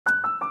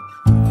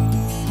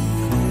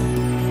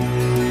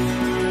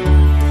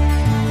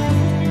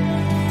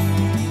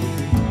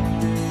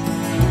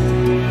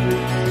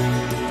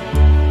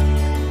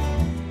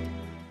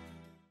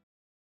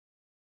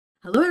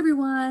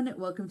everyone.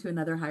 Welcome to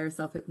another Higher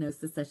Self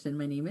Hypnosis session.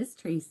 My name is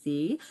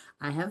Tracy.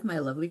 I have my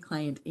lovely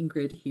client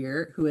Ingrid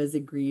here who has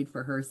agreed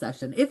for her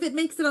session. If it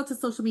makes it out to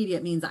social media,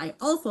 it means I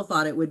also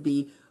thought it would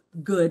be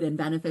good and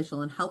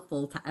beneficial and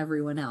helpful to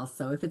everyone else.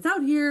 So if it's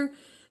out here,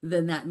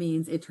 then that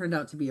means it turned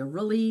out to be a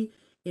really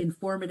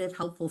informative,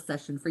 helpful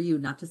session for you.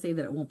 Not to say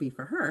that it won't be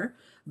for her,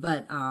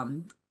 but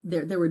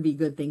there would be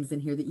good things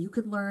in here that you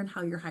could learn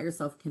how your higher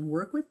self can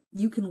work with.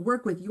 You can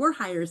work with your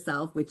higher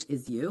self, which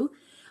is you,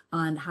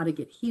 on how to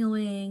get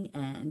healing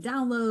and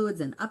downloads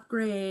and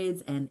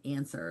upgrades and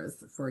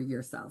answers for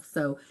yourself.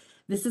 So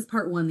this is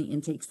part one, the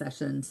intake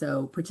session.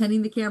 So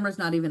pretending the camera's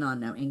not even on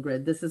now,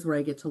 Ingrid, this is where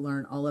I get to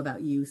learn all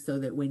about you so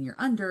that when you're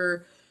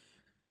under,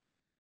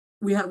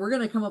 we're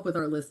going to come up with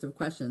our list of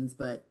questions,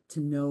 but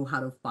to know how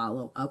to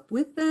follow up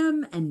with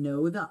them and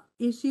know the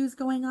issues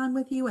going on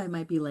with you, I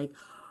might be like,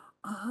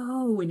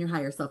 oh, when your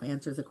higher self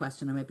answers a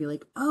question, I might be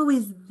like, oh,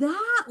 is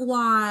that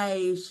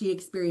why she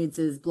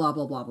experiences blah,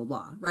 blah, blah, blah,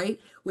 blah, right?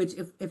 Which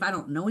if I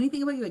don't know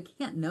anything about you, I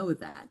can't know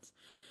that.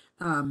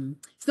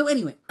 So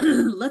anyway,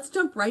 let's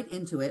jump right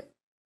into it.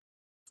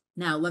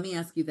 Now, let me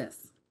ask you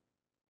this.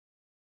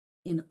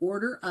 In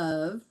order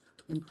of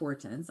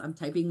importance, I'm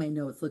typing my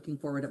notes, looking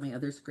forward at my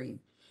other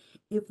screen.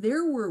 If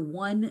there were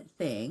one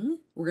thing,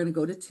 we're going to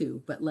go to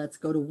two, but let's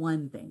go to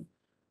one thing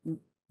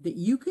that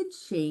you could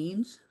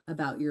change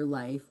about your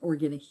life or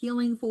get a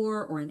healing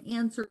for or an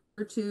answer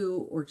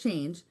to or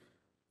change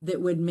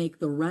that would make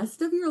the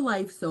rest of your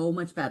life so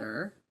much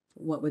better,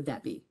 what would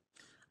that be?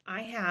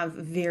 I have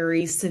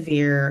very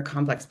severe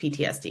complex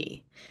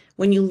PTSD.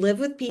 When you live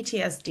with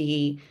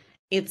PTSD,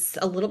 it's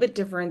a little bit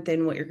different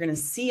than what you're going to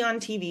see on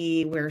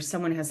TV, where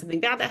someone has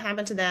something bad that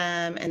happened to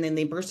them and then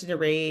they burst into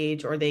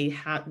rage, or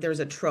there's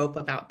a trope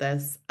about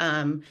this.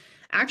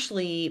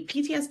 Actually,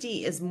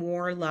 PTSD is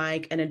more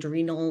like an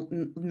adrenal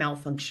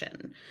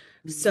malfunction.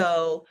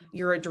 So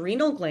your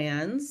adrenal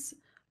glands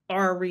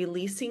are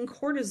releasing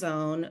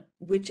cortisone,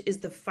 which is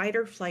the fight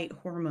or flight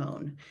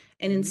hormone.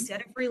 And instead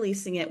of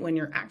releasing it when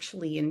you're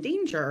actually in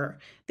danger,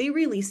 they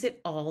release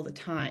it all the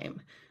time.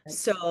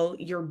 So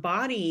your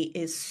body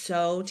is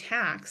so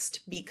taxed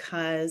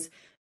because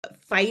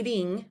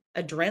fighting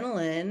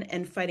adrenaline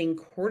and fighting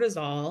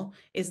cortisol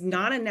is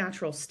not a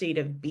natural state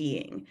of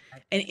being.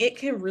 And it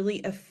can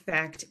really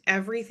affect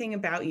everything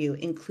about you,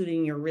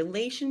 including your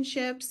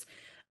relationships,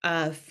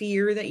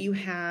 fear that you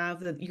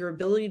have, your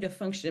ability to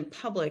function in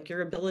public,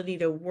 your ability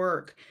to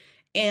work,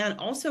 and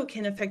also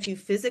can affect you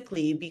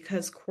physically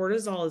because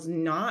cortisol is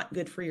not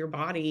good for your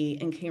body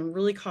and can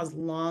really cause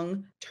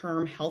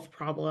long-term health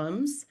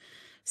problems.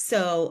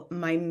 So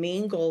my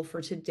main goal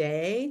for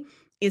today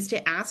is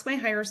to ask my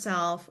higher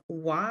self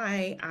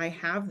why I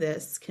have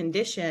this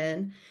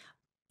condition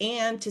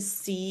and to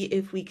see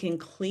if we can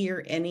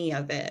clear any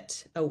of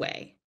it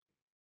away.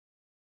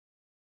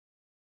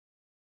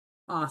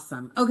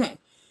 Awesome. Okay.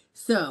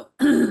 So,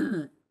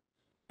 and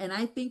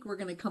I think we're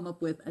going to come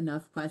up with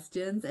enough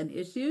questions and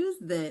issues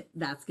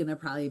that's going to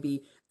probably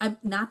be,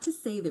 not to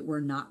say that we're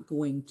not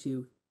going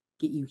to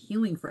get you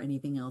healing for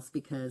anything else,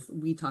 because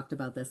we talked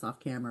about this off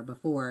camera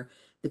before.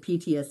 The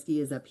PTSD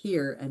is up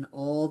here and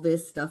all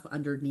this stuff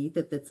underneath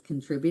it that's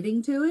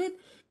contributing to it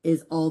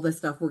is all the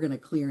stuff we're going to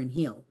clear and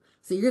heal.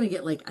 So you're going to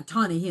get like a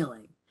ton of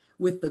healing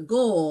with the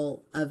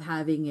goal of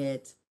having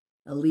it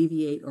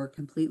alleviate or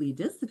completely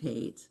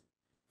dissipate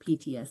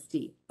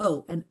PTSD.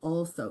 Oh, and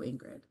also,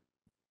 Ingrid,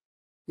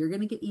 you're going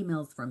to get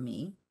emails from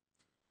me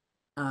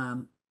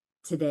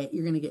today.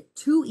 You're going to get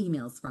 2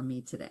 emails from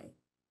me today.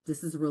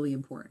 This is really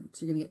important.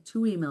 So you're going to get 2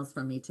 emails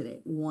from me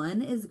today.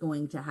 One is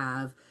going to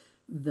have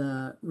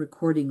the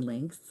recording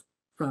links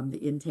from the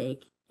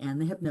intake and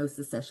the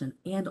hypnosis session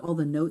and all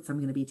the notes I'm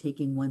going to be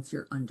taking once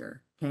you're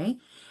under. Okay.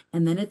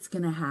 And then it's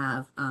going to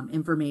have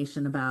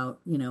information about,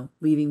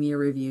 leaving me a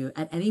review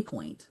at any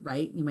point,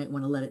 right? You might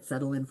want to let it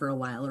settle in for a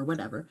while or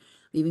whatever,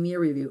 leaving me a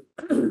review.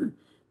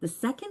 The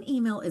second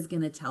email is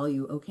going to tell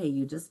you, okay,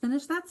 you just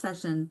finished that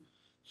session.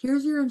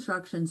 Here's your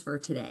instructions for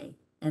today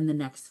and the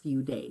next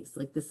few days.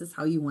 Like, this is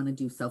how you want to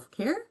do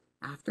self-care,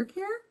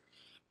 aftercare.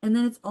 And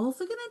then it's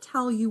also going to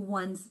tell you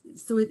once,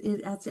 so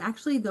it's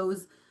actually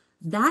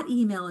that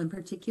email in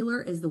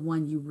particular is the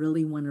one you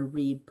really want to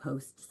read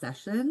post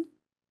session,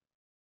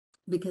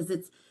 because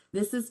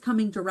this is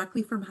coming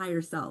directly from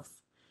higher selves.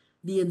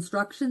 The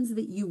instructions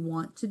that you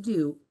want to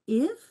do,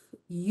 if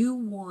you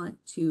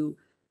want to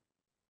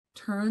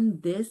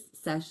turn this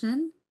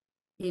session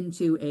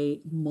into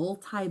a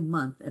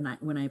multi-month, and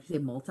when I say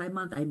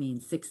multi-month, I mean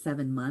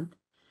 6-7 month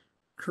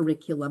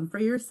curriculum for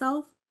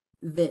yourself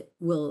that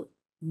will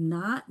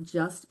not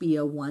just be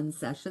a 1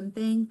 session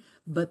thing,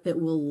 but that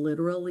will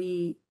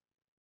literally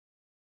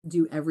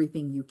do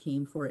everything you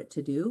came for it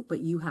to do,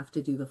 but you have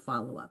to do the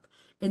follow-up.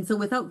 And so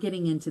without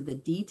getting into the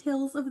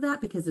details of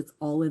that, because it's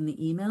all in the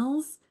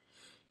emails,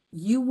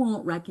 you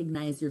won't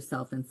recognize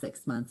yourself in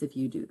 6 months if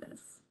you do this.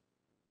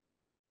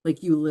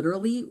 Like, you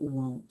literally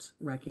won't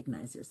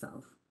recognize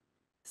yourself.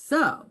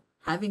 So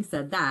having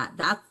said that,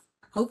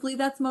 hopefully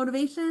that's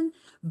motivation,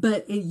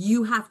 but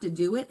you have to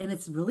do it. And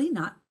it's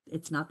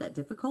not that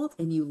difficult.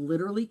 And you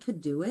literally could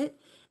do it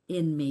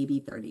in maybe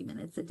 30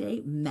 minutes a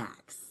day,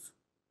 max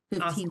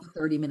 15 Awesome. to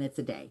 30 minutes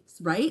a day,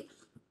 right?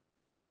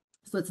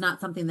 So it's not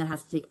something that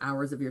has to take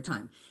hours of your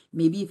time.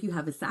 Maybe if you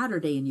have a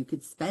Saturday and you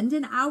could spend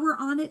an hour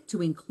on it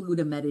to include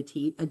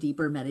a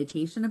deeper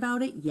meditation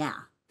about it, yeah,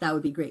 that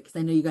would be great. Because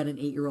I know you got an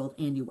 8-year-old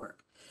and you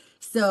work.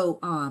 So,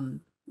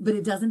 but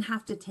it doesn't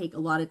have to take a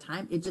lot of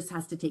time. It just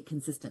has to take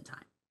consistent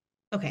time.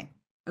 Okay.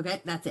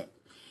 Okay, that's it.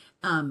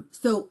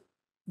 So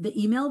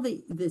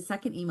the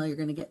second email you're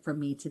going to get from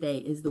me today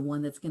is the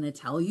one that's going to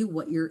tell you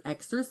what your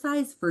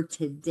exercise for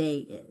today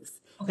is.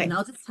 And Okay.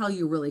 I'll just tell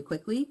you really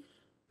quickly,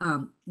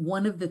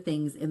 one of the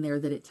things in there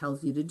that it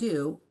tells you to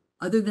do,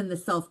 other than the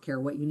self-care,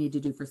 what you need to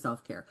do for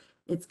self-care,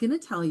 it's going to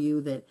tell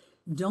you that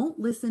don't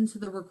listen to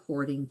the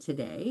recording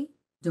today.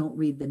 Don't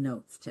read the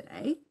notes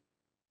today.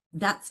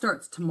 That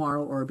starts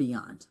tomorrow or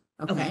beyond.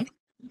 Okay. Okay.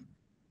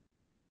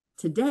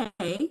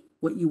 Today,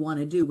 what you want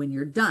to do when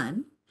you're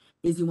done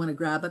is you want to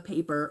grab a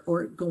paper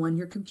or go on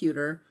your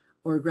computer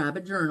or grab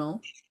a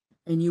journal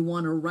and you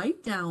want to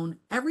write down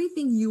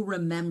everything you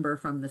remember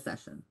from the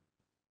session.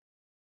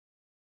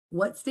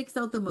 What sticks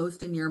out the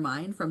most in your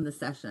mind from the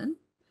session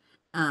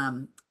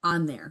on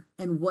there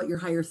and what your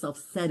higher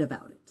self said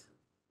about it.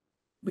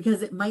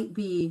 Because it might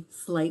be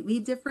slightly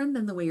different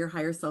than the way your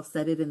higher self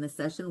said it in the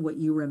session, what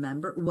you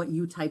remember, what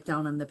you typed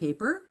down on the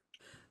paper.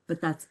 But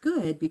that's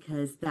good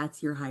because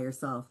that's your higher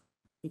self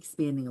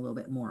expanding a little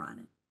bit more on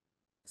it.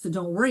 So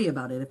don't worry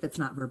about it if it's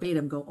not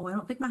verbatim. Go, oh, I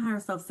don't think my higher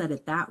self said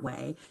it that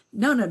way.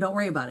 No, don't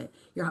worry about it.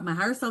 My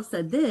higher self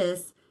said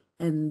this,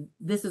 and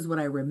this is what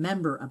I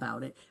remember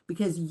about it.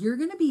 Because you're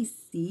going to be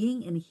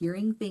seeing and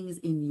hearing things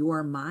in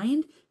your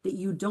mind that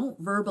you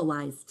don't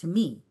verbalize to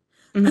me.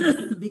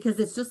 Mhm. Because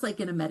it's just like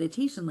in a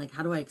meditation, like,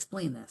 how do I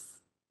explain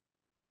this?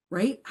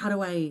 Right? How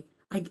do I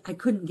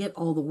couldn't get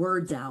all the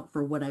words out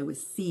for what I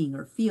was seeing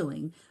or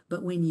feeling.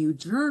 But when you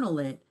journal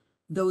it,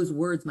 those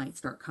words might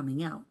start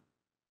coming out.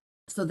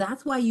 So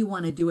that's why you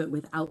want to do it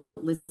without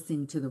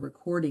listening to the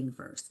recording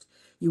first.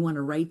 You want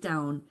to write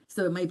down,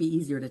 so it might be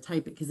easier to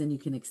type it because then you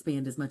can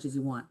expand as much as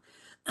you want.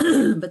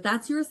 But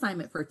that's your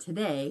assignment for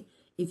today.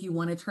 If you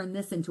want to turn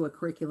this into a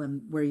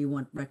curriculum where you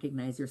want to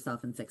recognize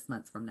yourself in 6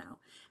 months from now.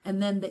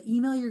 And then the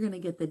email you're going to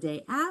get the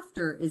day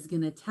after is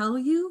going to tell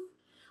you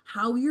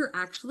how you're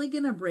actually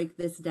going to break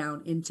this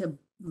down into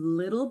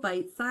little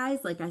bite size,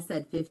 like I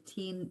said,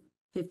 15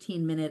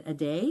 minute a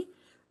day,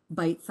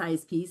 bite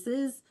size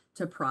pieces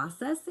to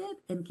process it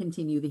and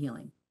continue the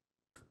healing.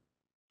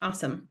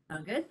 Awesome.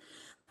 Sound good?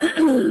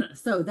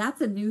 So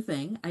that's a new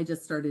thing I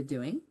just started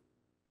doing.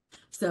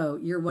 So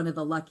you're one of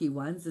the lucky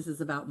ones. This is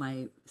about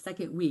my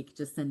second week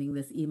just sending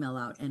this email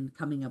out and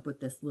coming up with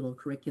this little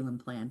curriculum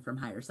plan from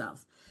higher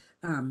selves.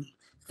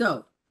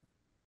 So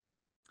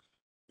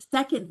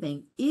second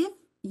thing, if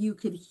you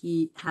could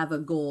have a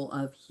goal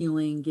of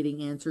healing,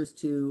 getting answers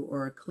to,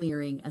 or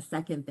clearing a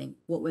second thing,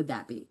 what would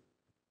that be?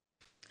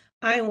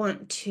 I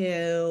want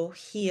to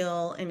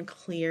heal and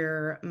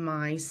clear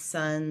my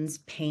son's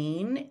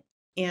pain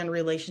and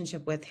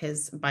relationship with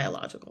his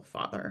biological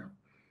father.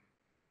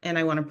 And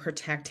I want to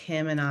protect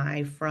him and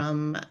I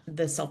from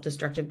the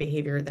self-destructive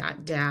behavior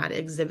that dad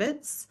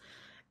exhibits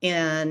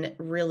and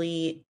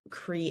really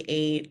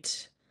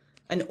create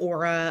an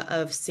aura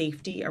of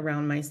safety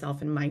around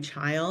myself and my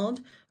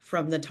child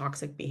from the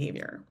toxic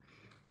behavior.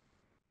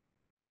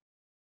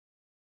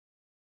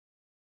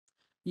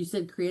 You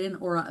said create an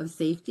aura of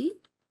safety.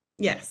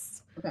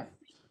 Yes. Okay.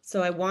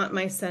 So I want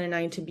my son and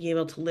I to be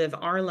able to live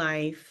our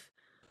life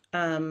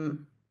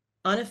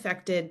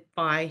unaffected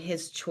by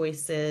his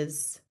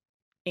choices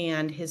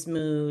and his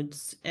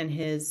moods and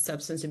his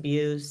substance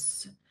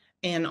abuse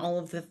and all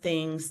of the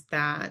things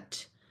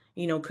that,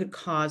 could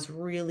cause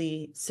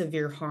really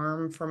severe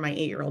harm for my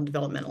 8-year-old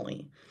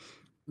developmentally.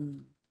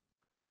 Mm.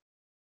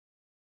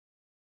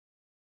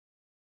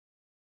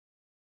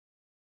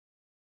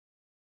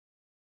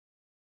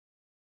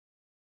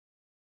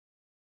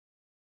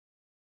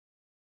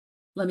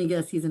 Let me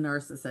guess, he's a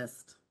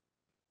narcissist.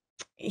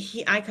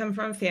 I come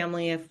from a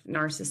family of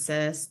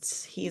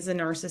narcissists. He's a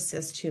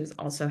narcissist who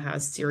also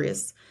has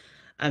serious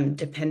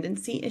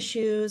dependency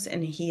issues,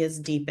 and he is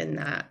deep in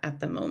that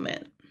at the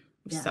moment.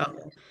 Yeah.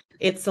 So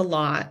it's a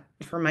lot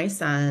for my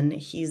son.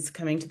 He's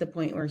coming to the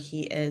point where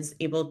he is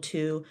able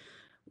to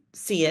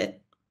see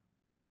it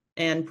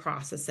and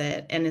process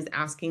it and is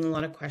asking a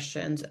lot of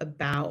questions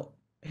about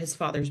his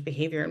father's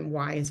behavior and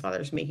why his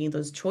father's making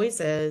those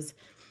choices.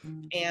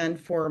 Mm. And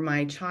for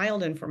my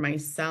child and for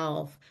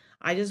myself,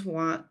 I just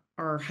want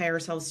our higher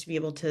selves to be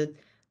able to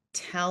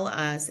tell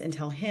us and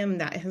tell him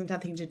that it has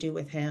nothing to do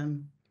with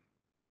him.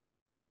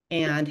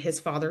 And his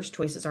father's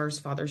choices are his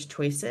father's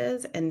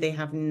choices, and they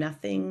have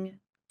nothing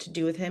to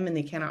do with him and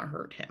they cannot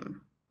hurt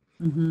him.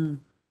 Mm-hmm.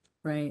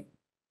 Right.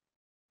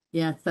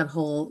 Yeah, it's that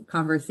whole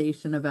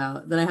conversation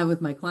about that I have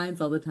with my clients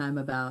all the time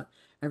about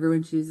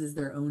everyone chooses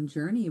their own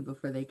journey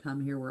before they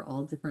come here. We're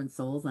all different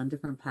souls on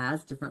different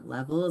paths, different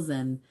levels,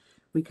 and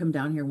we come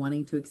down here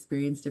wanting to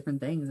experience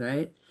different things,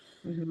 right?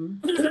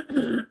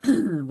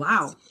 Mhm.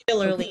 Wow.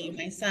 Similarly,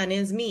 Okay. my son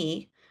is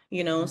me.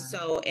 Yeah.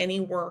 So any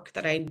work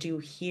that I do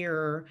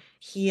here,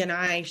 he and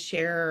I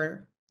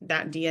share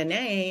that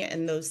DNA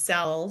and those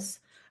cells.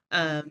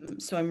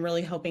 So I'm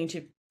really hoping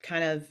to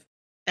kind of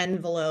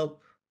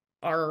envelope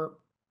our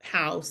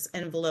house,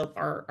 envelope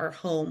our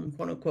home,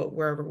 quote unquote,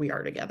 wherever we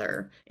are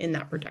together in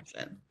that Yeah.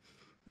 protection.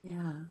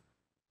 Yeah.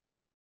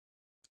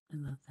 I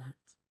love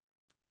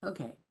that.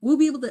 Okay. We'll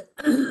be able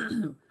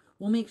to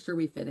we'll make sure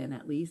we fit in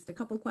at least a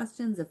couple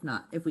questions. If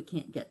not, if we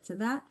can't get to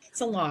that,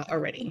 It's a lot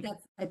already.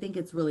 I think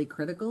it's really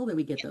critical that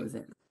we get those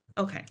in.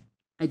 Okay.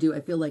 I do. I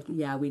feel like,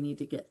 yeah, we need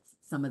to get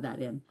some of that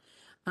in.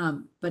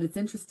 But it's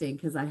interesting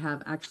because I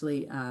have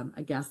actually a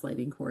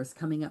gaslighting course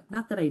coming up.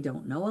 Not that I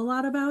don't know a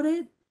lot about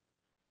it.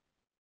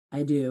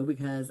 I do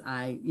because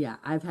yeah,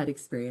 I've had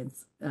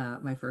experience,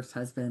 my first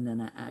husband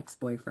and an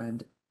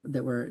ex-boyfriend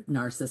that were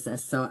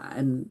narcissists. So,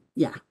 and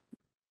yeah.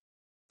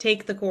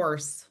 Take the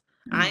course.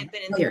 I've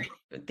been in Oh,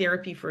 yeah.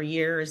 therapy for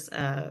years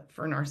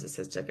for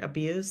narcissistic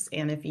abuse.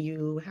 And if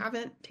you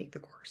haven't, take the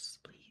course,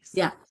 please.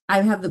 Yeah.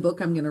 I have the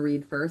book I'm going to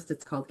read first.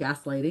 It's called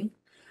Gaslighting.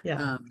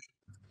 Yeah. Um,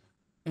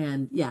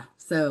 and yeah,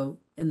 so,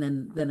 and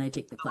then I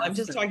take the I'm class.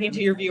 just So talking I'm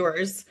to your excited.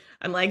 viewers.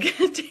 I'm like,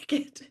 take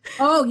it.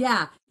 Oh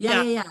yeah,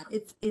 yeah, Yeah. yeah, yeah.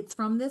 It's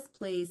from this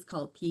place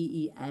called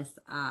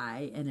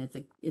PESI, and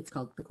it's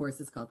called the course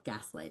is called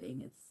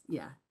Gaslighting. It's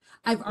yeah.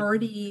 I've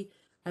already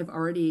I've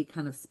already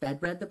kind of sped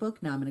read the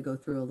book. Now I'm going to go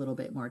through a little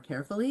bit more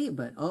carefully,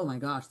 but oh my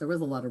gosh, there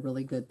was a lot of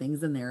really good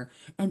things in there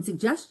and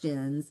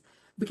suggestions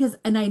because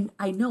and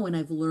I know and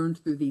I've learned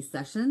through these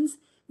sessions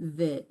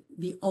that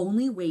the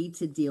only way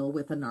to deal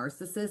with a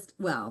narcissist,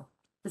 well,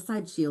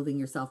 besides shielding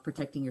yourself,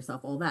 protecting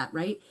yourself, all that,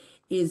 right?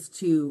 Is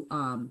to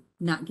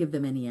not give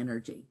them any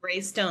energy, Gray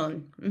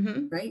stone.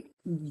 Hmm. right?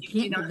 You You do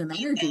can't not give them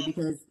feed energy them.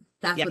 because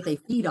that's Yeah. what they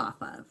feed off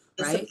of,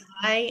 The right?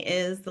 supply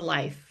is the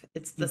life.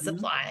 It's the Hmm.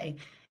 supply. Right.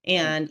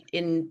 And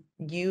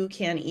you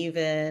can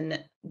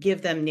even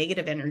give them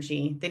negative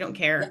energy. They don't Yeah.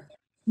 care.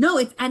 No,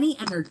 it's any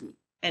energy.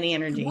 Any They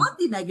energy. want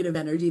the negative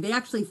energy. They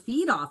actually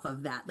feed off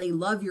of that. They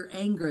love your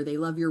anger. They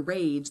love your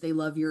rage. They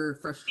love your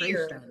Fear.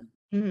 frustration.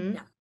 Hmm.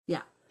 Yeah.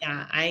 Yeah.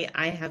 Yeah,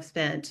 I have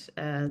spent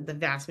the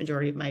vast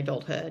majority of my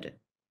adulthood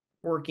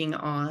working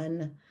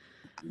on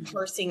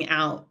parsing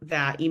out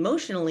that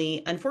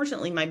emotionally.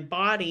 Unfortunately, my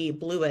body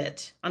blew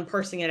it on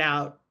parsing it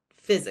out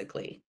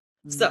physically.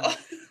 So Mm.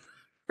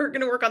 we're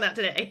going to work on that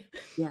today.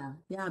 Yeah.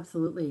 Yeah,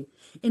 absolutely.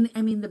 And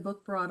I mean, the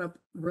book brought up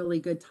really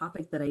good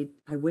topic that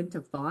I wouldn't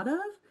have thought of,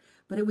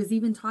 but it was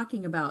even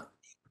talking about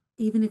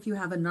even if you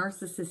have a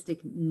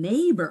narcissistic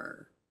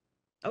neighbor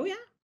Oh, yeah.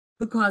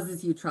 who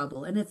causes you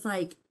trouble. And it's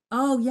like,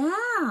 oh,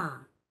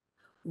 yeah.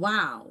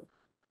 Wow.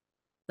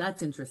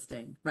 That's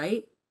interesting,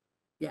 right?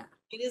 Yeah.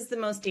 It is the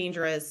most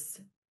dangerous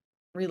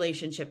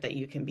relationship that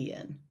you can be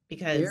in They're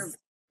because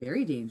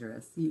very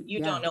dangerous. you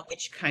Yeah. don't know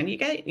which kind you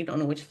get, you don't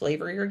know which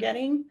flavor you're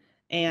getting,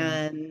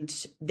 Yeah.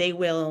 and they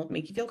will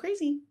make you feel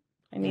crazy.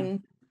 I Yeah.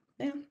 mean,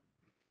 yeah.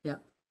 Yeah.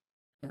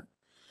 Yeah.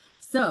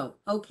 So,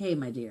 okay,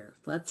 my dear,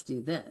 let's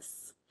do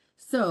this.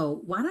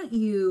 So, why don't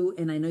you,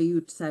 and I know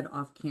you said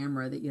off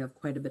camera that you have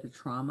quite a bit of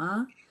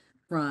trauma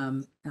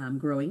from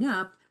growing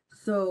up.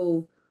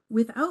 So,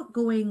 without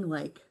going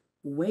like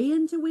way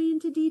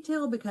into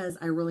detail, because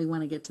I really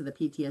want to get to the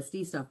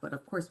PTSD stuff, but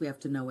of course we have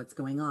to know what's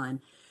going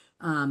on.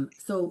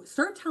 So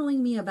start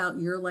telling me about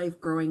your life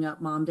growing up,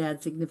 mom,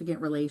 dad,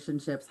 significant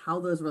relationships, how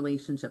those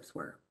relationships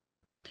were.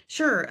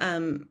 Sure.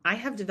 I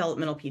have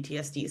developmental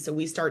PTSD. So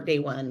we start day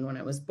one when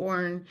I was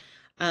born.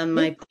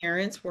 My Yep.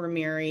 parents were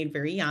married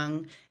very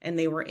young and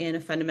they were in a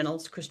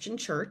fundamentalist Christian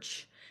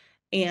church.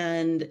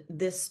 And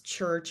this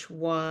church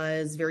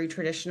was very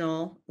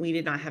traditional. We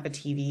did not have a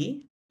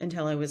TV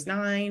until I was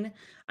 9.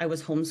 I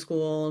was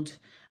homeschooled.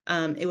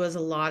 It was a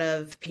lot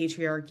of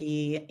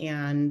patriarchy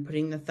and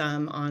putting the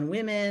thumb on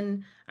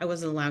women. I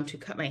wasn't allowed to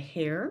cut my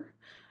hair.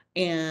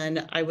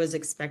 And I was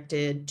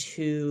expected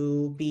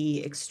to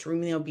be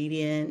extremely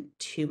obedient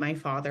to my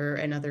father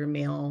and other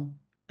male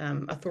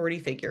authority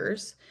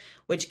figures,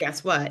 which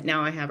guess what?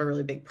 Now I have a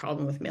really big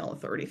problem with male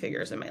authority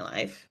figures in my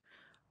life.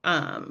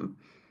 Um,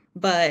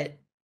 but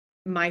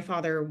my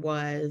father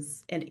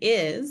was and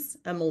is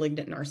a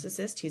malignant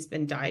narcissist. He's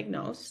been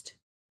diagnosed.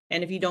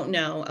 And if you don't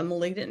know, a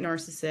malignant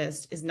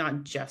narcissist is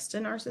not just a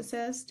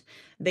narcissist,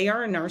 they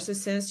are a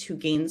narcissist who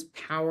gains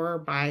power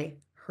by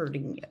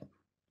hurting you.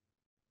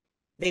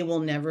 They will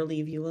never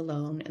leave you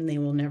alone and they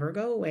will never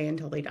go away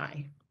until they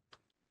die.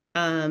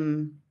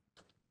 Um,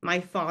 my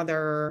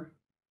father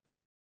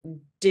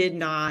did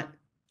not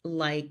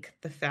like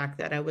the fact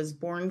that I was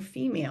born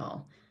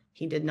female.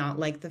 He did not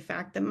like the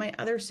fact that my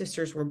other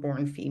sisters were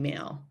born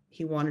female.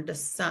 He wanted a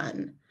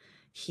son.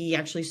 He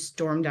actually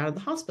stormed out of the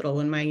hospital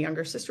when my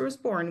younger sister was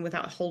born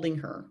without holding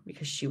her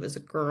because she was a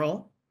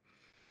girl.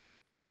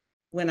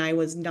 When I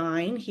was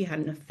 9, he had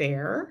an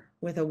affair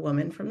with a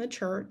woman from the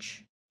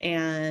church,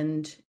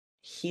 and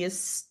he is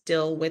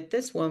still with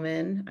this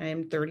woman. I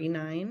am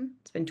 39.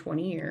 It's been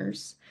 20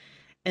 years.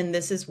 And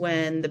this is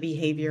when the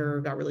behavior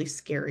got really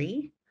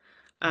scary.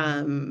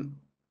 Um,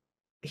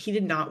 he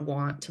did not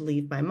want to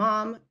leave my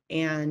mom,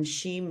 and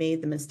she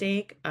made the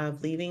mistake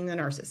of leaving the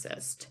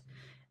narcissist.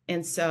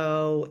 And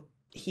so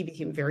he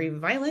became very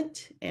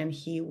violent, and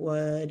he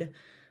would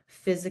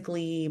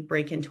physically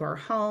break into our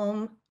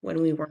home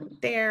when we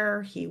weren't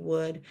there. He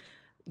would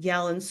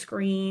yell and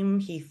scream.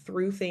 He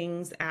threw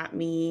things at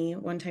me.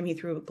 One time he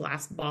threw a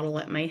glass bottle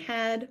at my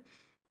head.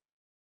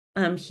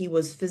 He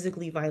was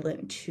physically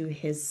violent to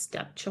his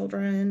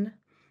stepchildren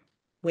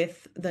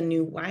with the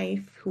new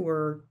wife, who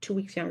were 2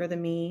 weeks younger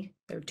than me.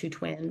 They're two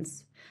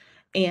twins.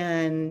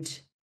 And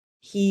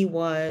he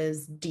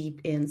was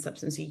deep in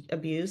substance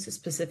abuse,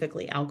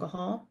 specifically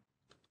alcohol.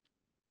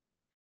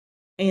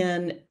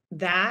 And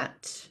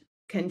that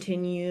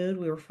continued.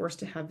 We were forced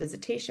to have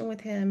visitation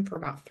with him for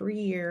about 3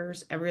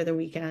 years, every other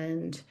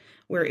weekend,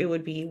 where it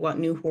would be, what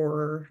new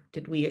horror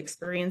did we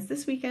experience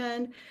this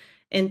weekend?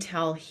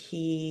 Until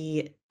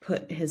he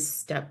put his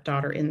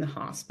stepdaughter in the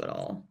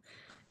hospital.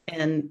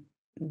 And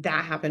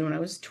that happened when I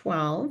was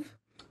 12.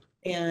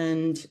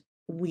 And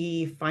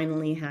we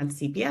finally had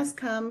CPS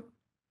come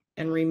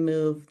and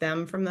remove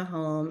them from the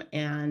home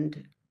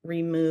and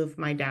remove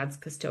my dad's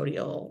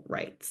custodial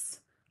rights,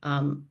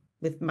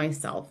 with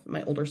myself,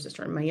 my older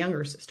sister, and my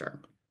younger sister.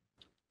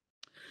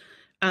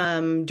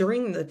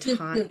 During the You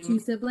have two time,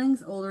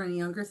 siblings, older and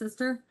younger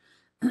sister.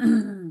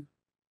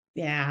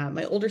 yeah,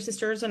 my older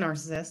sister is a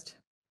narcissist.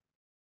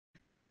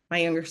 My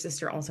younger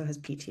sister also has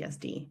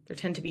PTSD. There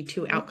tend to be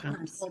two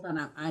outcomes. Hold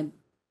on.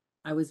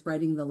 I was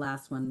writing the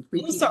last one. Oh,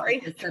 Repeat what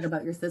sorry. you said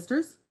about your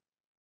sisters.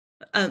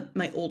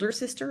 My older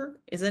sister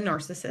is a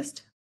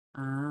narcissist,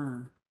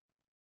 Ah,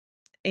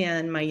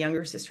 and my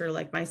younger sister,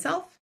 like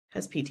myself,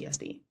 has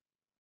PTSD.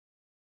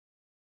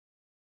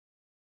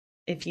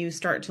 If you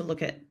start to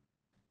look at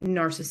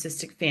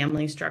narcissistic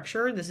family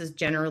structure, this is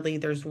generally,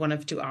 there's one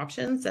of two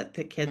options that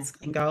the kids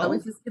can I go.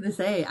 was just gonna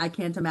say, I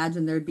can't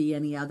imagine there'd be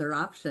any other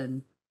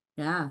option.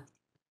 Yeah.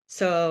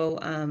 So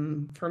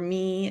for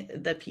me,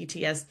 the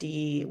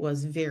PTSD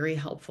was very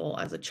helpful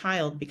as a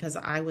child because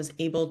I was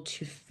able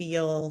to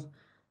feel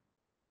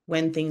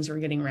when things were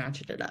getting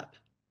ratcheted up.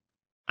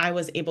 I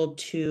was able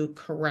to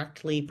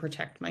correctly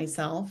protect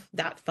myself.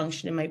 That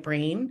function in my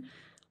brain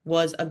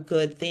was a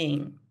good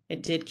thing.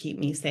 It did keep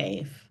me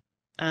safe.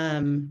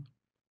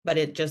 But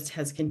it just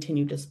has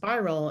continued to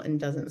spiral and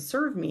doesn't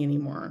serve me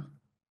anymore.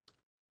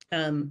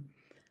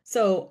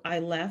 So I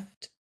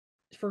left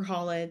for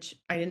college.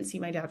 I didn't see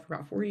my dad for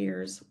about 4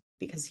 years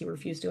because he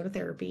refused to go to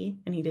therapy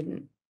and he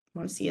didn't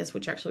want to see us,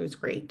 which actually was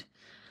great.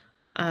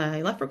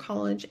 I left for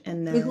college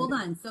and Wait, then, hold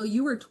on. So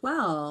you were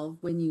 12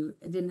 when you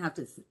didn't have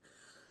to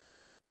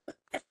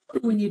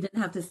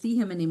see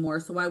him anymore.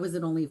 So why was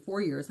it only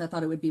 4 years? I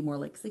thought it would be more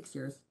like 6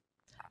 years.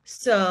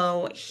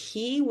 so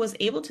he was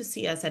able to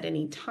see us at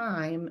any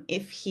time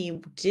if he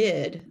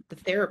did the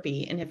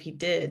therapy and if he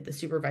did the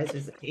supervised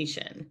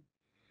visitation.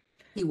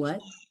 He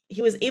what?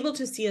 He was able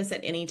to see us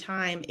at any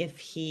time if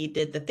he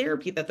did the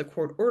therapy that the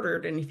court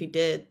ordered and if he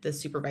did the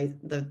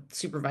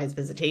supervised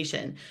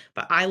visitation.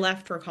 But I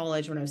left for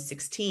college when I was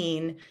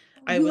 16.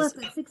 I You was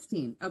left at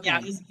 16. Yeah, Okay.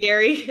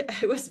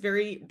 I was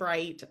very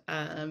bright,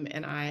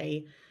 and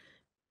I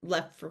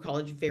left for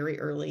college very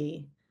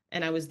early,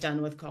 and I was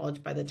done with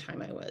college by the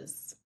time I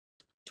was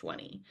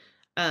 20.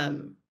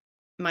 Um,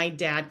 my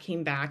dad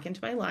came back into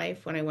my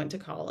life when I went to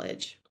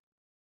college,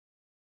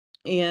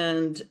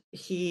 and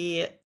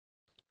he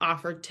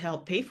offered to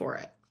help pay for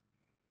it,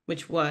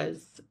 which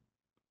was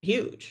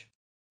huge.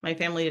 My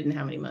family didn't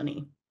have any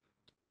money.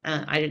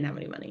 I didn't have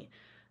any money.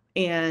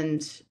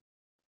 And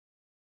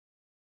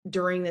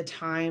during the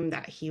time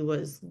that he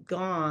was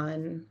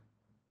gone,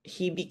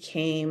 he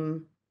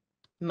became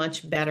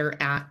much better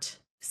at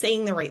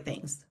saying the right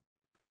things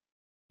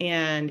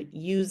and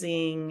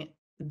using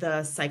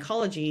the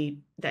psychology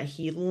that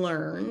he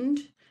learned,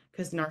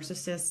 because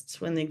narcissists,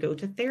 when they go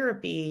to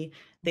therapy,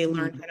 they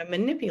learn how to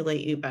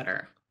manipulate you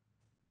better,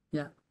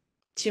 Yeah.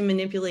 to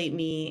manipulate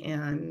me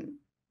and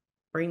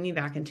bring me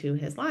back into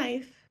his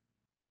life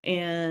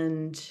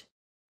and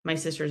my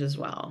sisters as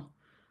well.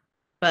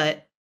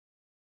 But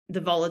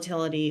the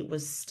volatility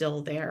was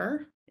still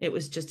there. It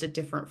was just a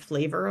different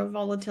flavor of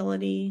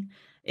volatility.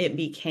 It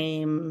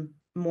became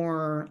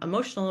more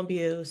emotional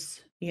abuse.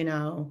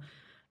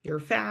 You're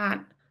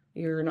fat,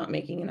 you're not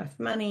making enough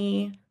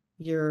money,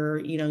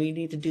 you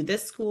need to do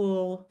this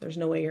school, there's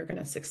no way you're going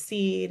to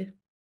succeed,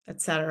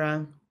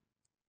 etc.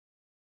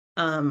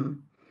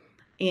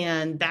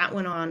 And that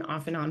went on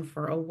off and on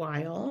for a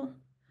while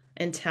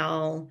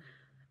until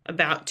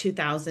about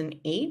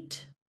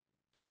 2008.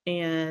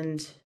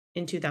 And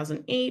in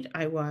 2008,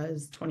 I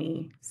was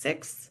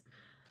 26.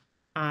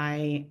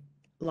 I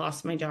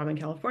lost my job in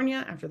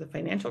California after the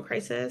financial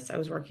crisis. I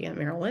was working at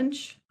Merrill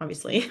Lynch.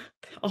 Obviously,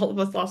 all of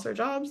us lost our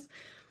jobs.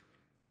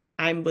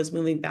 I was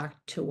moving back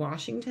to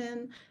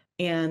Washington,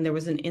 and there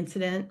was an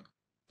incident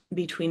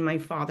between my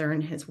father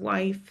and his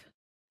wife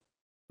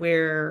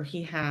where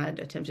he had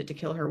attempted to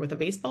kill her with a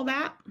baseball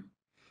bat.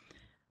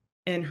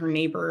 And her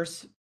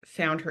neighbors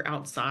found her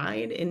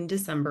outside in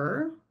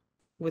December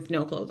with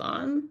no clothes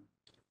on.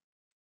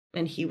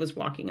 And he was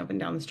walking up and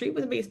down the street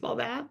with a baseball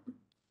bat.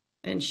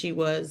 And she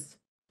was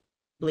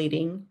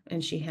bleeding,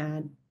 and she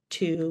had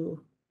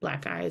two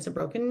black eyes, a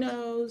broken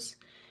nose,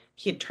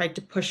 He had tried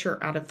to push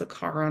her out of the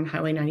car on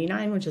Highway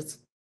 99, which is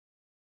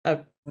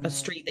a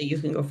street that you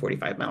can go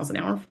 45 miles an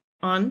hour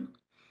on.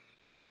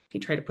 He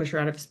tried to push her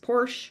out of his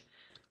Porsche,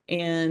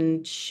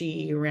 and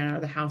she ran out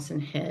of the house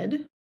and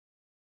hid.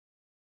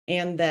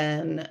 And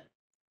then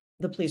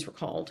the police were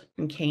called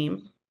and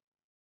came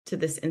to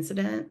this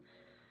incident.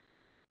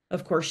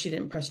 Of course, she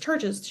didn't press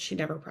charges. She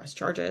never pressed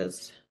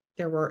charges.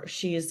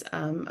 She's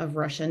of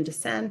Russian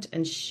descent,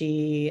 and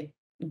she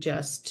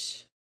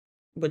just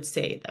would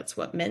say that's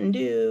what men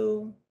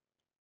do,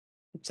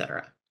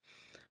 etc.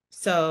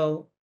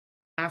 So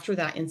after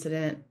that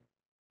incident,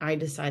 I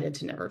decided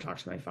to never talk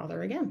to my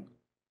father again.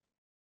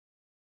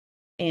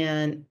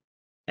 And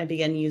I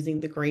began using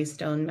the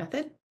Greystone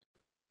method,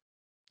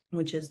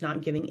 which is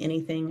not giving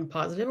anything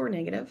positive or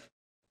negative,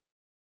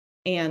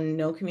 and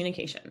no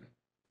communication.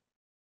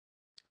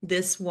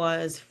 This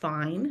was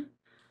fine.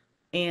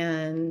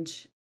 And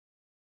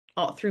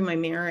all through my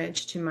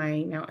marriage to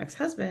my now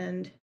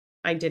ex-husband,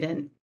 I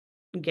didn't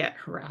get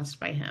harassed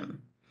by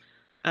him.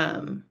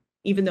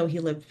 Even though he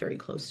lived very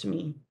close to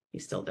me, he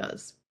still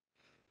does.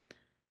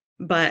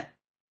 But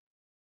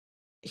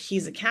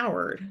he's a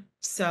coward.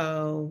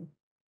 So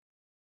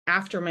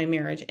after my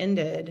marriage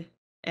ended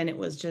and it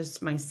was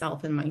just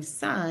myself and my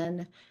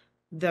son,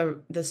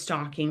 the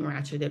stalking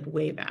ratcheted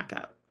way back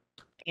up.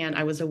 And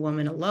I was a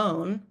woman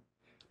alone.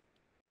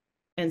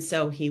 And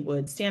so he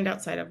would stand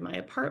outside of my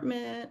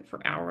apartment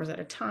for hours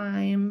at a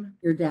time.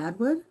 Your dad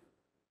would?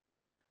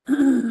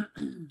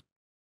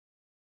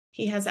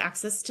 He has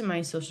access to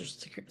my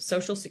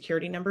social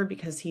security number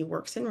because he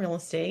works in real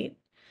estate.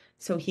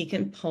 So he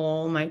can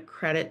pull my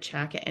credit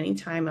check at any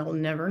time. I'll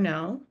never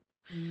know.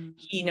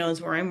 He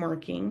knows where I'm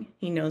working.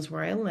 He knows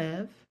where I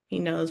live. He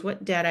knows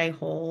what debt I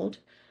hold.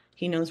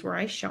 He knows where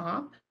I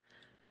shop.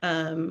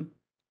 And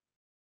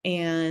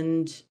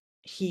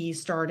he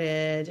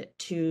started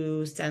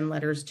to send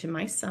letters to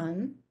my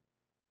son,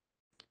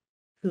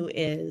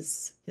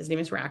 his name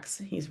is Rex.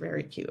 He's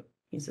very cute.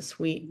 He's a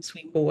sweet,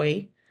 sweet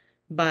boy,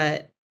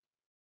 but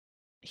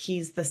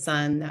he's the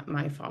son that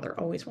my father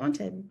always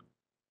wanted.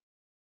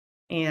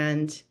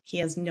 And he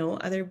has no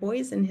other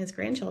boys in his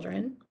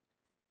grandchildren.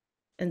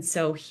 And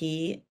so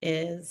he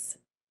is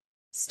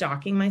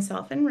stalking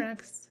myself and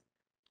Rex,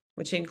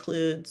 which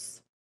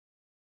includes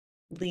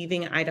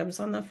leaving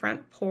items on the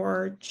front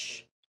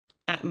porch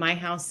at my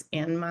house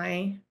and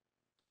my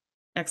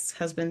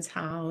ex-husband's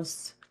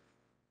house.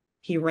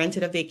 He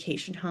rented a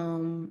vacation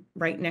home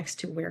right next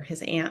to where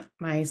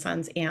my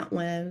son's aunt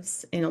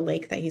lives, in a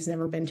lake that he's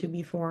never been to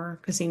before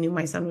because he knew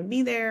my son would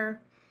be there.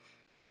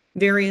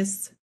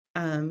 Various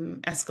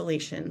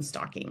escalation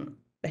stalking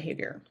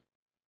behavior.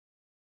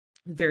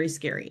 Very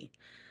scary.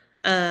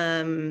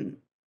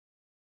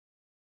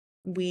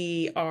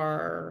 We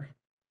are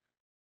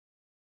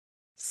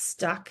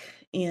stuck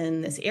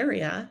in this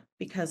area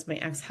because my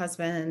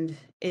ex-husband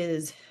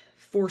is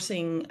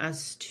forcing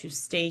us to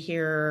stay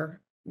here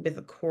with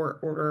a court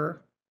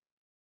order.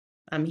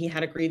 He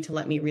had agreed to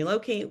let me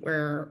relocate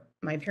where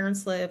my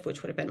parents live,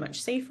 which would have been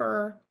much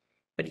safer,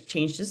 but he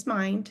changed his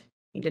mind.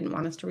 He didn't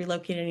want us to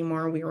relocate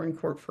anymore. We were in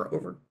court for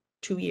over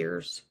 2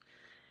 years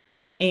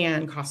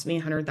and cost me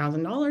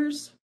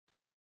 $100,000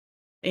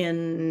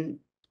 in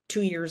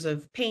 2 years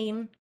of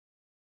pain.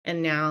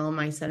 And now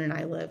my son and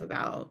I live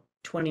about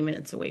 20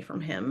 minutes away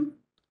from him,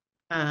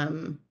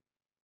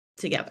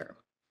 together.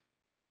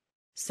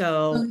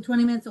 So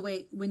 20 minutes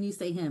away. When you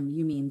say him,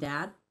 you mean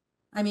dad?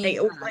 I mean,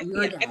 your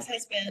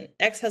dad.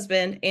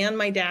 ex-husband and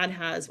my dad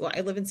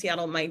I live in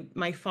Seattle.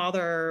 My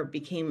father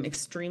became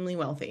extremely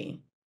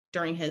wealthy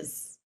during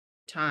his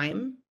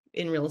time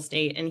in real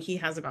estate, and he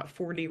has about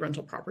 40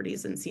 rental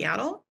properties in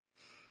Seattle.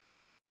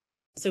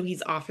 So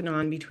he's off and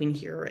on between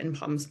here and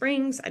Palm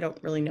Springs. I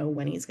don't really know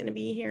when he's going to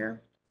be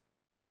here,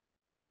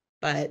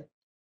 but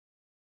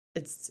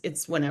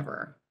it's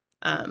whenever.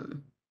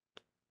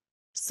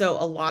 So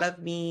a lot of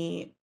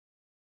me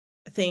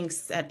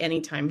thinks at any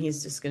time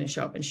he's just going to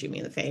show up and shoot me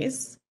in the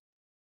face.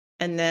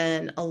 And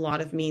then a lot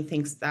of me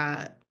thinks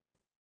that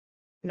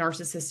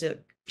narcissistic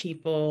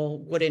people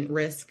wouldn't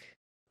risk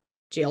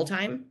jail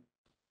time,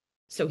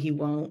 so he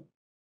won't.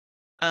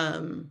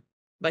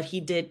 But he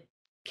did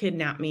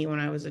kidnap me when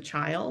I was a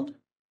child,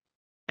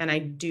 and I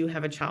do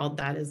have a child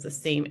that is the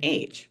same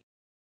age.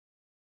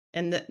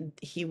 And that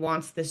he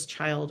wants this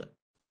child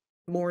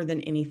more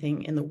than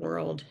anything in the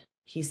world.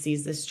 He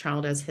sees this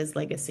child as his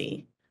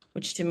legacy,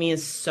 which to me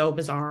is so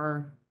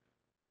bizarre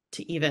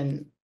to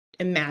even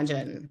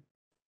imagine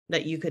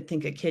that you could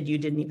think a kid you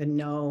didn't even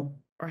know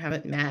or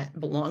haven't met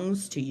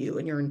belongs to you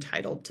and you're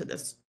entitled to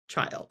this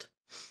child.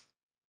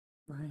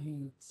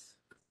 Right.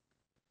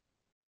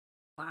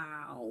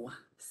 Wow.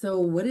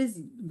 So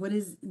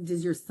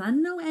does your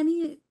son know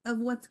any of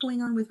what's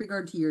going on with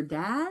regard to your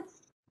dad?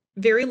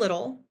 Very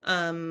little,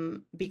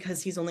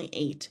 because he's only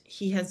 8.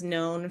 He has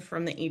known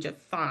from the age of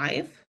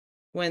 5,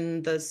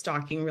 when the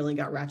stalking really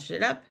got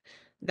ratcheted up,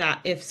 that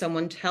if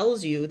someone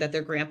tells you that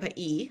they're Grandpa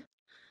E,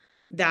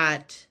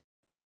 that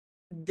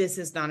this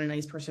is not a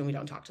nice person, we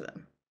don't talk to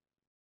them.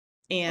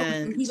 Okay,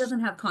 And he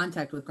doesn't have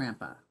contact with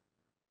grandpa.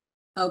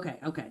 Okay.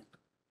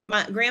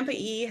 My Grandpa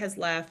E has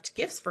left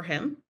gifts for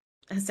him,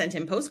 has sent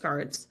him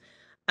postcards,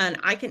 and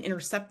I can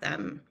intercept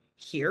them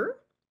here.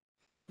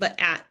 But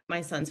at my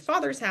son's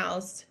father's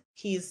house,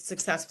 he's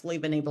successfully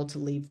been able to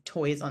leave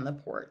toys on the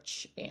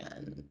porch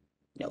and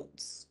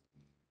notes.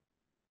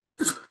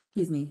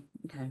 Excuse me.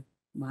 Okay.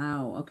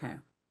 Wow. Okay.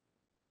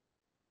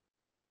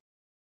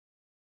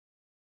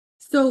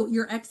 So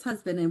your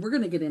ex-husband, and we're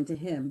going to get into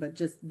him, but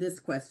just this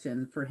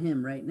question for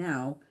him right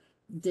now,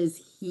 does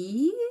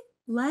he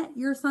let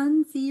your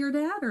son see your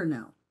dad or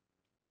no?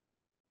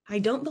 I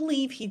don't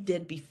believe he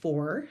did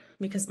before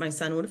because my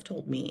son would have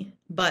told me,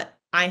 but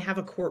I have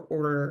a court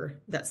order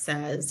that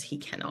says he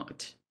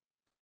cannot.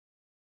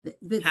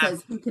 That Have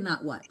says he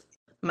cannot what?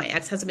 my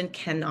ex-husband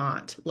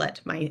cannot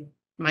let my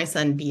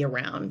son be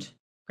around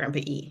Grandpa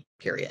E,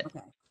 period.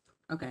 Okay.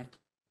 Okay.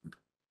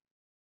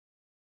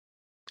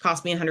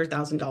 Cost me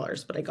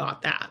 $100,000, but I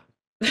got that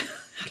out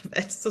of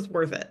it, so it's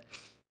worth it.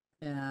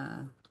 Yeah.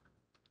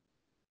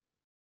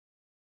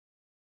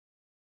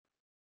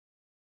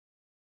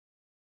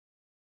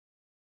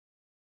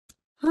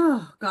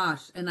 Oh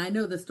gosh, and I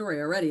know the story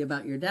already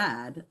about your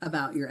dad,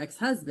 about your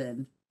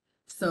ex-husband.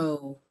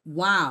 So,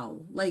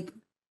 wow. Like,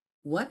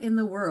 what in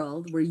the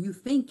world were you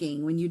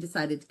thinking when you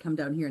decided to come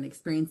down here and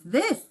experience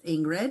this,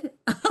 Ingrid?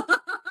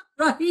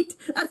 Right?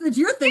 That's what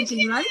you're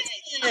thinking, right?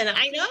 And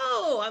I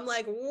know. I'm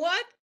like,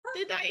 what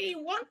did I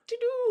want to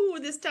do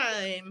this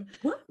time?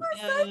 What was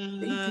I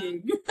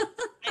thinking?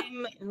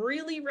 I'm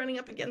really running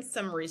up against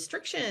some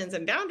restrictions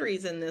and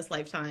boundaries in this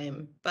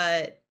lifetime,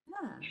 but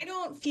Yeah. I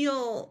don't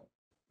feel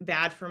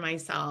bad for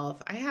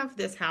myself. I have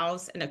this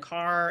house and a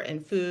car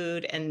and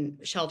food and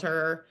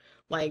shelter.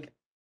 Like,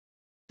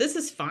 this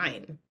is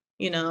fine.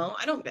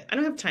 I don't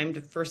have time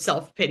for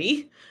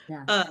self-pity.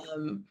 Yeah.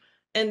 Um,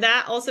 and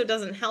that also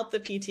doesn't help the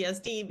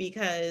PTSD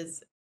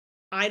because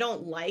I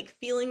don't like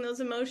feeling those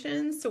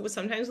emotions. So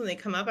sometimes when they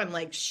come up, I'm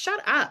like,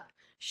 shut up,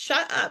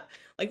 shut up.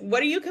 Like,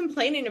 what are you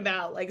complaining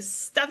about? Like,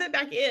 stuff it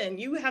back in.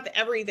 You have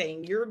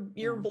everything. You're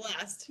Yeah.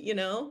 blessed,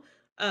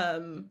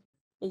 Um,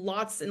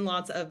 lots and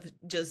lots of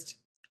just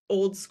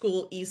old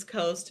school East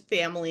Coast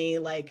family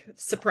like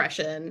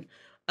suppression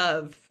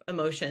of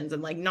emotions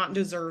and like not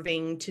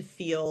deserving to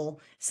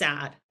feel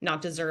sad,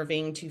 not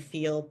deserving to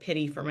feel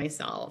pity for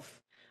myself.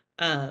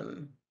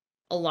 Um,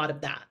 a lot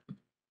of that.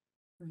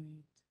 Right.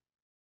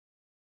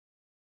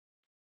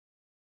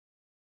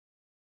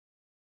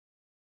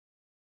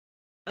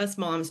 Us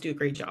moms do a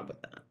great job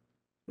with that.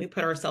 We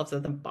put ourselves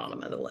at the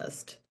bottom of the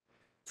list.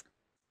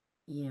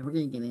 Yeah, we're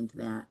gonna get into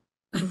that.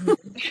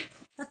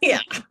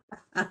 Yeah.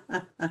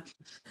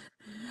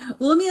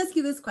 Well, let me ask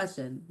you this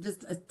question.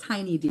 Just a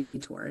tiny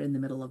detour in the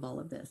middle of all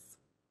of this.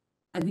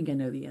 I think I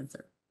know the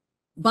answer,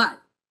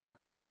 but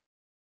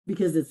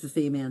because it's the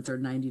same answer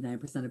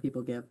 99% of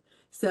people give.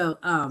 So,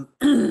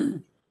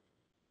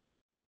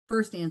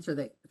 first answer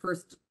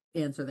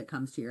that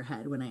comes to your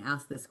head when I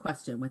ask this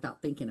question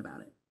without thinking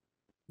about it.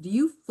 Do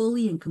you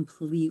fully and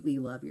completely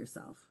love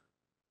yourself?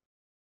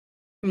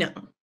 No,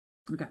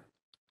 Okay.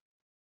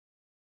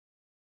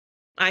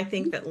 I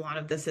think that a lot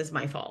of this is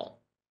my fault.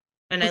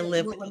 And I Okay.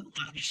 live with a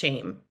lot of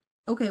shame.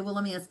 Okay. Well,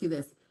 let me ask you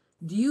this.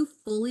 Do you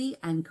fully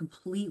and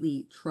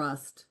completely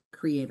trust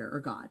Creator or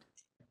God?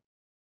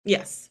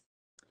 Yes.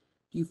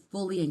 Do you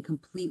fully and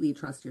completely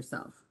trust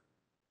yourself?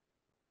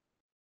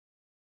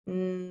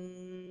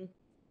 Mm,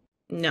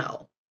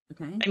 no.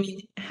 Okay. I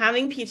mean,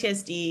 having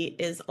PTSD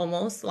is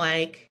almost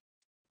like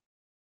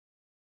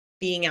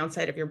being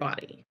outside of your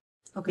body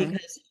Okay.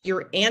 because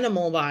your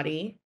animal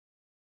body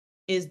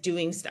is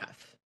doing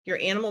stuff. Your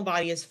animal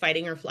body is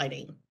fighting or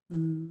flighting.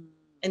 Mm-hmm.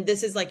 And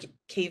this is like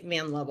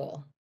caveman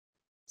level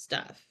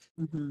stuff.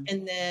 Mm-hmm.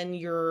 And then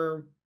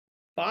your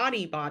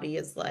body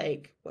is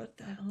like, what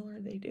the hell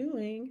are they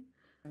doing?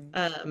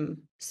 Right.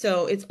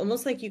 So it's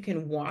almost like you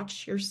can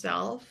watch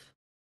yourself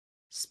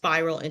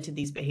spiral into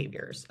these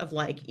behaviors of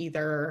like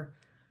either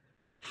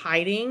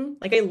hiding,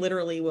 like I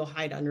literally will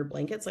hide under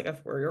blankets like a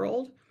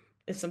 4-year-old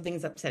if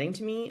something's upsetting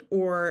to me,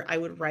 or I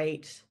would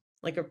write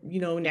like a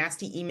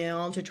nasty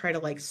email to try to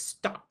like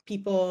stop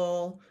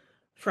people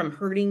from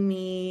hurting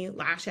me,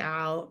 lash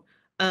out.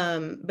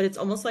 But it's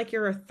almost like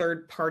you're a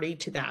third party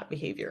to that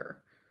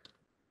behavior.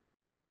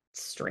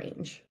 It's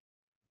strange.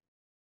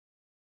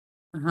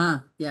 Uh-huh.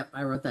 Yep,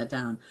 I wrote that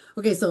down.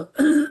 Okay, so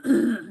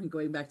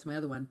going back to my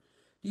other one,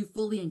 do you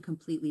fully and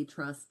completely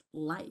trust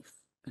life?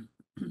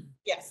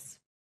 Yes.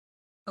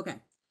 Okay,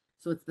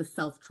 so it's the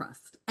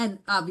self-trust and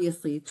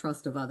obviously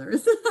trust of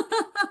others,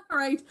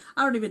 right?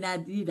 I don't even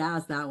need to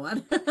ask that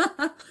one.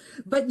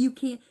 But you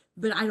can't,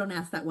 but I don't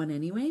ask that one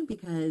anyway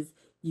because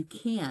you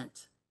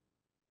can't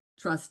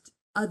trust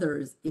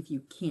others if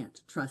you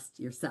can't trust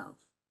yourself.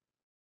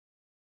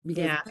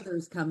 Because Yeah.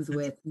 others comes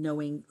with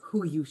knowing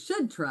who you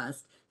should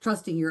trust,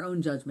 trusting your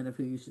own judgment of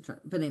who you should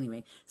trust. But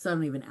anyway, so I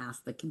don't even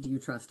ask the do you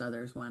trust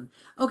others one.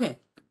 Okay.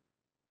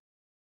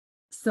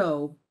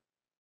 So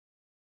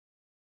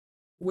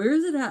where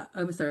is it at?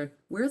 I'm sorry.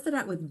 Where is it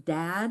at with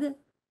dad?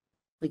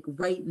 Like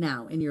right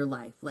now in your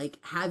life? Like,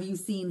 have you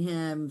seen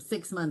him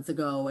 6 months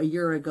ago, a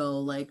year ago?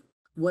 Like,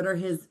 what are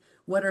his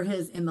what are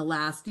his, in the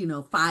last,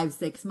 5,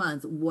 6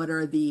 months, what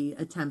are the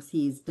attempts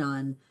he's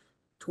done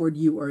toward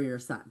you or your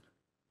son?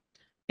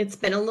 It's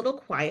been a little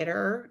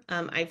quieter.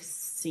 I've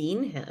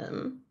seen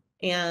him,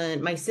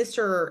 and my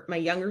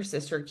younger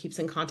sister, keeps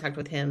in contact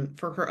with him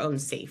for her own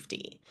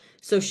safety.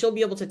 So she'll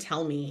be able to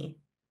tell me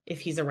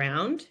if he's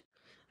around.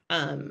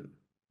 Um,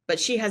 but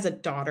she has a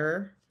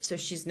daughter, so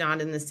she's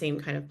not in the same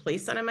kind of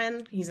place that I'm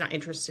in. He's not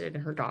interested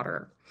in her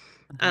daughter.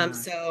 Uh,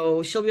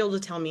 So she'll be able to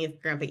tell me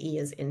if Grandpa E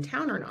is in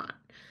town or not.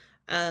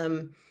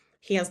 Um,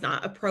 he has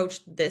not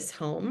approached this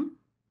home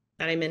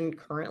that I'm in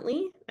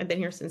currently. I've been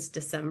here since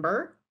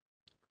December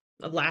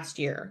of last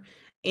year.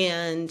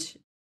 And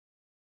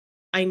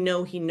I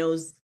know he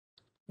knows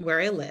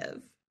where I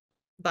live,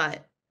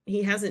 but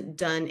he hasn't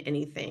done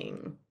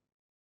anything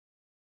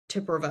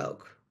to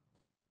provoke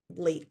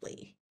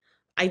lately.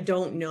 I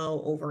don't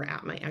know over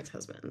at my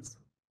ex-husband's.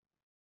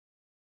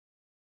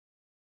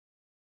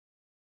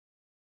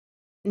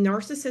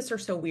 Narcissists are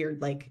so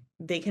weird. Like,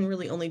 they can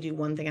really only do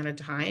one thing at a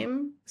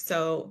time.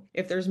 So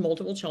if there's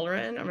multiple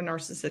children of a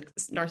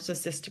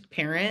narcissistic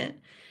parent,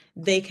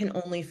 they can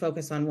only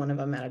focus on one of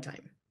them at a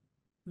time.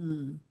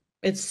 hmm.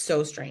 It's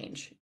so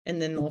strange.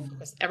 And then they'll Mhm.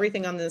 focus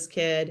everything on this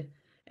kid,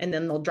 and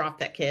then they'll drop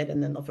that kid,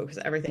 and then they'll focus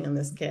everything on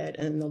this kid,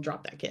 and then they'll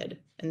drop that kid.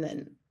 And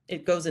then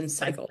it goes in It's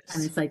kind cycles.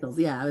 of cycles.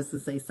 Yeah, I was to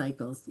say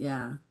cycles.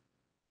 Yeah.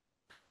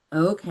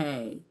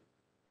 Okay.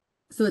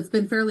 So it's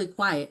been fairly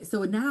quiet.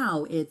 So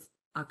now it's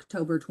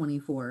October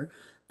 24,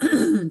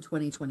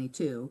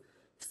 2022.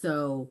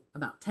 So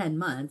about 10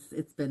 months,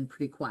 it's been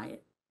pretty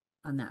quiet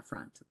on that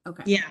front.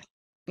 Okay. Yeah.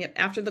 Yep.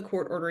 After the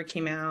court order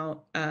came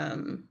out,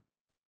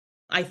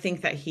 I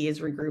think that he is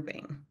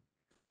regrouping.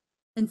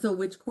 And so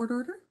which court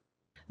order?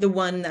 The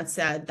one that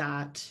said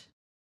that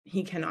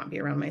he cannot be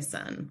around my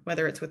son,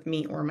 whether it's with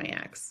me or my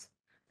ex,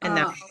 and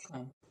that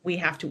Okay. we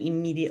have to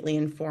immediately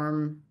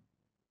inform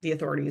the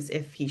authorities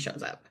if he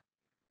shows up.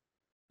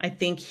 I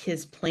think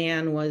his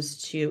plan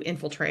was to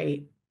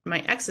infiltrate my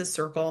ex's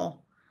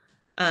circle,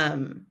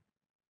 um,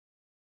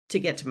 to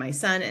get to my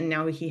son, and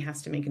now he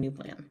has to make a new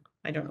plan.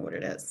 I don't know what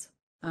it is.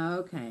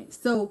 Okay.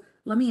 So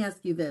let me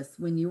ask you this.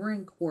 When you were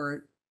in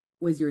court,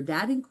 was your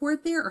dad in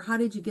court there, or how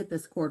did you get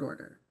this court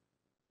order?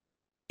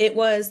 It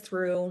was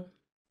through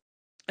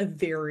a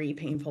very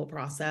painful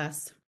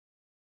process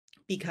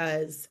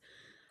because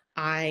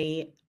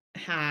I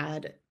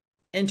had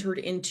entered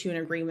into an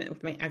agreement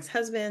with my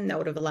ex-husband that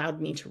would have allowed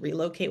me to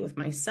relocate with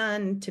my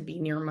son to be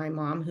near my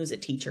mom, who's a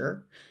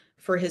teacher,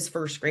 for his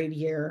first grade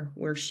year,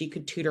 where she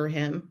could tutor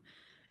him.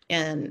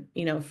 And,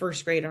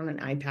 first grade on an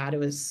iPad, it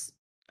was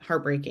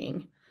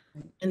heartbreaking.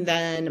 And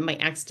then my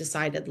ex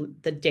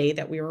decided the day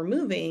that we were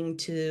moving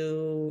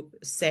to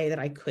say that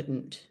I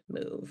couldn't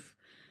move.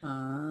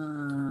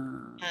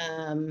 Ah.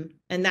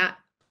 And that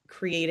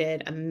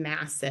created a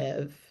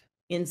massive,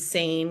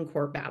 insane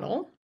court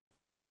battle.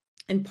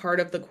 And part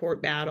of the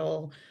court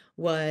battle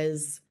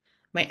was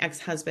my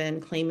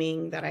ex-husband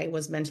claiming that I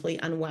was mentally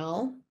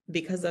unwell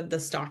because of the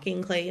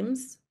stalking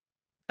claims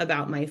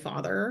about my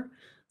father.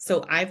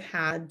 So I've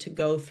had to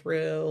go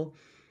through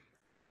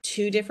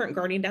two different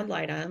guardian ad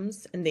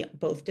litems, and they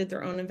both did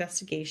their own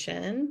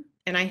investigation.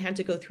 And I had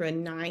to go through a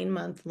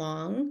 9-month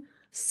long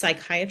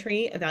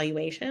psychiatry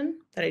evaluation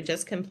that I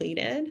just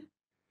completed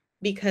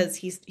because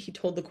he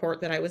told the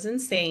court that I was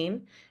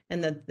insane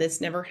and that this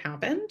never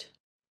happened.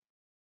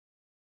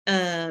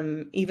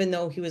 Even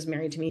though he was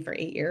married to me for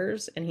 8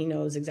 years and he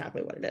knows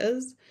exactly what it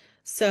is.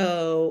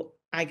 So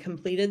I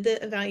completed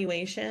the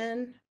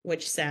evaluation,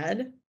 which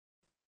said,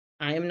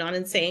 I am not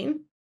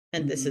insane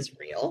and this Mhm. is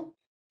real.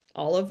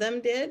 All of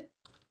them did.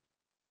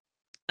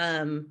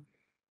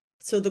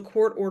 So the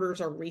court orders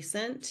are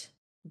recent,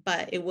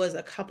 but it was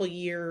a couple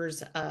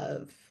years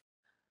of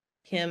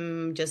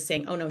him just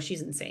saying, oh no,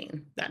 she's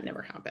insane. That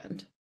never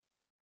happened.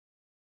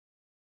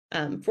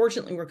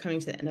 Fortunately, we're coming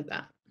to the end of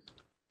that.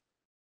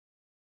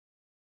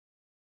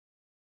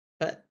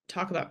 But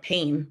talk about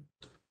pain.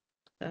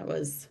 That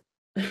was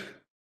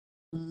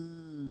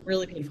Mm.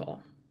 really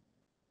painful.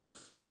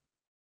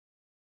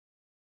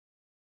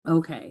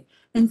 Okay.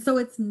 And so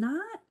it's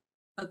not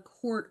a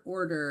court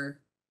order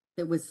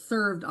that was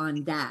served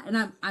on dad.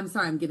 And I'm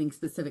sorry, I'm getting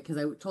specific because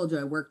I told you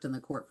I worked in the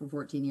court for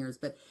 14 years,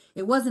 but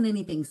it wasn't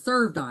anything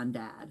served on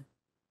dad.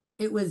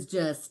 It was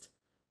just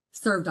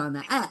served on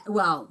the ex.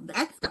 Well, the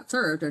ex got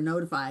served or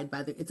notified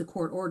by it's a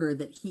court order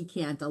that he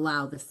can't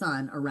allow the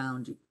son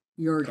around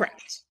your dad.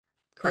 Correct.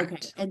 Okay.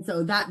 Correct. And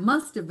so that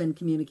must have been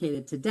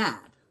communicated to dad.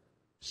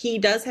 He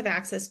does have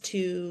access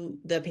to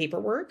the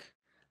paperwork,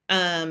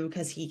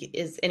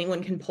 because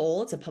anyone can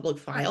pull, it's a public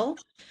Right. file.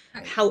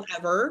 Right.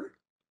 However,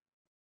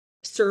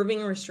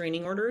 serving a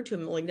restraining order to a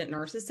malignant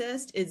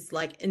narcissist is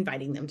like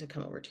inviting them to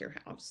come over to your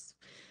house.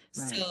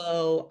 Right.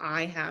 So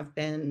I have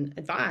been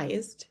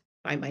advised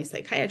by my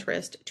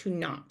psychiatrist to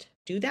not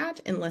do that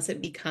unless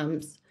it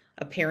becomes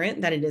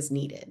apparent that it is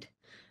needed.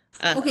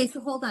 Okay, so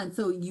hold on.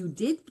 So you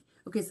did,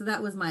 okay, so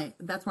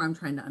that's where I'm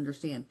trying to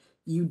understand.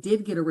 You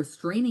did get a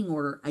restraining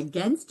order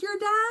against your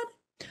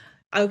dad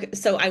Okay,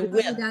 so I without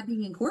will. your dad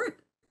being in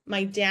court?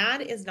 My dad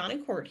is not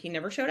in court. He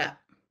never showed up.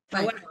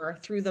 Right. However,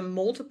 through the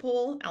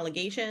multiple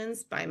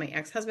allegations by my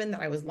ex-husband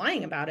that I was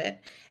lying about it,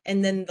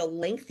 and then the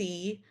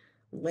lengthy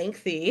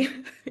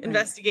Right.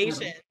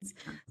 investigations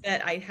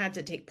that I had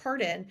to take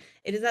part in,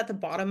 it is at the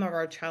bottom of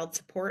our child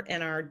support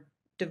and our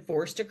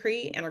divorce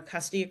decree and our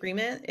custody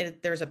agreement.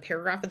 There's a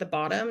paragraph at the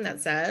bottom that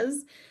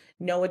says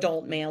no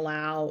adult may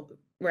allow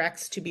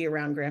Rex to be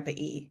around Grandpa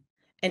E.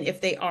 And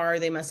if they are,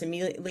 they must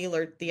immediately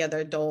alert the other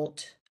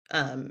adult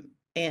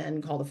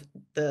and call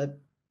the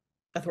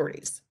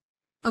authorities.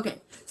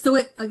 Okay, so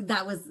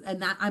that was,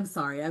 and that, I'm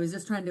sorry, I was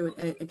just trying to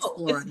Oh,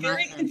 explore it's on my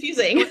very end.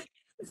 confusing.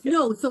 So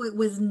no, so it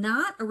was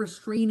not a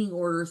restraining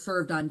order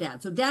served on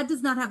dad. So dad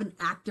does not have an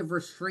active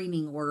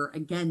restraining order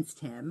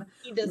against him,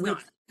 He does which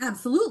not.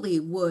 absolutely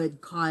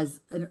would cause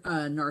a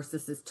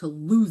narcissist to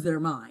lose their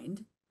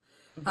mind,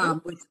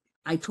 Mhm. which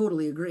I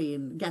totally agree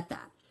and get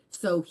that.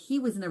 So he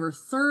was never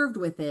served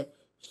with it.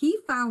 He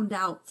found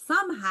out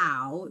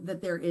somehow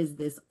that there is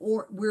this,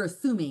 or we're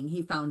assuming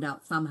he found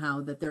out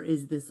somehow that there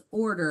is this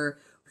order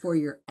for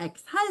your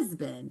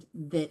ex-husband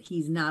that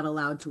he's not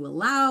allowed to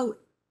allow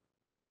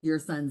your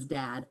son's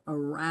dad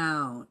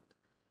around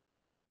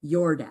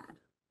your dad.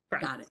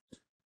 Correct. Got it.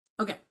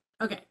 Okay.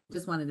 Okay.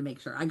 Just wanted to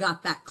make sure I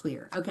got that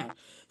clear. Okay.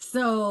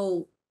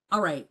 So, all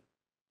right.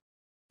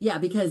 Yeah,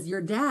 because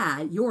your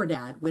dad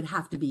would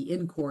have to be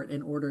in court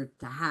in order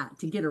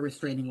to get a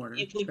restraining order.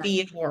 It would Right.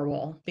 be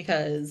horrible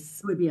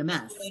because It would be a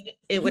mess. it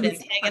He would would try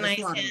to antagonize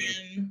slaughter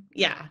you. him.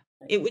 Yeah.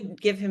 Right. It would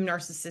give him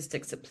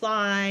narcissistic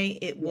supply.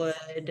 It Yes.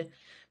 would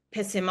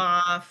piss him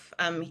off.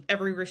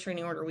 Every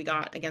restraining order we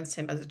got against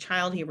him as a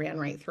child, he ran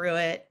right through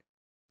it.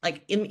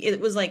 Like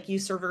it was like you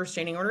serve a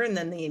restraining order and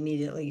then they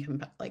immediately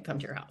come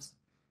to your house.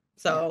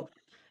 Yeah. So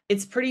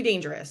it's pretty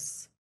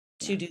dangerous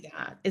to Yeah. do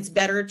that. It's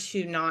better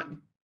to not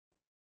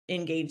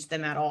engage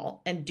them at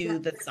all and do Yeah.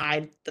 the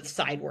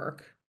side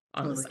work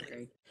on the Totally side.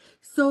 agree.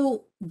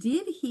 So,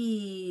 did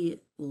he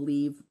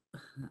leave?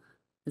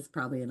 It's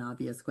probably an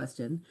obvious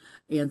question.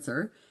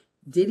 Answer.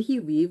 Did he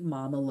leave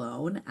mom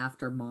alone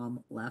after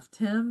mom left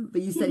him?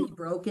 But you said he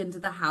broke into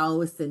the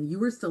house and you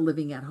were still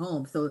living at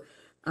home.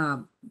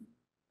 Um,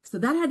 so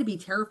that had to be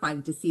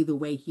terrifying to see the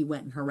way he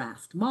went and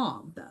harassed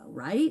mom, though,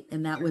 right?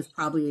 And that was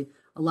probably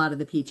a lot of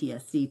the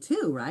PTSD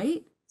too,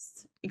 right?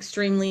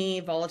 Extremely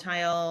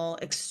volatile,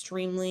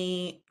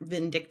 extremely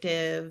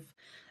vindictive,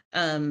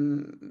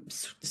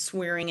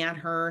 swearing at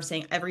her,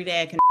 saying every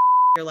day I can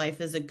your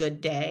life is a good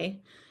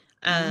day,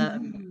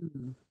 um,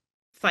 Mm.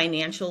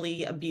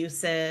 financially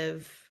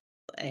abusive,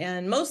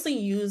 and mostly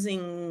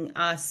using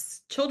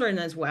us children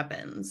as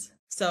weapons.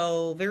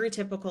 So very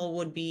typical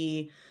would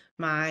be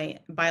my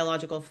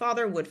biological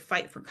father would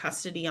fight for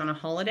custody on a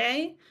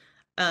holiday,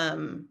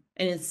 and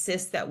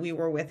insist that we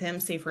were with him,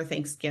 say for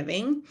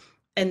Thanksgiving.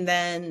 And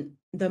then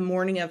the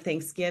morning of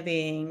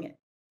Thanksgiving,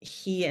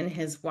 he and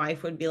his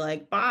wife would be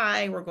like,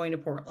 bye, we're going to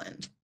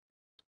Portland.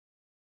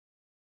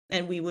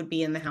 And we would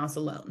be in the house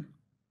alone.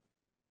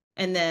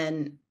 And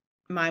then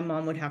my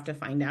mom would have to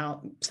find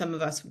out. Some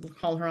of us would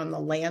call her on the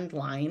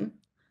landline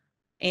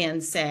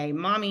and say,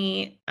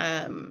 Mommy,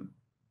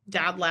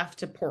 dad left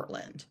to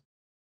Portland.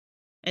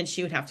 And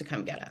she would have to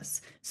come get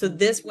us. So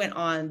this went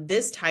on,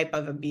 this type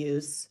of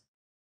abuse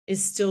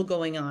is still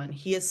going on.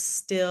 He is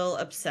still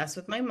obsessed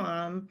with my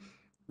mom.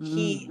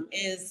 He Mm.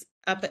 is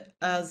up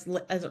as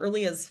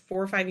early as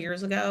 4 or 5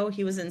 years ago.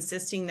 He was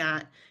insisting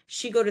that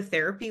she go to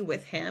therapy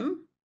with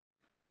him.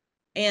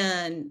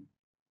 And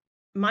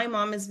my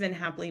mom has been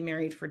happily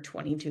married for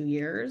 22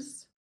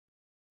 years.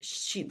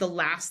 The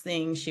last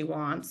thing she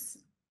wants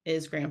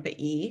is Grandpa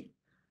E,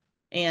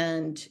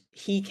 and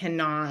he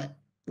cannot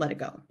let it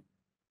go.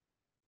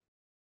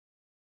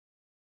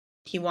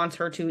 He wants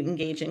her to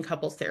engage in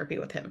couples therapy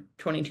with him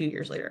 22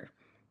 years later.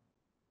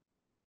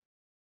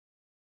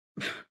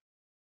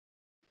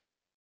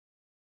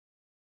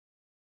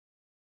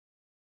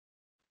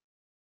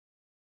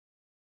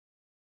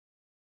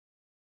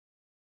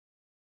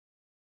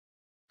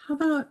 How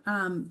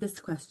about this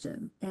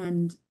question?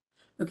 And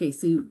okay,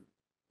 so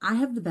I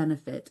have the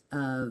benefit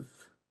of,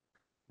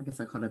 I guess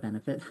I call it a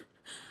benefit.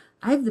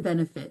 I have the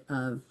benefit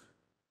of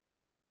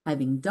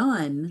having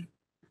done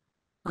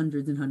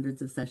hundreds and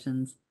hundreds of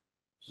sessions,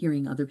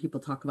 hearing other people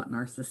talk about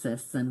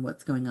narcissists and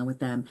what's going on with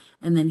them,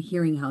 and then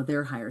hearing how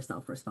their higher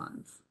self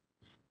responds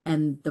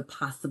and the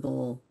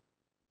possible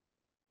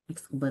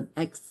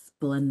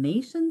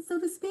explanation, so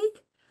to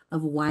speak,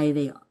 of why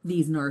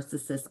these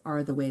narcissists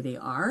are the way they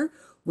are,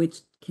 which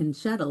can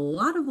shed a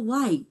lot of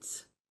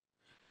light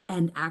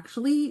and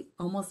actually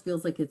almost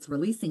feels like it's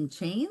releasing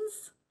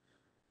chains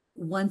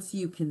once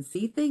you can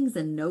see things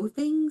and know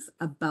things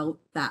about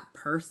that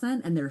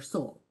person and their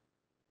soul.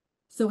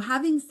 So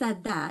having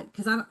said that,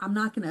 because I'm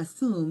not going to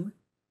assume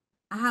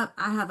I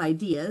have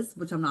ideas,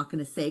 which I'm not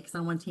going to say because I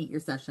don't want to taint your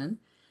session,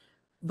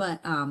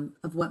 but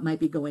of what might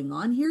be going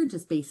on here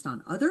just based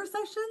on other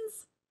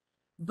sessions.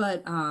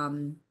 But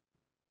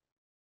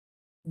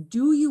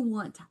do you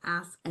want to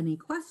ask any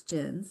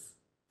questions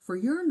for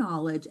your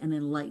knowledge and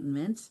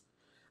enlightenment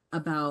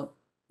about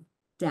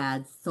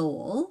dad's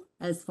soul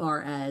as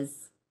far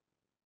as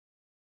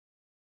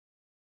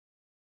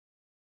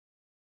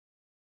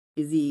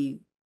Is he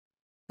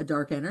a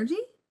dark energy?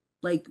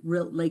 Like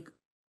real, like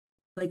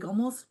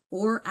almost,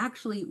 or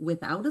actually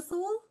without a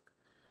soul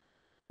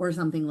or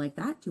something like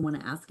that? Do you want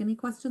to ask any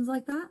questions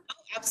like that?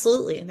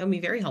 Absolutely. That would be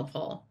very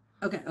helpful.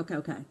 Okay, okay,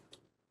 okay.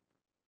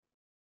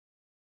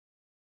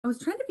 I was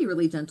trying to be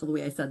really gentle the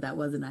way I said that,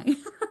 wasn't I?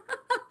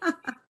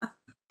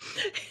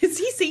 Is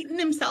he Satan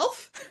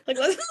himself? Like,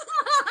 let's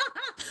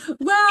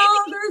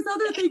Well, maybe. there's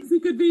other things he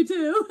could be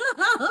too.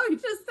 Let me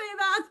just say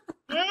that.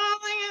 Oh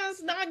my God,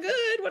 it's not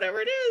good. Whatever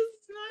it is,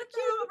 it's not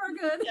We're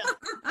cute. good.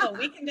 Yeah. No,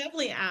 we can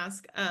definitely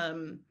ask.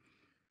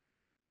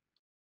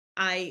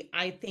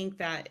 I think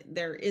that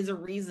there is a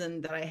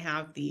reason that I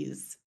have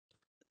these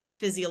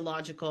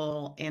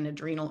physiological and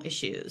adrenal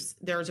issues.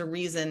 There's a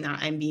reason that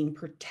I'm being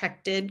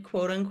protected,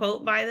 quote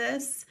unquote, by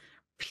this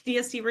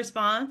PTSD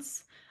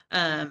response.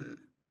 Um,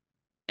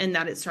 and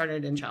that it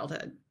started in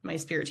childhood. My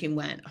spirit team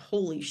went,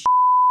 holy shit,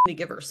 to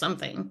give her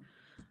something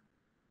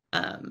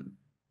um,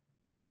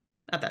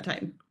 at that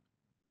time.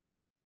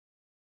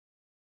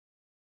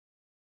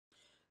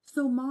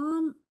 So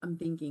mom, I'm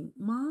thinking,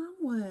 mom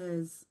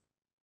was,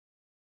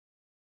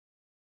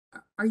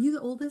 are you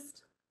the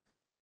oldest?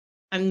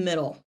 I'm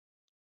middle.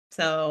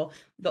 So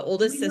the We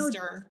oldest know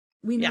sister,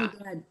 we know yeah,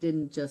 dad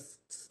didn't just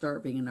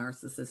start being a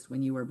narcissist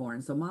when you were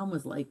born. So mom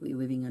was likely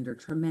living under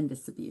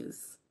tremendous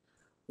abuse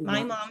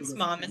my while she mom's was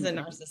mom is a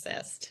pregnant.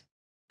 narcissist.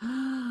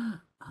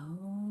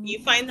 You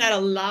Oh. find that a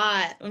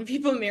lot when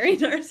people marry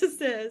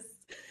narcissists.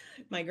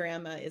 My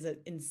grandma is an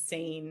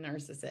insane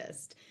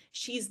narcissist.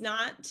 She's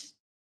not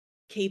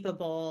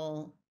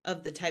capable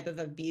of the type of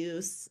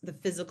abuse, the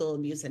physical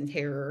abuse and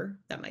terror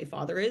that my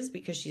father is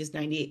because she's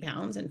 98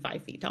 pounds and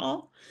 5 feet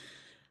tall.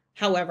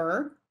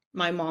 However,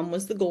 my mom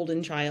was the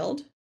golden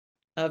child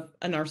of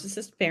a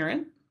narcissist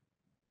parent.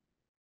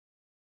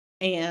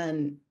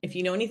 And if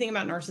you know anything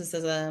about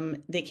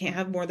narcissism, they can't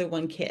have more than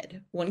one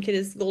kid. One kid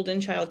is the golden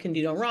child, can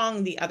do no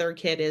wrong. The other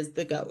kid is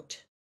the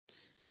goat.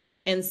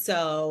 And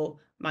so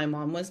my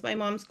mom was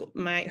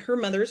her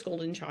mother's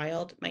golden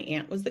child. My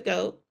aunt was the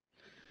goat.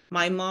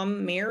 My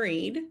mom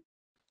married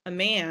a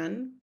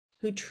man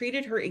who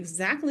treated her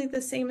exactly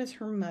the same as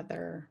her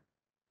mother.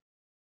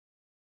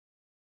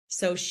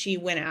 So she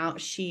went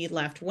out, she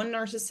left one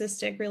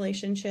narcissistic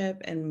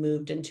relationship and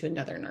moved into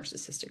another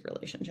narcissistic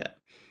relationship.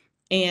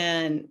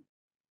 And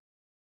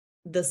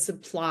the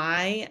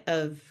supply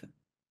of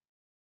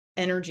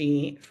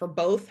energy for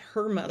both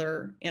her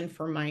mother and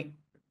for my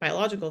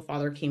biological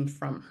father came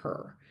from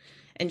her.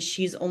 And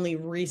she's only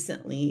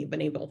recently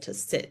been able to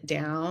sit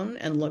down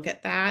and look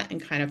at that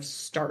and kind of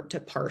start to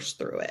parse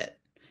through it.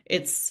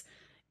 It's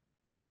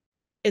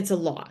it's a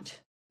lot.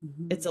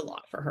 Mhm. It's a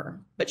lot for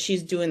her, but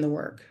she's doing the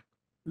work.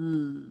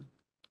 Mm.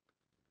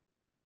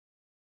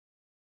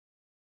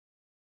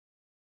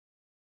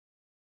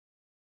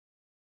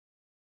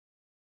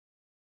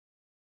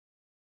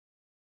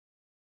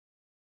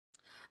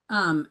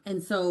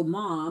 And so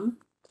mom,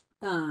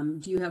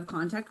 do you have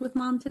contact with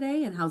mom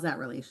today? And how's that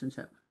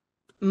relationship?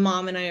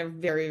 Mom and I are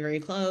very, very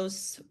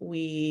close.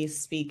 We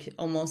speak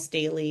almost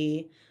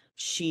daily.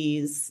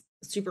 She's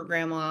super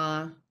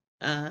grandma.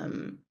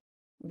 Um,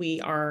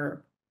 we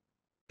are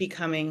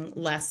becoming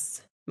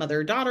less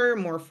mother-daughter,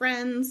 more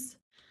friends,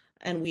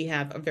 and we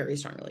have a very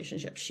strong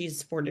relationship. She's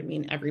supported me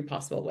in every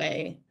possible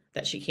way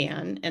that she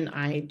can, and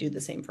I do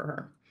the same for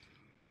her.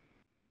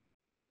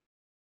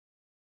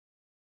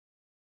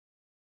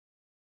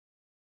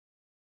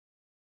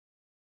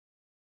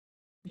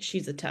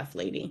 She's a tough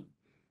lady.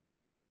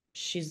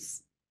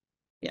 She's,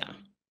 yeah,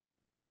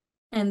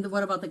 And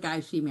what about the guy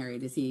she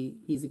married?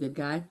 He's a good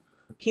guy?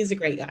 he's a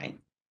great guy.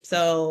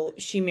 So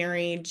she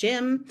married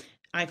Jim.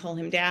 I call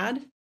him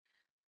dad.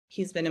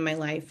 He's been in my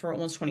life for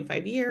almost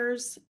 25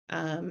 years.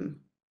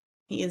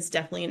 He is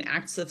definitely an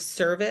acts of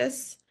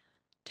service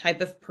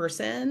type of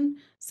person.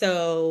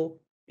 So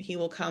he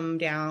will come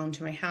down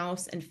to my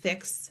house and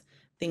fix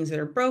things that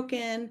are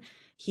broken.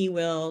 He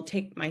will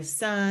take my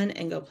son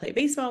and go play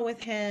baseball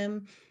with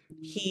him.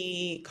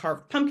 He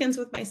carved pumpkins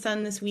with my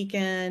son this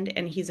weekend,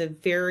 and he's a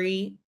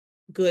very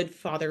good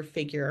father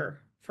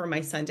figure for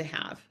my son to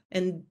have.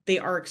 And they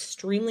are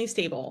extremely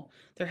stable.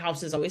 Their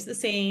house is always the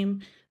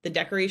same. The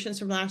decorations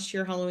from last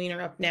year, Halloween,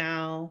 are up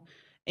now.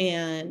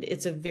 And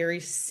it's a very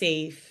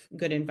safe,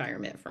 good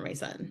environment for my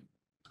son.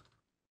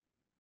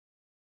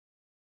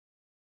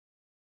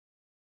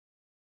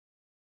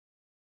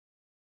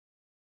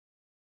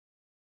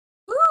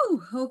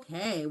 Ooh,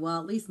 okay. Well,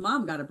 at least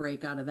mom got a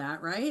break out of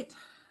that, right?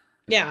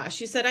 Yeah,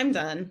 she said, I'm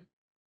done.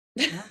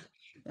 Yeah.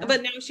 Yeah.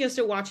 But now she has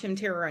to watch him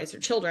terrorize her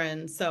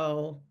children.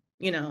 So,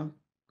 Yeah.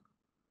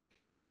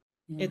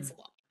 it's a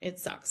lot. It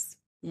sucks.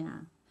 Yeah.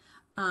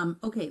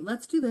 Okay,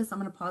 let's do this. I'm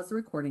going to pause the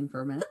recording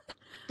for a minute.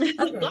 Okay, we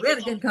had a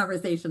Wonderful. good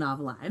conversation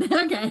offline.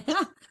 Okay,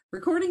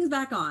 recording's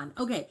back on.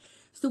 Okay,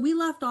 so we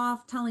left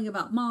off telling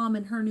about mom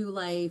and her new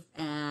life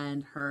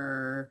and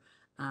her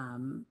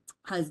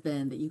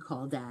husband that you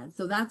call dad.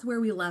 So that's where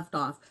we left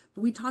off.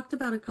 But we talked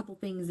about a couple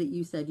things that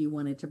you said you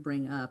wanted to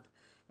bring up,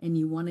 and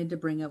you wanted to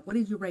bring up. What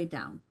did you write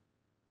down?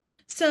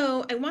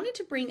 So I wanted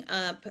to bring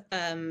up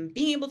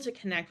being able to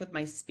connect with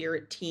my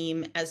spirit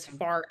team as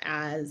far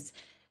as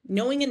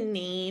knowing a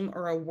name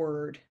or a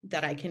word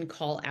that I can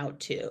call out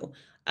to.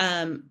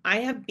 I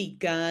have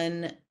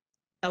begun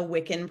a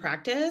Wiccan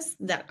practice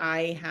that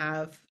I'm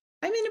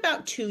in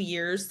about 2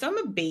 years, so I'm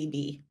a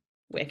baby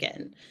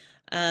Wiccan.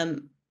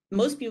 Um,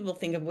 Most people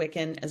think of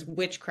Wiccan as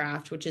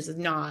witchcraft, which is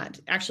not.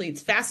 Actually,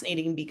 it's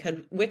fascinating because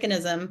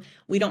Wiccanism,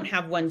 we don't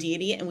have one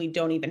deity and we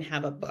don't even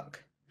have a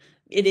book.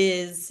 It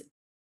is,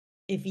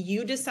 if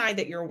you decide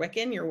that you're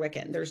Wiccan, you're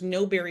Wiccan. There's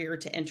no barrier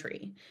to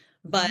entry.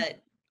 Mhm.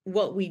 But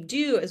what we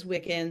do as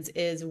Wiccans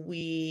is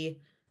we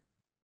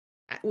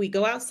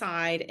go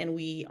outside and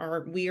we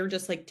are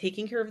just like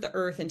taking care of the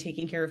earth and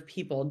taking care of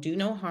people. Do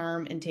no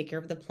harm and take care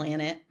of the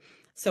planet.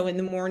 So in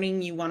the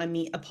morning you want to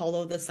meet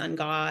Apollo, the sun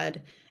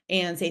god,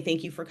 and say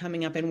thank you for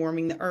coming up and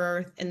warming the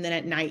earth. And then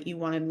at night you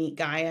want to meet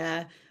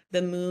Gaia,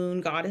 the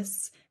moon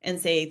goddess, and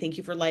say thank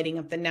you for lighting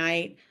up the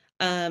night.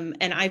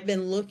 And I've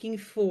been looking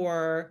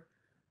for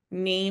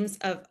names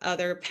of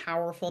other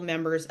powerful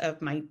members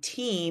of my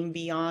team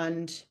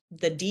beyond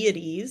the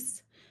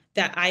deities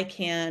that I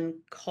can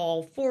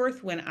call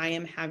forth when I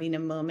am having a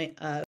moment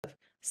of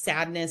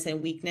sadness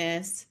and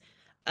weakness.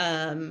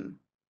 Um,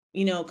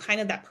 kind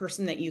of that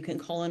person that you can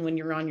call in when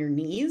you're on your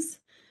knees.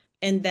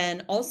 And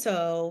then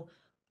also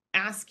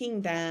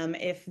asking them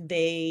if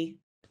they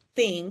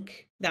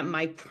think that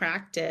my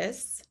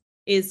practice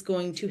is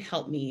going to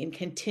help me in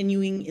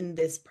continuing in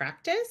this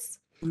practice,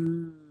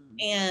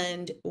 Mm.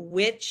 and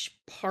which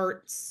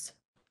parts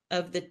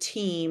of the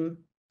team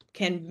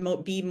can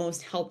be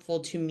most helpful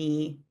to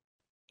me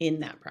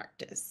in that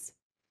practice.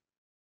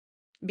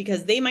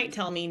 Because they might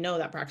tell me, no,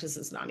 that practice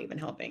is not even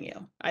helping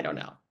you. I don't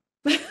know.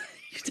 You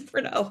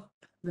never know.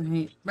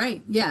 Right,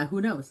 right. Yeah,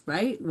 who knows,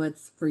 right?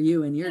 What's for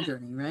you in your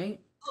journey, right?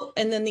 Oh,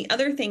 and then the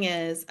other thing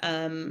is,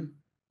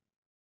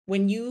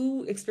 when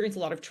you experience a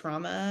lot of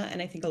trauma,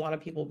 and I think a lot of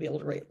people will be able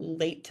to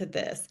relate to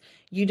this,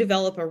 you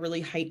develop a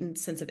really heightened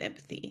sense of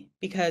empathy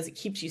because it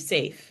keeps you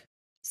safe.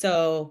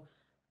 So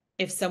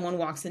if someone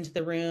walks into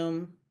the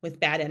room with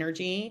bad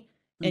energy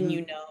and Hmm.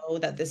 you know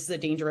that this is a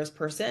dangerous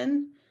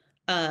person,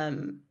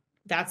 um,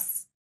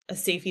 that's a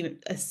safety,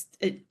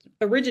 it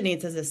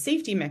originates as a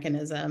safety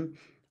mechanism.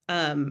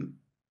 Um,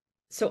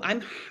 so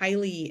I'm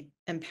highly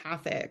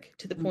empathic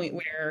to the point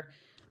where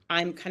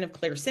I'm kind of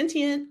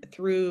clairsentient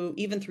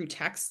even through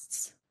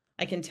texts.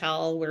 I can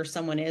tell where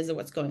someone is and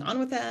what's going on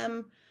with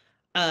them.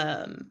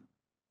 Um,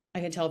 I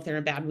can tell if they're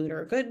in a bad mood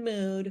or a good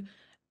mood.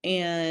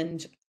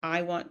 And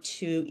I want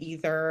to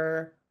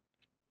either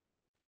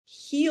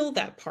heal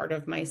that part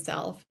of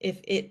myself if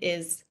it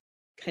is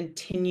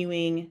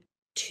continuing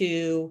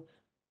to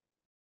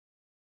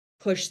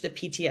push the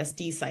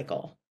PTSD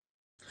cycle.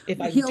 If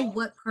I Heal don't,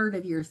 what part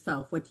of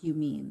yourself? What do you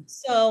mean?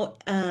 so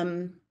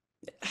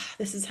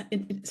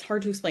it's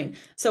hard to explain.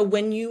 So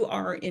when you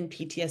are in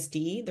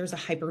PTSD, there's a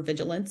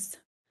hypervigilance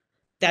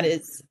that Mm.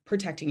 is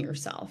protecting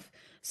yourself.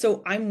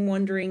 So I'm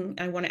wondering,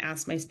 I want to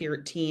ask my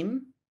spirit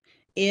team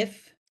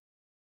if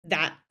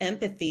that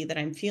empathy that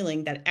I'm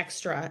feeling, that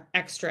extra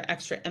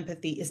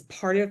empathy is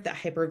part of that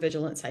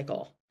hypervigilant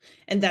cycle.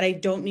 And that I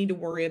don't need to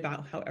worry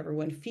about how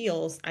everyone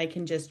feels. I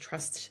can just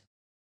trust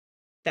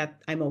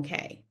that I'm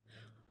okay.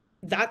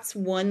 That's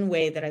one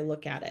way that I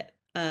look at it.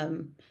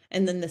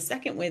 And then the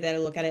second way that I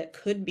look at it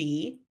could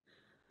be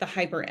the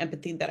hyper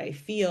empathy that I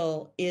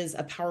feel is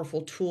a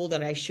powerful tool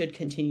that I should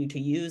continue to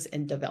use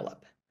and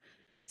develop.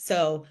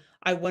 So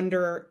I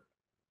wonder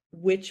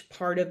which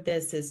part of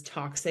this is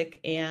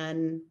toxic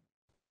and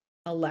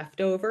a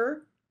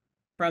leftover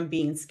from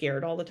being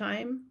scared all the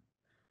time,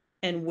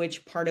 and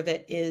which part of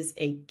it is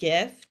a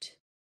gift,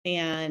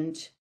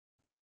 and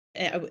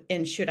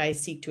and should I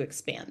seek to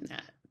expand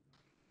that?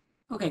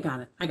 Okay, got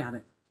it. I got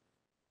it.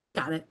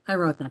 Got it. I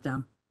wrote that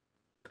down.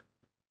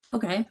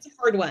 Okay. It's a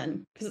hard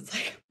one because it's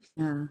like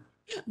Yeah.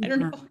 I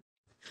don't Yeah. know.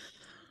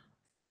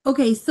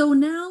 Okay, so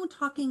now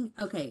talking,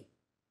 okay,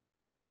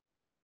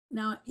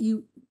 now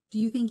do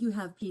you think you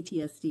have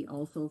PTSD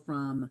also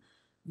from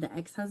the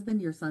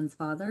ex-husband, your son's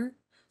father?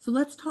 So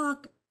let's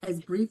talk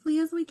as briefly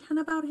as we can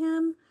about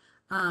him,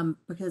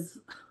 because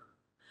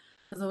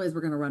as always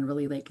we're gonna run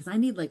really late because I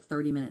need like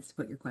 30 minutes to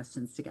put your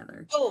questions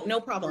together. Oh,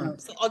 no problem.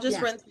 So So I'll just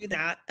yeah, run through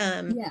that.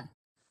 yeah.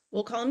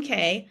 We'll call him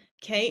K.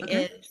 K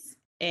Okay.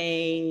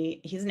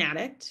 is he's an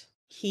addict.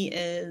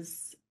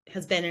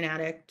 Has been an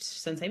addict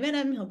since I met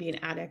him. He'll be an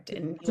addict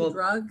and he To will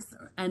drugs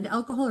and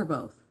alcohol or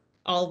both?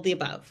 all of the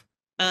above.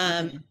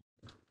 Um, Okay.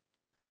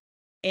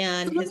 So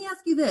and let his me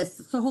ask you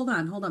this. So hold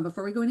on,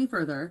 before we go any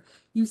further.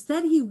 You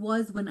said he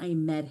was when I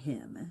met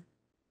him.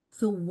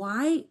 So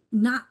why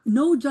not,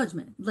 no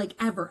judgment, like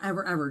ever,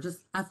 ever, ever,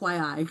 just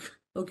FYI,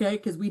 okay?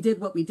 Because we did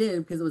what we did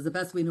because it was the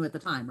best we knew at the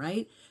time,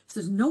 right? So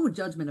there's no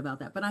judgment about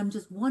that. But I'm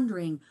just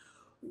wondering,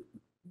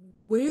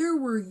 where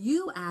were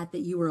you at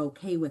that you were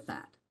okay with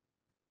that?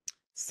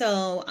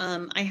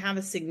 I have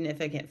a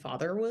significant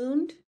father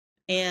wound,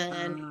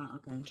 and Ah,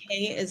 okay.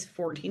 Kay is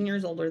 14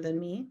 years older than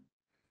me.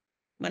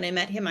 When I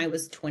met him, I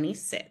was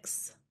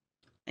 26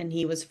 and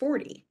he was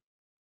 40.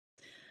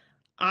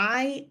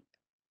 I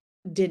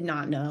did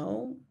not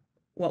know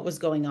what was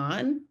going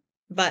on,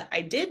 but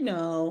I did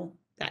know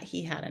that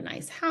he had a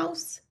nice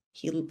house.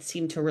 He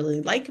seemed to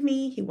really like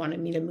me. He wanted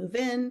me to move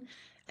in,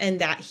 and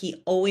that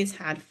he always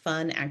had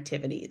fun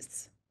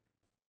activities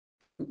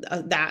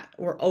that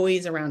were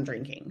always around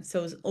drinking. So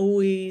it was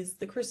always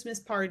the Christmas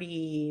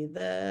party,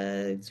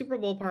 the Super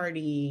Bowl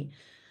party,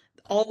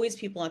 always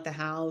people at the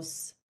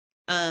house.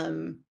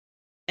 Um,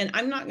 and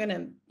I'm not going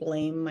to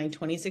blame my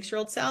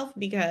 26-year-old self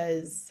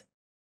because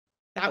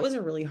that was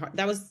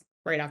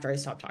right after I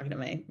stopped talking to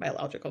my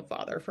biological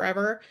father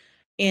forever.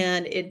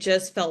 And it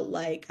just felt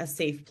like a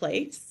safe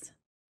place.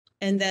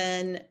 And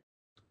then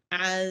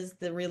as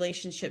the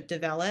relationship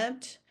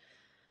developed,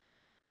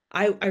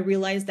 I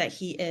realized that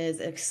he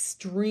is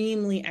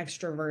extremely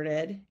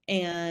extroverted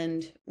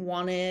and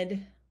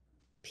wanted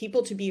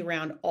people to be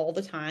around all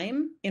the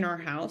time in our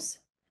house.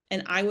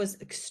 And I was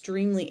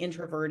extremely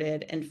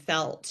introverted and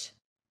felt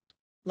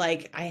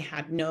like I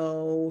had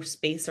no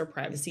space or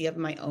privacy of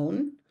my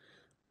own.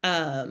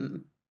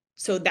 Um,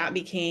 so that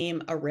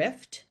became a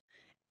rift.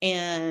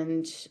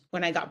 And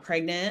when I got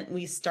pregnant,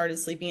 we started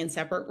sleeping in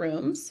separate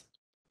rooms,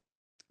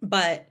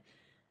 but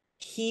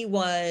he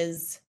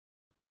was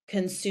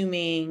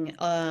consuming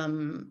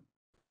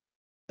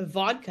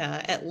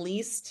vodka, at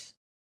least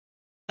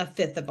a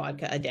fifth of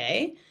vodka a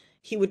day.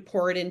 He would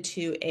pour it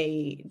into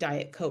a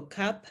Diet Coke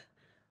cup,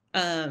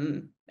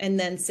 and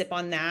then sip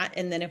on that.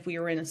 And then if we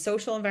were in a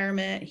social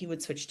environment, he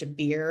would switch to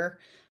beer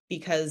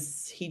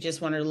because he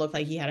just wanted to look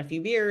like he had a few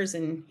beers,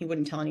 and he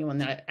wouldn't tell anyone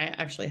that I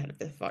actually had a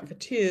fifth vodka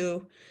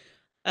too.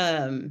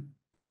 Um,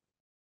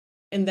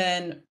 and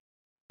then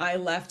I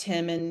left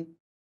him in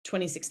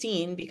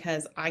 2016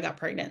 because I got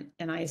pregnant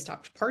and I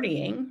stopped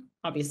partying,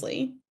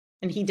 obviously,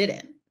 and he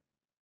didn't.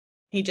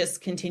 He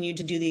just continued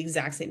to do the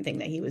exact same thing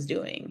that he was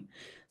doing.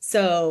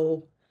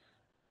 So,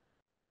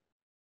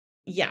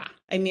 yeah,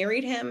 I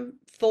married him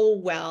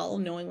full well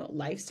knowing what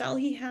lifestyle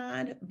he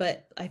had,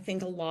 but I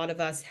think a lot of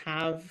us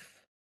have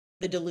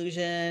the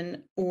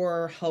delusion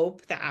or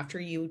hope that after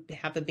you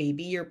have a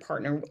baby, your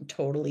partner will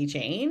totally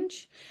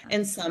change.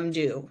 And some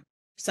do.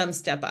 Some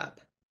step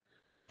up.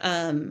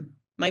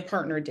 My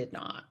partner did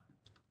not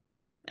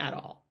at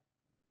all.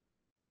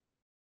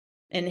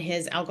 And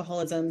his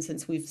alcoholism,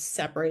 since we've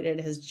separated,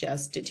 has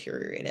just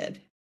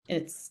deteriorated.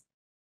 And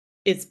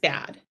it's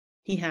bad.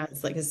 He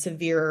has like a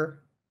severe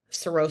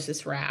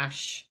cirrhosis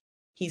rash.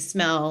 He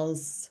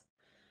smells.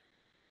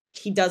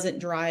 He doesn't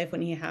drive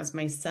when he has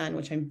my son,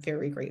 which I'm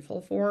very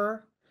grateful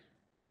for,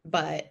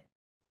 but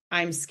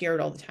I'm scared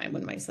all the time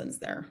when my son's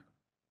there.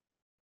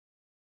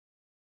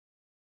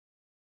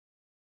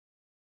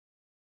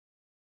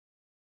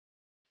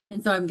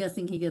 And so I'm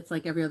guessing he gets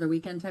like every other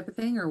weekend type of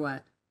thing or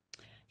what?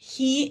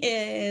 He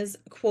is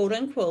quote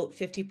unquote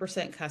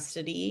 50%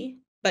 custody,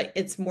 but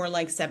it's more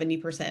like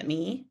 70%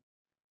 me.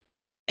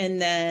 And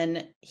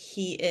then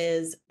he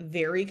is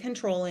very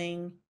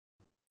controlling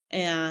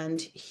and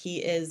he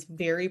is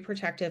very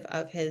protective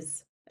of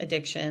his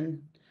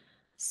addiction.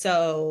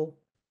 So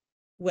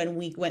when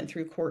we went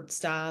through court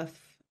stuff,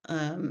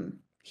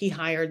 he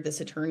hired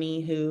this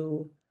attorney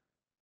who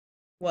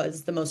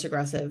was the most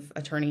aggressive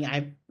attorney.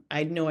 I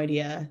had no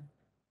idea.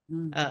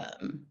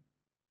 Mm.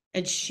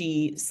 And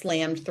she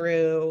slammed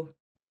through,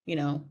 you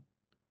know,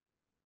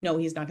 no,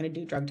 he's not going to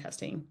do drug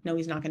testing. No,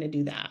 he's not going to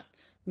do that.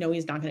 No,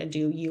 he's not going to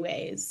do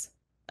UAs.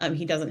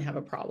 He doesn't have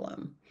a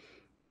problem,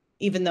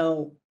 even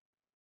though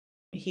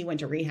he went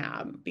to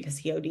rehab because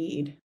he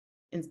OD'd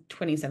in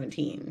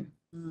 2017.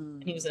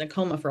 And he was in a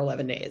coma for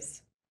 11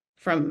 days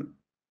from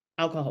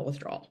alcohol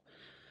withdrawal.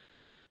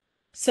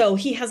 So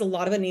he has a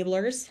lot of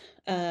enablers.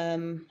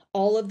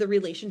 All of the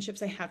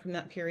relationships I had from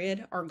that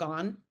period are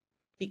gone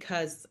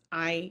because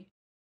I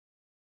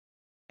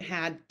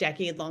had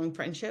decade-long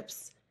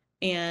friendships.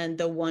 And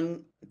the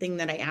one thing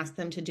that I asked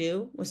them to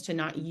do was to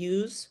not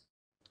use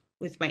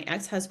with my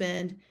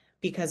ex-husband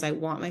because I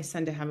want my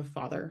son to have a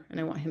father and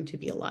I want him to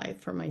be alive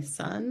for my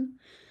son.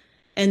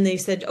 And they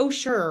said, oh,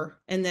 sure.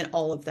 And then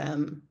all of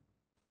them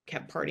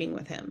kept partying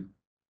with him.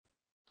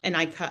 And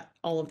I cut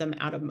all of them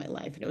out of my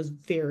life. And it was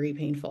very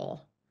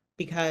painful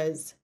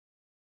because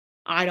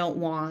I don't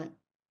want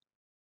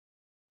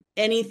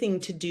anything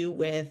to do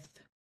with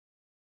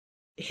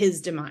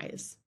his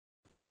demise.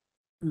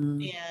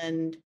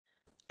 And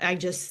I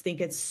just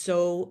think it's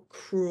so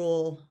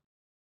cruel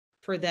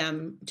for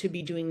them to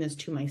be doing this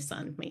to my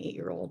son, my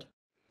 8-year-old.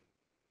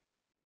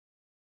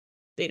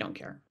 They don't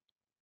care.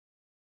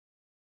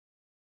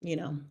 You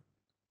know,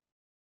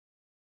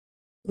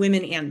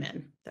 women and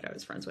men that I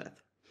was friends with.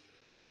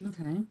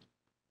 Okay.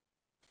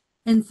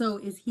 And so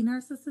is he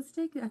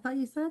narcissistic? I thought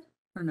you said,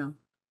 or no?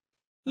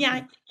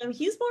 Yeah,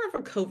 he's more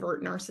of a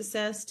covert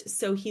narcissist.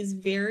 So he's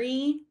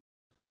very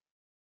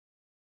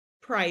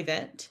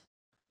private.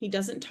 He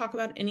doesn't talk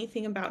about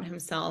anything about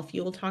himself.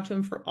 You will talk to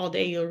him for all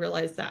day. You'll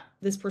realize that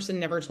this person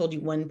never told you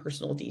one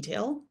personal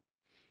detail.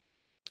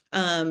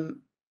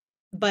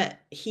 But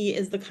he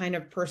is the kind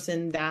of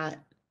person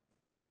that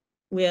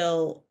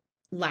will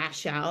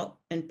lash out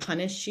and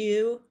punish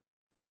you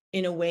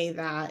in a way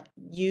that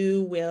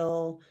you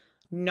will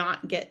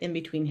not get in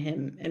between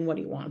him and what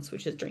he wants,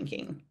 which is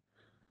drinking.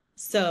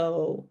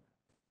 So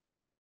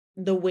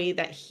the way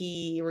that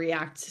he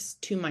reacts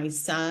to my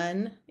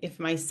son, if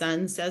my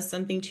son says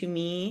something to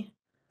me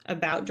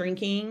about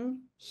drinking,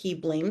 he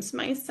blames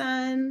my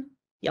son,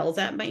 yells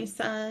at my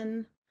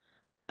son,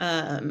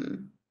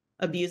 um,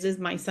 abuses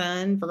my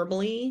son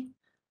verbally,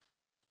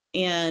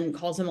 and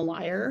calls him a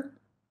liar.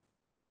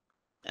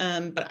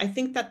 But I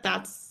think that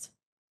that's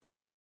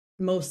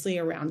mostly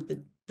around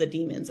the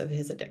demons of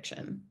his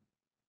addiction.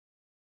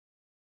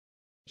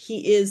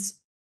 He is,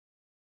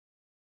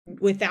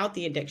 without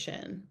the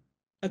addiction,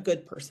 a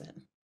good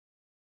person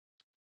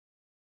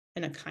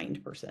and a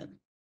kind person,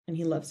 and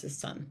he loves his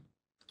son.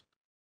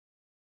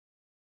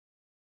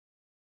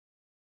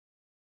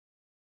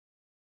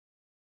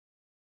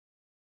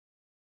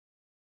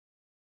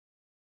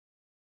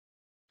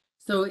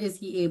 So is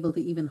he able to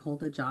even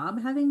hold a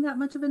job having that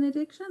much of an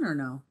addiction or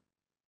no?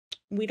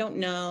 We don't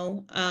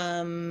know.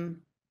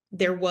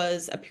 There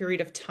was a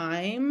period of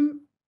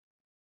time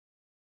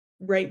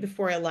right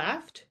before I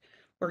left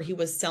where he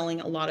was selling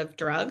a lot of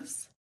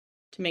drugs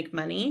to make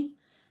money.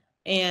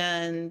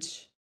 And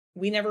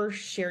we never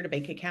shared a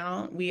bank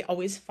account. We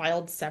always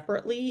filed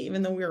separately,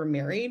 even though we were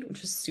married,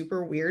 which is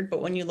super weird.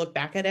 But when you look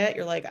back at it,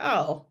 you're like,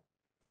 oh,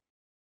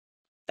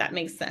 that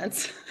makes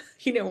sense.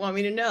 He didn't want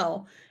me to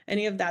know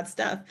any of that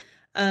stuff.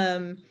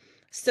 Um,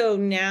 so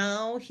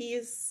now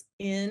he's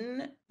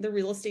in the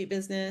real estate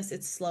business.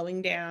 It's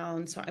slowing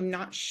down. So I'm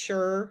not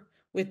sure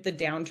with the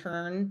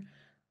downturn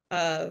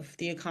of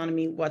the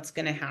economy what's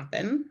going to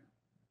happen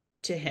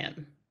to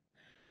him.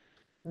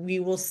 We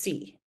will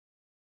see.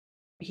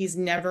 He's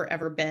never,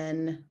 ever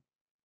been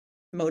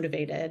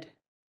motivated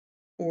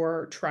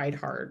or tried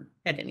hard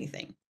at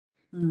anything.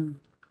 Mm.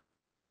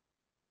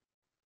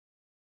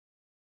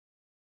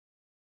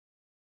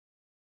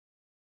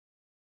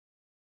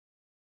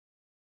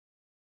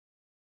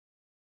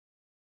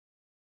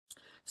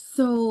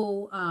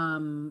 So,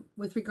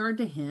 with regard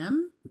to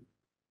him,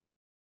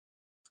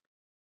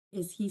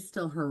 is he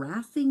still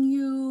harassing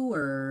you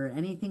or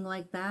anything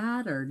like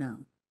that, or no?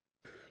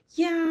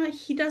 Yeah,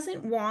 he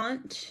doesn't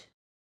want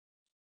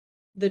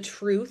the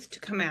truth to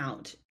come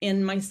out.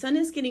 And my son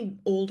is getting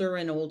older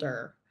and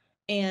older,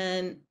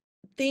 and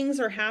things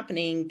are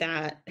happening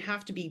that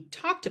have to be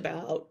talked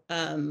about.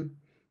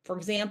 For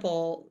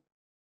example,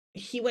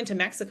 he went to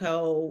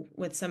Mexico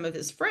with some of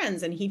his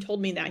friends, and he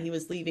told me that he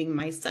was leaving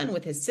my son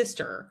with his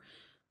sister,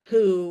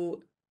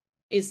 who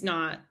is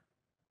not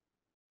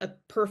a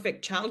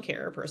perfect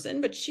childcare person,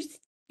 but she's,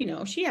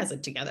 she has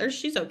it together.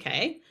 She's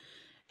okay.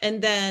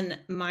 And then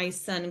my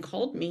son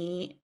called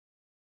me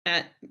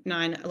at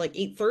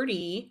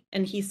 8:30,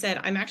 and he said,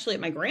 I'm actually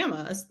at my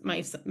grandma's,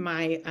 my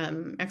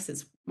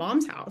ex's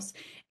mom's house,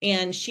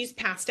 and she's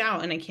passed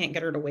out and I can't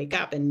get her to wake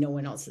up and no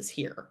one else is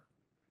here.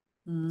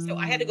 So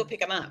I had to go Mm.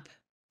 pick him up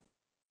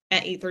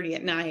at 8:30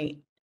 at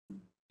night.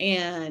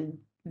 And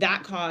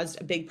that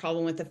caused a big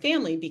problem with the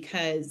family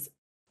because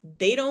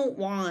they don't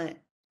want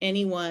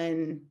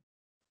anyone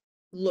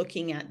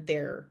looking at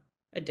their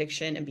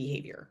addiction and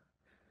behavior.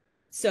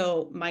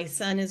 So my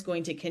son is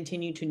going to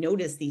continue to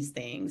notice these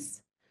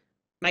things.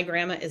 My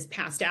grandma is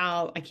passed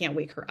out. I can't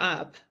wake her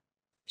up.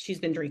 She's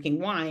been drinking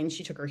wine.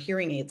 She took her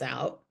hearing aids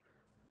out.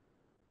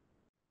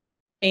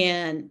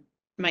 And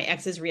my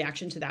ex's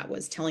reaction to that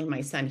was telling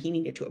my son he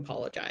needed to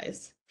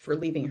apologize for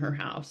leaving her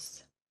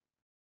house.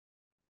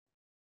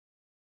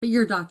 But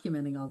you're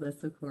documenting all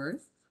this, of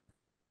course,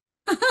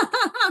 for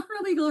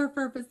legal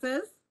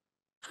purposes.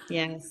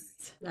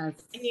 Yes. Yes.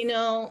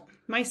 And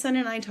my son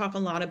and I talk a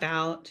lot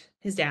about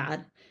his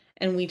dad,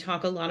 and we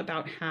talk a lot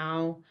about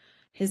how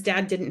his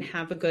dad didn't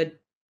have a good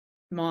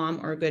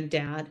mom or a good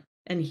dad,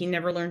 and he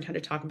never learned how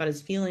to talk about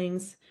his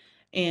feelings,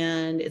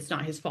 and it's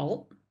not his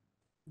fault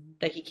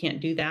that he can't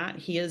do that.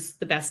 He is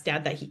the best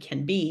dad that he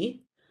can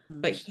be,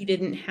 but he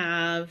didn't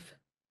have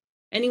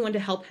anyone to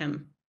help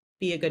him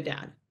be a good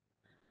dad.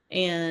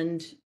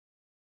 And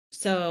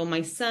so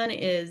my son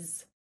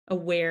is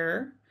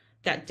aware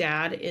that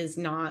dad is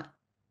not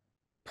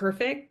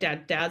perfect.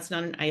 Dad's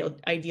not an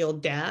ideal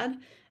dad.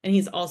 And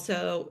he's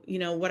also,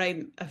 what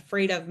I'm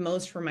afraid of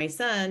most for my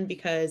son,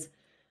 because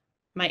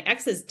my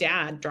ex's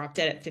dad dropped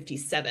dead at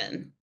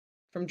 57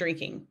 from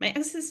drinking. My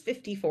ex is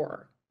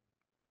 54.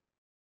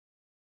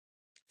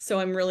 So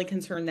I'm really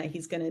concerned that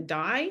he's going to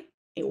die,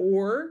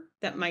 or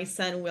that my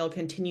son will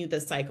continue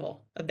the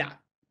cycle of that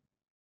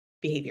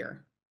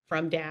behavior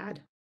from dad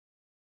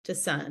to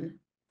son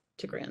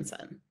to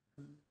grandson.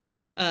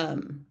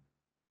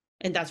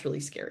 And that's really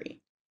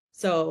scary.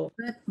 So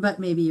But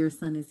maybe your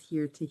son is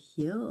here to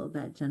heal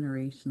that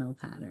generational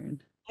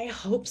pattern. I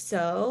hope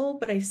so,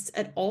 but I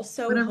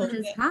also Whatever hope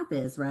his that, path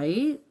is,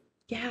 right?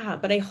 yeah,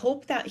 but I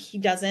hope that he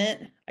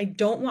doesn't. I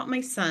don't want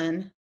my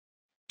son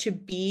to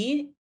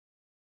be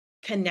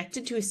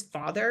connected to his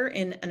father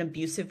in an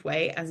abusive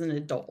way as an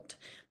adult,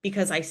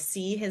 because I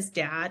see his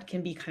dad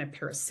can be kind of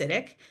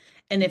parasitic.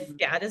 And if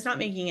dad is not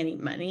making any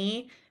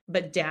money,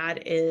 but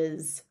dad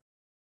is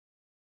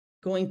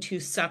going to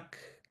suck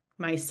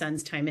my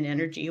son's time and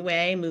energy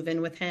away, move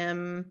in with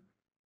him,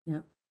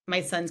 Yep.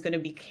 my son's going to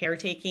be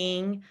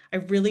caretaking. I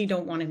really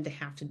don't want him to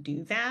have to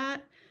do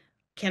that.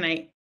 Can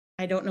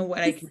I don't know what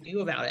I can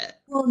do about it.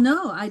 Well,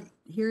 no,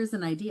 here's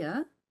an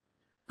idea.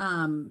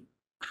 How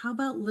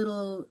about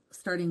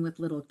starting with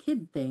little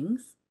kid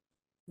things,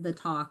 the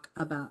talk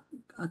about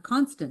a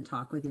constant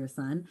talk with your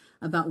son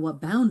about what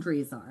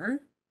boundaries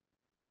are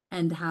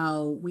and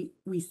how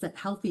we set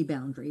healthy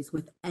boundaries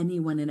with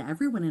anyone and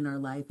everyone in our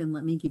life. And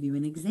let me give you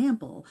an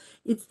example.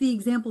 It's the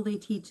example they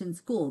teach in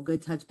school,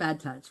 good touch, bad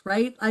touch,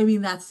 right? I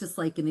mean, that's just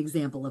like an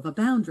example of a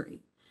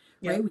boundary,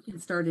 right? Yep. We can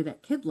start it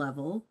at kid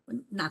level.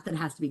 Not that it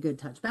has to be good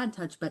touch, bad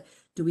touch, but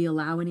do we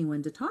allow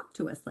anyone to talk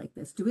to us like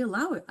this? Do we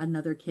allow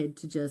another kid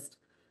to just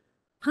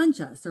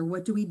punch us, or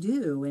what do we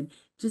do? And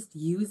just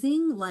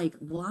using like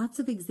lots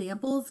of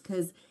examples,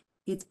 because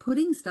it's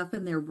putting stuff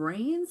in their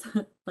brains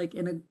like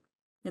in a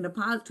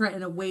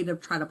way to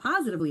try to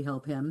positively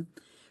help him,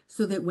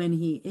 so that when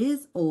he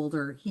is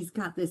older, he's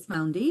got this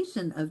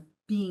foundation of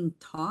being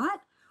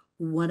taught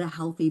what a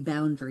healthy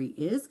boundary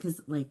is.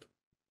 Because like,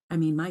 I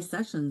mean, my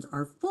sessions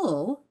are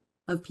full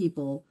of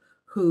people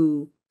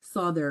who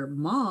saw their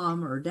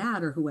mom or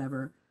dad or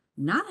whoever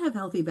not have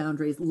healthy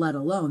boundaries, let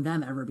alone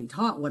them ever be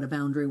taught what a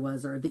boundary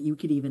was, or that you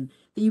could even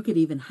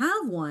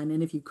have one.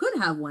 And if you could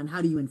have one,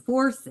 how do you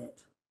enforce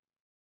it?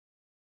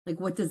 Like,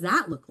 what does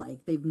that look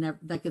like? They've never,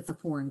 that gets a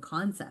foreign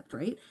concept,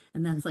 right?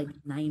 And that's like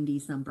 90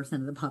 some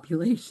percent of the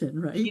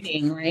population, right?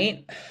 Cheating,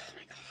 right? Oh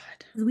my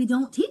God. We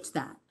don't teach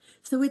that.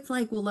 So it's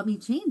like, well, let me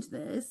change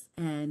this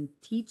and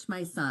teach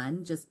my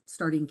son, just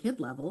starting kid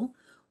level,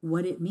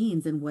 what it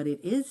means and what it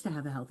is to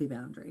have a healthy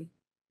boundary.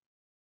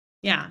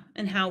 Yeah,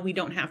 and how we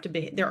don't have to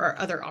be, there are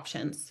other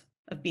options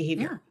of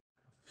behavior.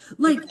 Yeah.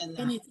 Like, And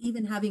and it's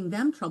even having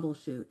them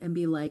troubleshoot and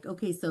be like,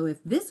 okay, so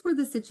if this were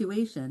the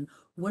situation,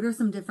 what are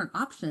some different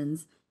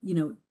options?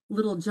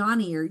 Little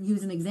Johnny, or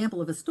use an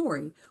example of a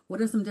story. What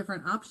are some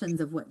different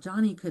options of what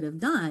Johnny could have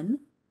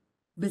done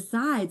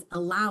besides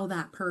allow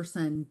that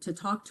person to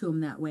talk to him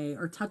that way,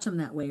 or touch him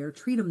that way, or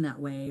treat him that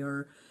way,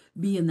 or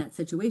be in that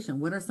situation?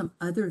 What are some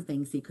other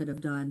things he could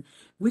have done?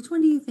 Which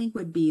one do you think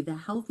would be the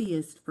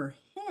healthiest for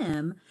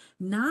him?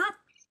 Not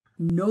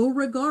no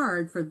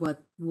regard for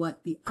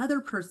what the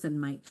other person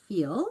might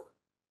feel.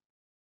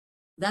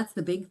 That's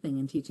the big thing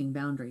in teaching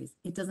boundaries.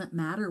 It doesn't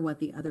matter what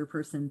the other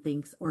person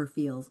thinks or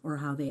feels or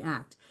how they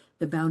act.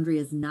 The boundary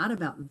is not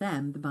about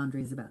them. The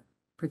boundary is about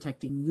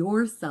protecting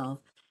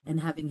yourself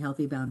and having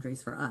healthy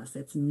boundaries for us.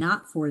 It's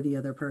not for the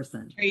other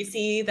person.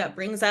 Tracy, that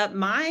brings up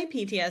my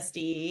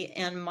PTSD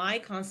and my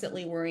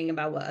constantly worrying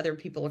about what other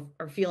people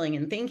are feeling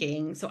and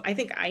thinking. So I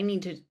think I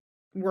need to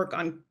work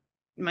on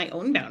my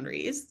own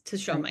boundaries to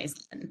show Right. my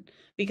son,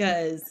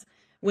 because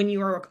when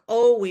you are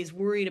always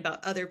worried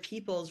about other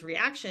people's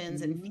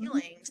reactions and Mhm.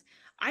 feelings,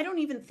 I don't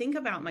even think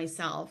about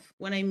myself.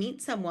 When I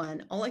meet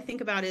someone, all I think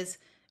about is,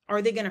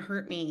 are they going to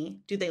hurt me?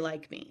 Do they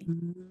like me?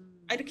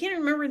 I Mhm. can't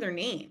remember their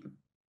name.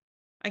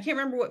 I can't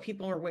remember what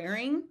people are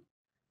wearing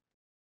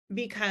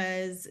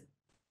because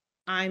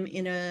I'm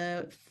in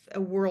a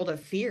world of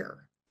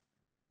fear.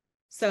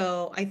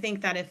 So I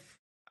think that if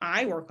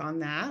I work on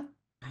that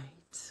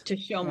Right. to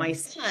show my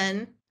Yes.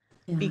 son,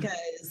 Yeah.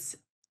 because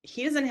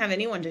he doesn't have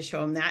anyone to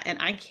show him that,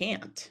 and I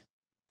can't.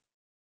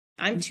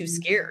 I'm too Mhm.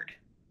 scared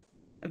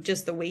of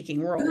just the waking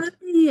You world. have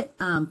the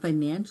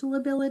financial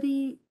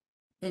ability,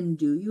 and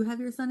do you have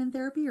your son in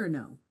therapy or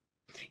no?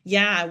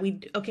 Yeah,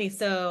 okay,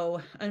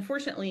 so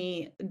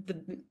unfortunately,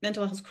 the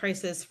mental health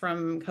crisis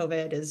from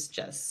COVID is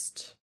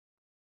just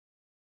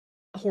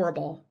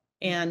horrible.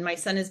 And my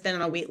son has been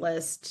on a wait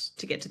list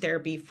to get to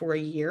therapy for a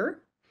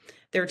year.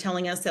 They're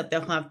telling us that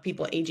they'll have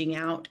people aging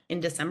out in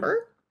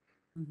December.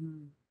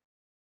 Mhm.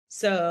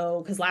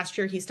 So, because last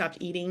year he stopped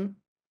eating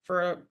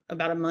for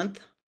about a month,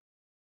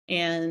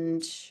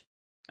 and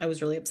I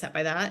was really upset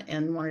by that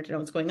and wanted to know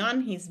what's going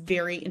on. He's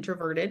very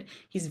introverted,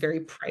 he's very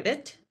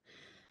private,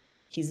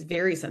 he's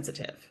very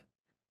sensitive.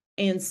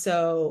 And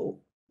so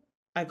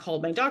I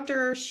called my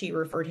doctor, she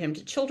referred him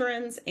to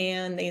Children's,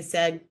 and they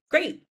said,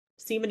 great,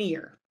 see him in a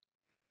year.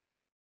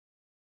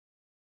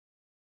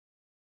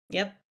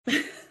 Yep.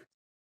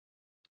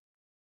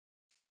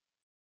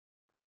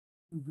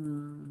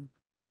 Mhm.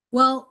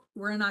 Well,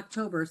 we're in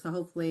October, so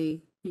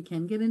hopefully he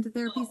can get into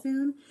therapy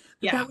soon. But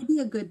Yeah. that would be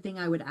a good thing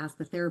I would ask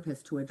the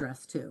therapist to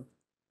address too,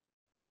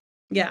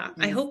 Yeah.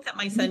 I is hope that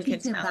my can you son can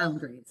teach him tell.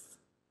 boundaries?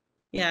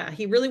 Yeah.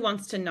 He really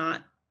wants to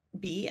not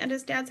be at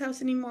his dad's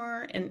house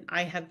anymore. And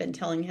I have been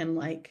telling him,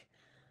 like,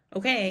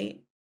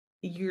 okay,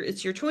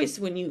 it's your choice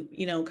when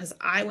because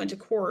I went to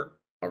court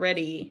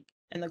already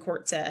and the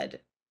court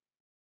said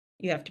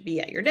you have to be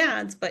at your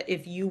dad's, but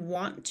if you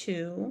want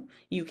to,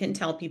 you can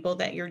tell people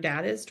that your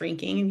dad is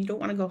drinking and you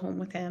don't want to go home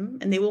with him,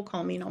 and they will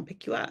call me and I'll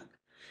pick you up.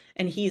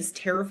 And he's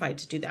terrified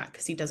to do that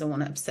because he doesn't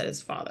want to upset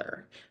his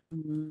father,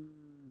 Mm.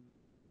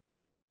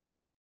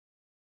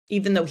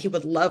 even though he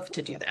would love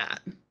to do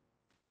that.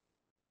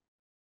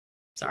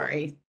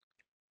 Sorry,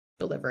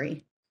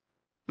 delivery.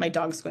 My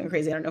dog's going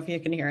crazy. I don't know if you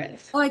can hear it.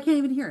 Oh, I can't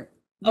even hear it.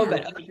 Oh, Yeah,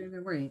 good. don't Okay.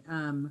 even worry.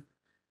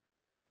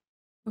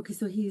 Okay,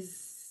 so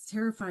he's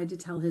terrified to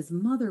tell his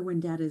mother when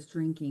dad is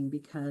drinking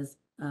because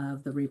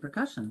of the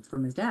repercussions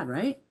from his dad,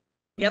 right?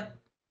 Yep.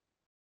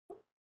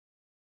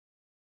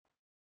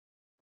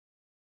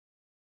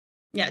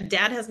 Yeah,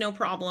 dad has no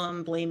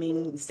problem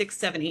blaming 6,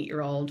 7,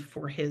 8-year-old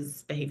for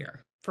his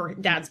behavior, for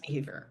dad's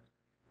behavior.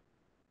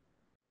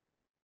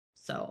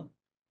 So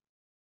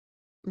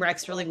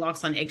Rex really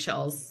walks on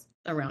eggshells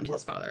around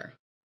his father.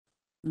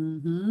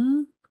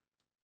 Mm-hmm.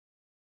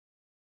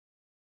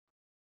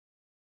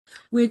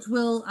 Which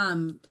will,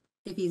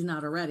 if he's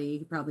not already,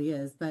 he probably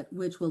is, but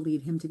which will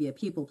lead him to be a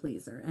people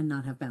pleaser and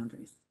not have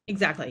boundaries.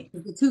 Exactly.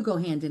 The two go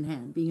hand in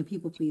hand, being a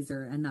people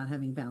pleaser and not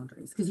having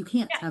boundaries, because you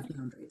can't Yeah. have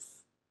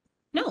boundaries.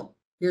 No.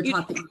 You're You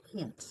taught don't. that you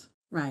can't.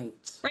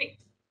 Right. Right.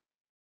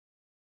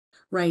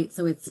 Right.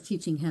 So it's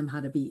teaching him how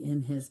to be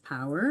in his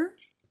power,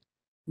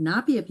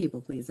 not be a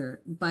people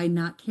pleaser by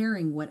not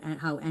caring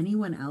how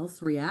anyone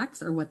else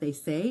reacts or what they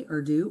say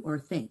or do or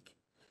think.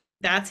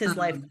 That's his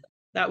life. Um,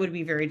 That would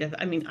be very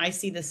difficult. I mean, I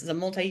see this as a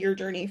multi-year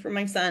journey for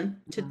my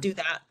son to yeah. do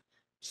that.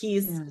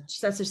 He's Yeah.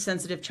 such a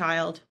sensitive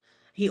child.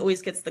 He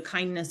always gets the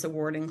kindness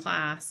award in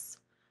class.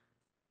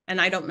 And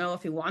I don't know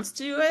if he wants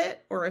to do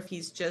it or if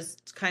he's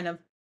just kind of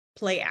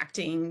play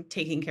acting,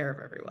 taking care of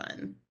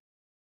everyone.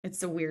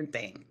 It's a weird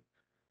thing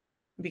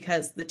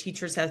because the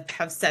teachers have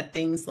said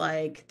things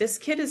like, this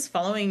kid is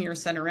following your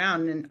son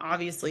around and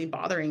obviously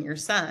bothering your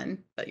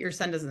son, but your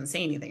son doesn't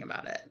say anything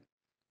about it.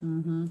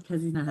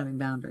 Because he's not having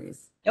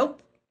boundaries.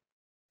 Nope.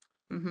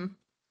 Mm-hmm.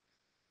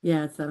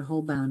 Yeah, it's that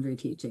whole boundary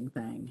teaching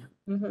thing.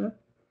 Mm-hmm.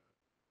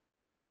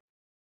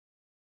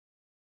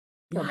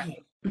 Poor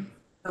Yikes. guy.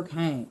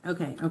 Okay.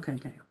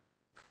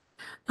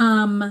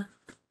 Um,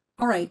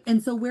 all right.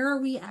 And so where are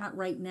we at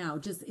right now?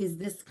 Just is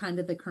this kind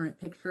of the current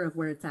picture of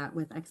where it's at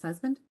with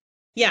ex-husband?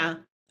 Yeah.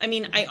 I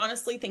mean, I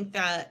honestly think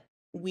that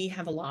we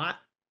have a lot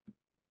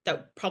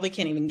that probably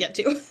can't even get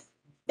to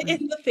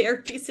in the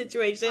therapy Oh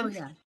situation.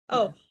 yeah.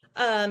 Oh,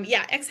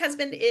 yeah,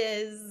 ex-husband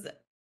is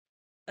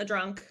a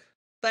drunk,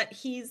 but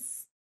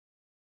he's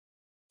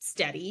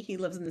steady. He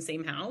lives in the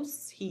same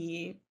house.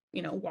 He,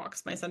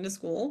 walks my son to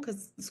school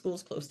because the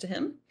school's close to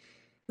him.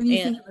 When you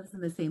And say he lives in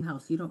the same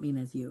house, you don't mean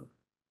as you.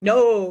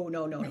 no,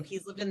 no, no, no. Okay.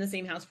 He's lived in the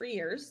same house for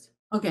years.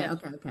 Okay. He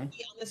on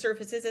the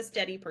surface is a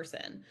steady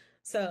person.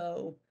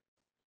 So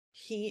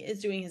he is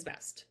doing his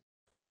best.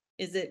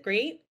 Is it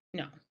great?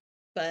 No,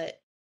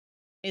 but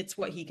it's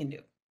what he can do.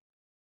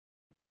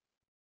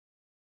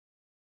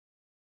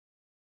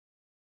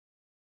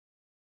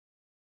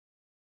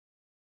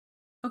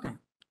 Okay.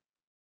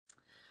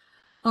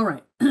 All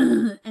right.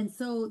 And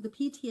so the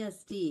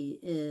PTSD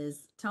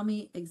is, tell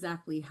me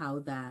exactly how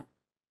that,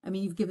 I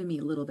mean, you've given me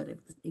a little bit of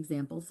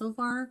example so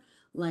far.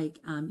 Like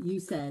you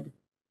said,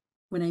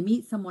 when I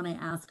meet someone, I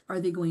ask, are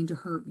they going to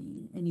hurt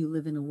me? And you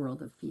live in a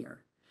world of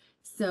fear.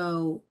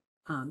 So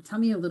tell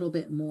me a little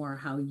bit more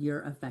how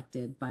you're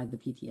affected by the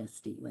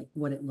PTSD, like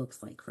what it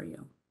looks like for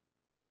you.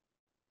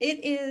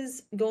 It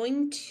is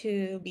going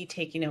to be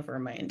taking over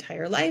my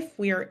entire life.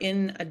 We are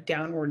in a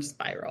downward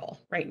spiral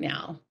right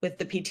now with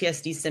the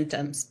PTSD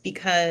symptoms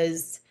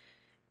because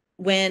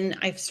when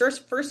I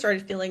first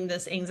started feeling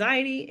this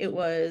anxiety, it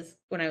was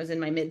when I was in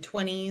my mid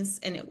 20s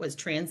and it was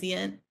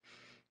transient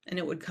and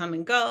it would come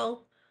and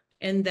go.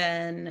 And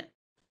then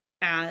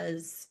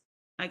as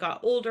I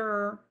got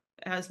older,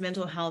 as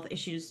mental health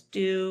issues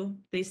do,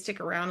 they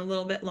stick around a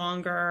little bit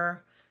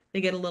longer,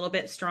 they get a little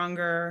bit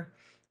stronger.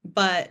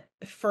 But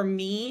for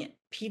me,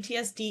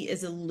 PTSD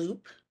is a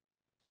loop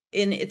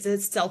and it's a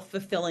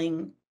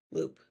self-fulfilling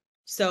loop.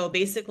 So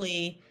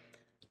basically,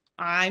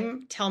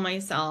 I'm tell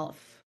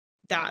myself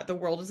that the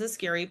world is a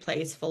scary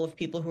place full of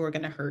people who are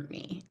going to hurt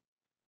me.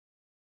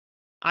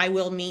 I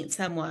will meet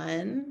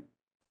someone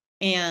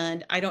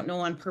and I don't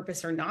know on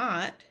purpose or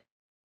not,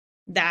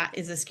 that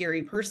is a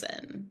scary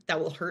person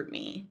that will hurt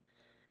me.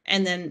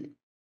 And then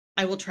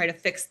I will try to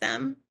fix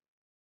them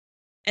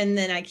and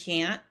then I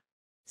can't.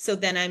 So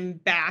then I'm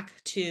back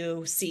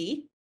to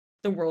see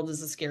the world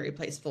is a scary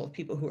place full of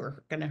people who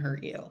are going to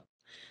hurt you.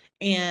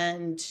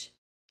 And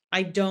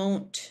I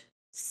don't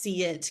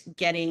see it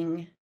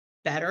getting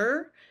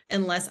better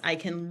unless I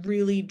can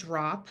really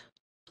drop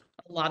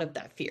a lot of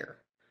that fear.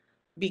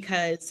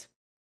 Because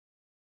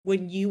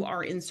when you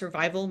are in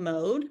survival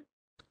mode,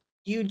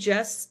 you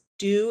just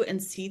do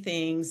and see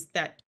things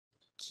that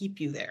keep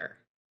you there.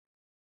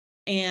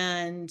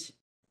 And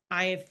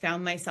I have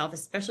found myself,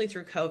 especially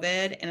through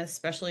COVID and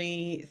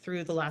especially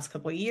through the last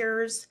couple of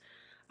years,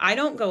 I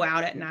don't go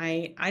out at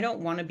night. I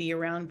don't want to be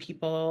around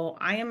people.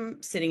 I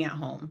am sitting at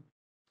home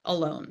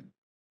alone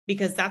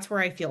because that's where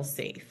I feel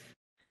safe.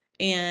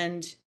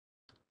 And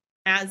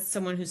as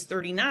someone who's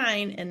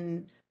 39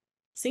 and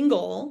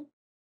single,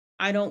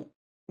 I don't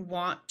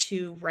want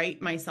to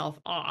write myself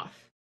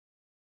off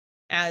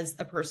as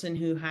a person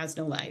who has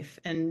no life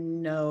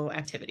and no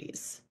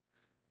activities.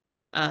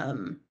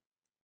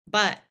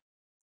 But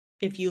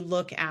if you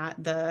look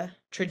at the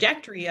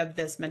trajectory of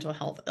this mental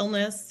health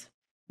illness,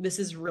 this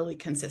is really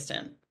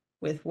consistent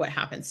with what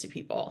happens to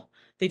people.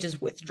 They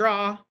just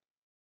withdraw,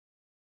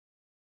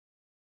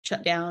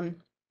 shut down,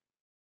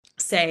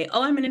 say,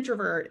 oh, I'm an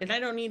introvert and I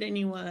don't need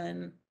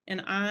anyone.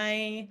 And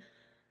I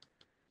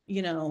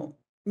you know,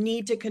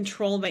 need to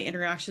control my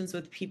interactions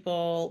with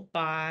people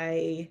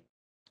by,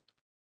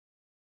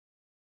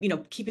 you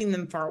know, keeping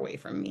them far away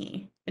from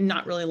me and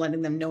not really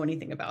letting them know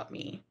anything about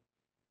me.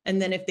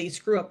 And then if they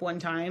screw up one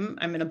time,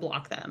 I'm going to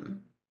block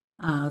them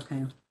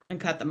Okay. and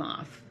cut them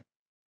off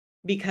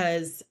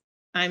because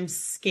I'm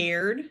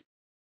scared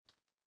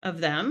of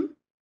them,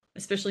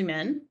 especially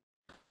men.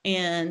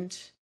 And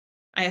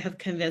I have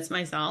convinced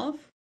myself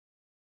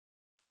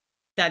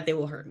that they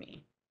will hurt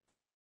me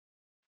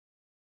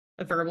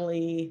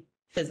verbally,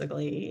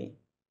 physically,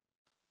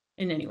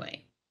 in any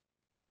way.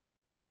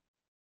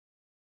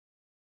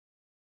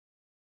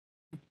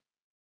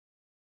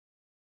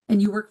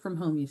 And you work from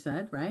home, you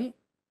said, right?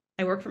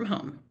 I work from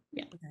home.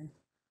 Yeah. Okay.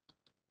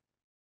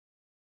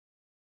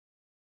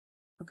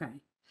 Okay.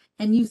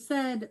 And you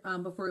said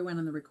before we went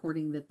on the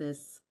recording that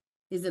this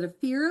is it a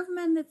fear of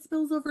men that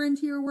spills over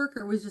into your work,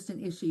 or was just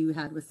an issue you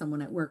had with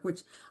someone at work?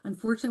 Which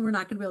unfortunately we're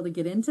not going to be able to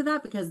get into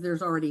that because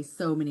there's already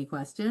so many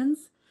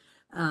questions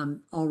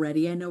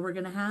already. I know we're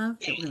going to have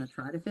that we're going to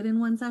try to fit in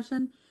one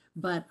session.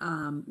 But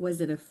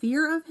was it a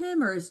fear of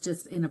him, or is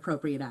just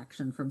inappropriate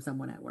action from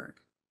someone at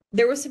work?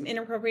 There was some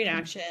inappropriate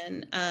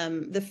action.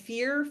 The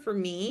fear for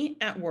me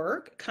at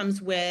work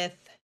comes with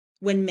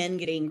when men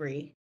get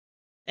angry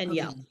and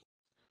yell.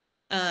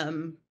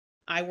 Okay.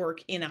 I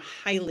work in a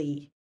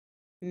highly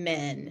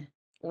men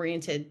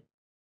oriented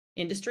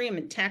industry. I'm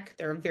in tech.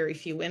 There are very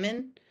few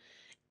women.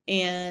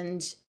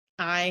 And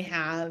I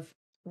have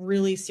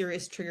really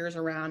serious triggers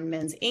around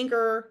men's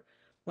anger.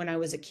 When I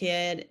was a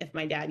kid, if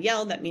my dad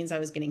yelled, that means I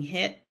was getting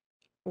hit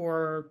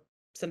or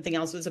something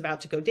else was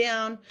about to go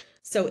down.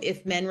 So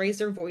if men raise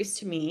their voice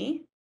to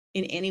me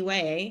in any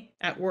way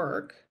at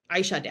work,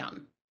 I shut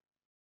down.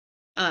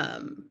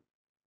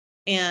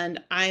 And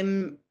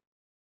I'm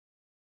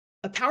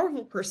a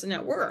powerful person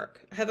at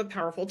work. I have a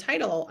powerful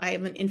title. I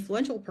am an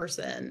influential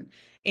person.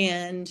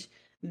 And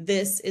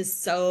this is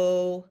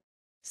so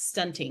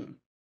stunting.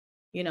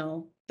 You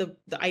know, the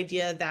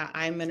idea that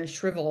I'm going to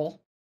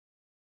shrivel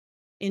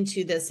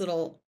into this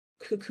little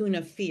cocoon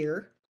of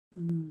fear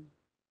Mm.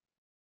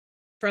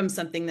 from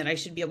something that I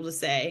should be able to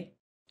say,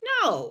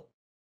 no,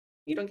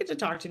 you don't get to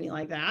talk to me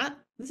like that.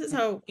 This is Yeah.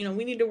 how, you know,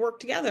 we need to work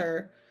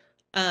together.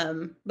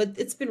 But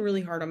it's been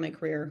really hard on my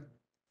career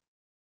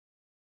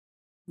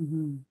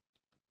Mm-hmm.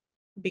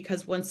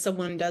 because once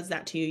someone does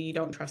that to you, you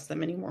don't trust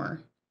them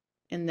anymore.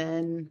 And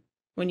then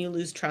when you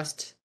lose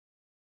trust,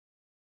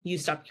 you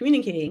stop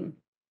communicating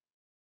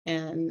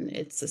and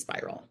it's a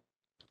spiral.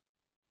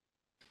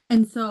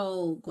 And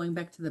so going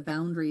back to the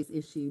boundaries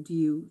issue, do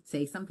you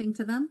say something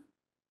to them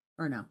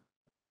or no?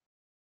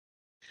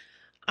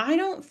 I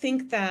don't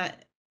think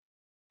that,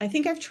 I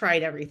think I've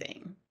tried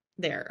everything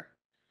there,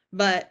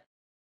 but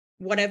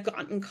what I've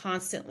gotten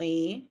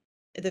constantly,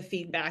 the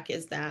feedback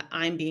is that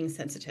I'm being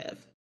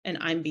sensitive and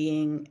I'm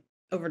being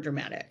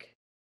overdramatic.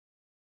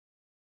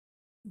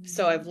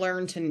 So I've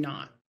learned to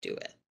not do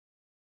it.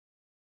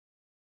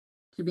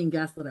 You're being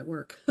gaslit at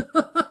work.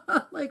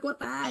 Like what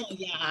the Oh, heck?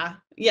 yeah.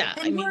 Yeah.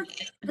 I And mean, work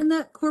and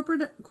that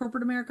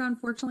corporate America,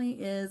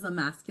 unfortunately, is a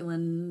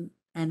masculine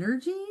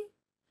energy.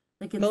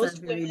 Like it's a most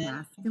very women, mhm,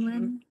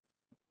 masculine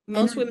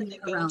most women energy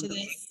that go into around them.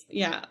 this,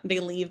 yeah, they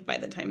leave by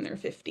the time they're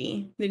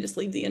 50. They just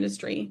leave the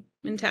industry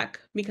in tech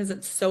because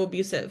it's so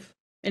abusive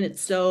and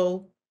it's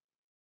so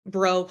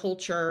bro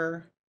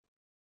culture.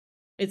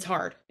 It's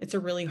hard. It's a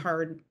really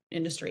hard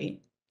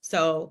industry.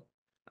 So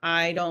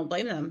I don't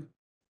blame them.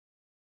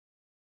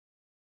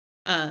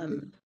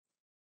 Um,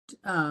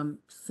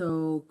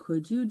 So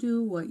could you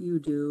do what you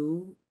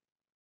do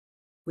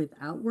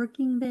without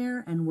working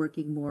there and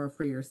working more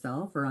for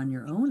yourself or on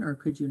your own, or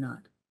could you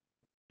not?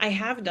 I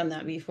have done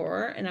that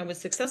before and I was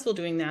successful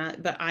doing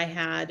that, but I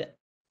had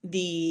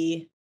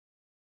the,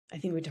 I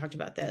think we talked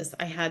about this.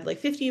 I had like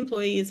 50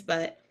 employees,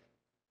 but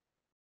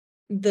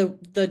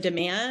the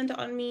demand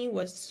on me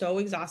was so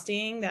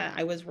exhausting that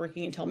I was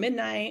working until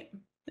midnight.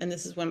 And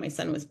this is when my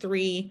son was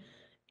 3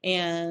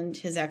 and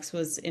his ex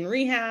was in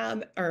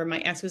rehab, or my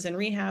ex was in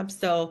rehab.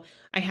 So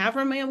I have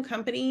run my own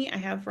company. I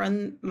have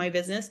run my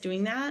business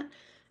doing that.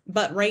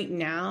 But right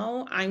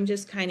now, I'm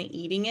just kind of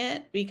eating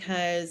it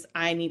because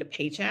I need a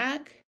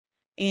paycheck.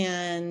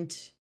 And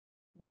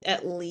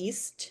at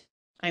least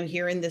I'm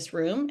here in this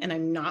room and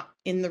I'm not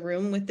in the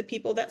room with the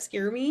people that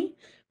scare me.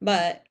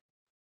 But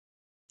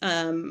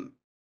um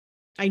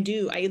I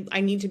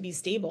need to be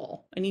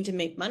stable. I need to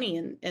make money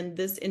and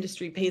this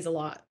industry pays a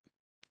lot.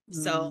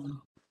 So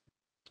Mm.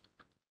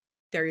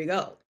 there you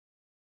go.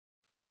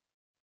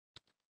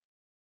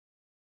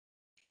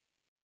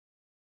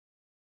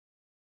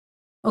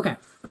 Okay,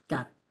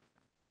 got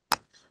it.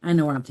 I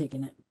know where I'm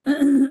taking it.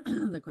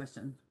 The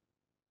question.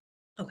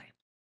 Okay.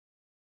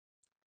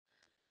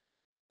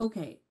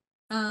 Okay.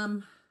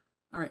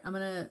 All right, I'm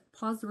gonna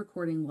pause the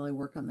recording while I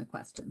work on the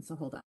question. So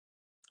hold on.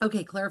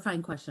 Okay,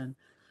 clarifying question.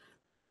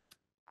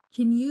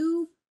 Can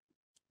you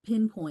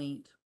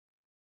pinpoint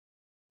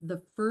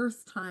the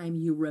first time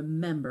you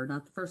remember,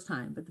 not the first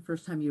time, but the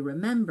first time you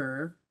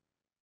remember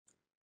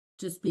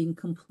just being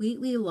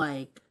completely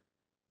like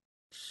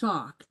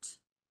shocked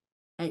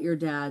at your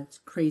dad's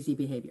crazy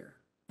behavior,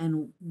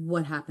 and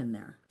what happened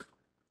there?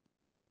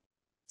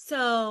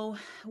 So,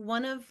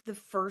 one of the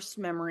first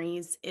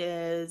memories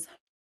is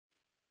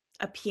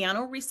a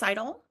piano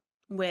recital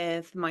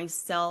with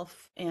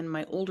myself and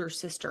my older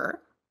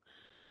sister.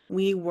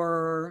 We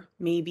were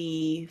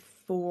maybe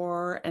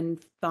 4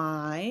 and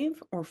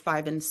 5 or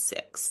 5 and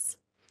 6.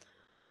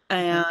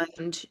 Okay.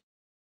 And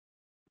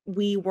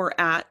we were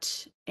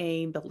at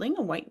a building,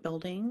 a white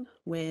building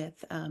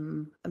with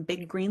a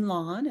big green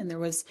lawn, and there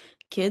was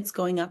kids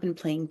going up and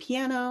playing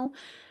piano.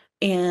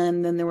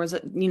 And then there was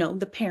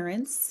the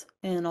parents,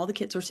 and all the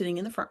kids were sitting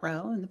in the front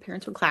row, and the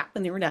parents would clap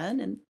when they were done,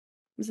 and it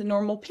was a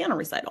normal piano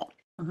recital.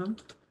 Uh-huh.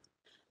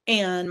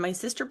 And my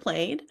sister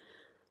played.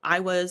 I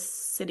was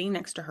sitting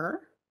next to her,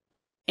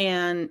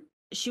 and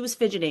she was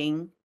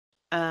fidgeting.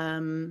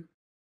 Um,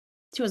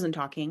 she wasn't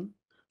talking.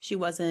 She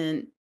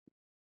wasn't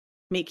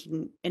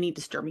making any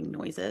disturbing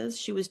noises.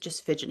 She was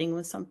just fidgeting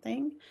with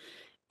something.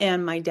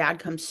 And my dad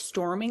comes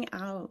storming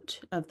out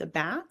of the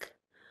back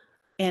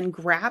and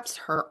grabs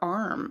her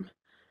arm,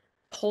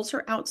 pulls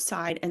her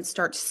outside, and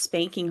starts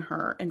spanking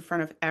her in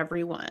front of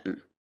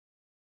everyone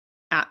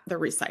at the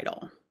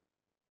recital.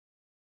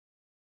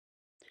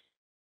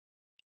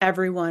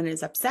 Everyone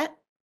is upset,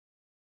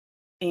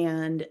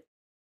 and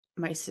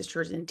my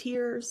sister's in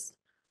tears.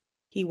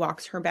 He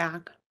walks her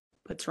back,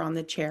 puts her on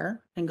the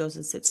chair, and goes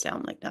and sits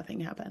down like nothing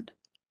happened.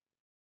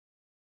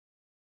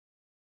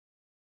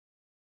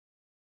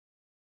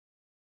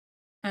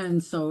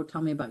 And so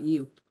tell me about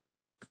you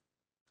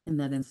in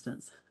that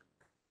instance.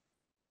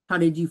 How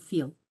did you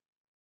feel?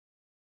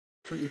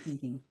 What are you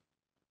thinking?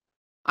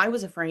 I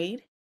was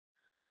afraid.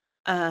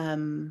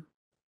 Um,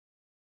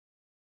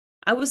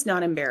 I was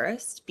not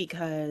embarrassed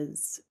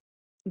because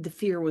the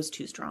fear was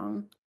too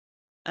strong.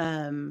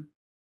 Um,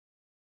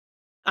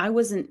 I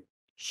wasn't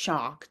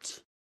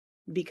shocked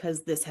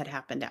because this had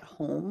happened at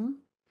home,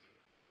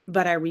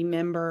 but I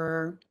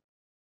remember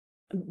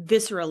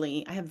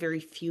viscerally, I have very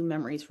few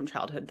memories from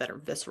childhood that are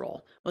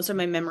visceral. Most of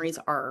my memories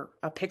are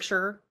a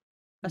picture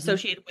Mhm.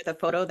 associated with a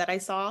photo that I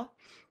saw.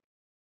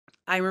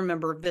 I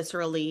remember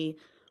viscerally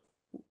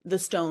the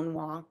stone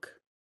walk,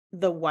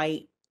 the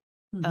white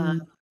uh,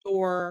 Mhm.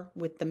 door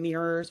with the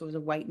mirrors. It was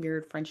a white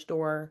mirrored French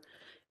door.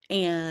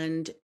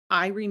 And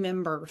I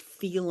remember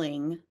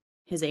feeling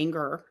his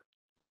anger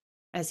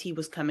as he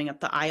was coming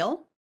up the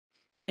aisle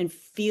and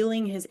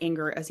feeling his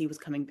anger as he was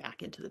coming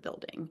back into the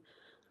building.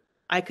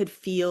 I could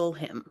feel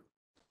him.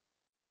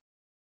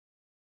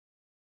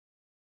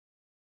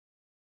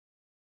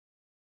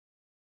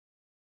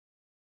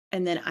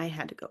 And then I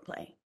had to go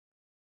play.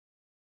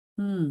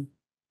 Hmm.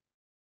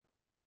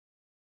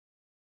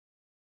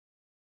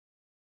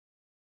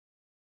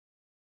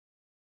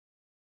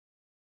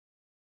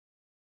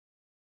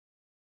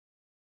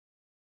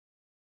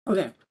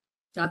 Okay.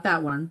 Got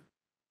that one.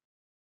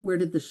 Where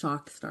did the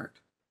shock start?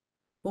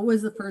 What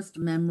was the first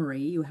memory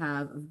you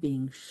have of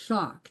being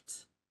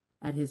shocked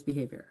at his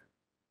behavior?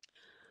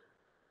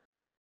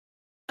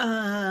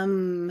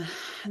 Um,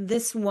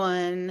 this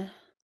one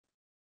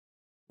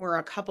were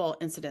a couple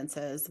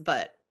incidences,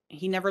 but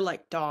he never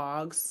liked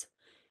dogs.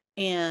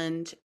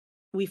 And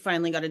we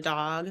finally got a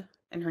dog,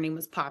 and her name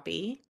was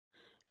Poppy.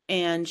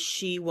 And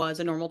she was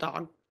a normal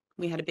dog.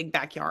 We had a big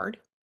backyard.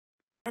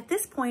 At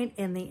this point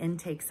in the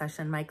intake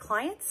session, my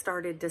client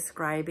started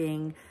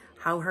describing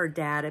how her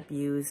dad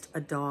abused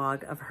a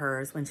dog of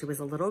hers when she was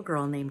a little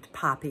girl named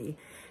Poppy.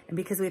 And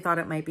because we thought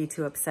it might be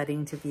too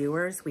upsetting to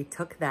viewers, we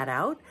took that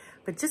out.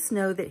 But just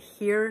know that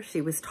here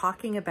she was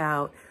talking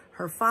about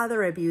her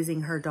father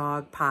abusing her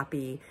dog,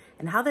 Poppy,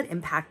 and how that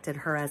impacted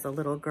her as a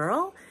little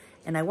girl.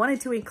 And I wanted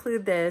to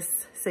include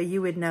this so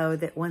you would know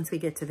that once we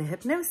get to the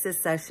hypnosis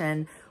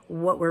session,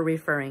 what we're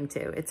referring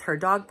to. It's her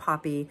dog,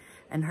 Poppy,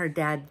 and her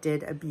dad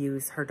did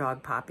abuse her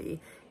dog, Poppy.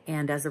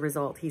 And as a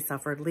result, he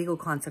suffered legal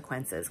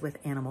consequences with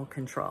animal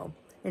control.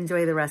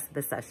 Enjoy the rest of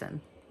the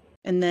session.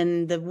 And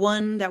then there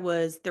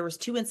was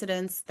two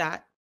incidents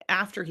that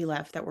after he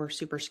left that were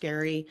super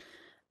scary.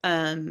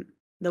 The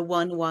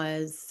one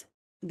was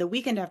the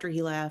weekend after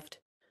he left,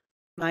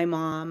 my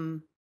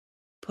mom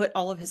put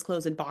all of his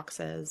clothes in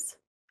boxes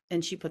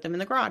and she put them in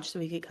the garage so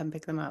he could come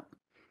pick them up.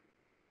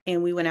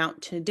 And we went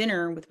out to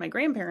dinner with my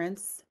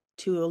grandparents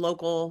to a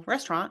local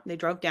restaurant. They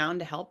drove down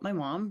to help my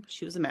mom.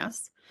 She was a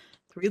mess.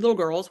 3 little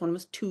girls, one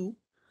was 2.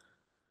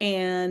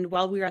 And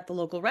while we were at the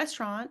local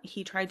restaurant,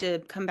 he tried to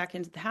come back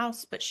into the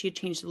house, but she had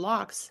changed the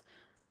locks.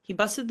 He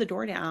busted the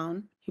door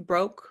down. He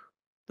broke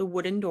the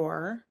wooden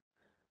door,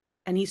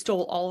 and he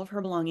stole all of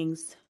her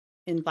belongings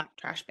in black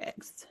trash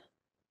bags.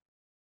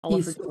 All He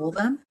of her. stole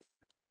them?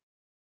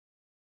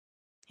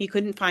 He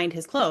couldn't find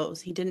his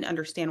clothes. He didn't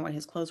understand why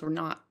his clothes were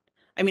not.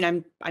 I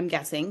mean, I'm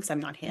guessing because I'm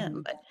not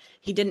him, but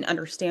he didn't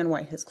understand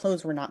why his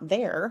clothes were not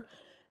there.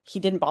 He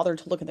didn't bother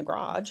to look in the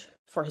garage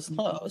for his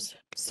clothes.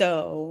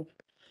 So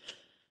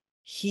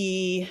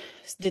he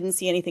didn't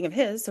see anything of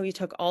his, so he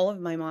took all of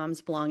my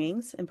mom's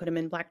belongings and put them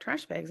in black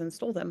trash bags and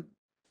stole them.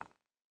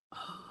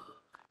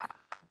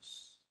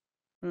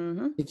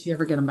 Hmm. Did she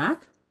ever get them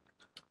back?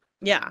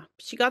 Yeah,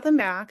 she got them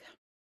back.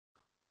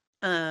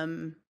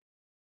 It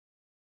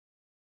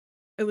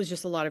was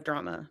just a lot of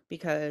drama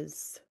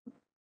because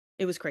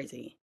it was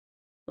crazy.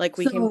 Like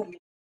we came So the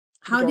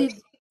how door. did,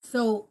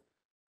 so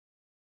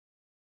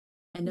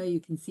I know you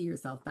can see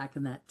yourself back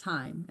in that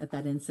time at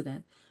that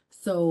incident.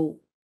 So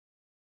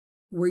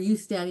were you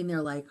standing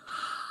there like,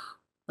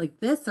 like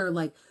this, or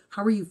like,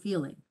 how were you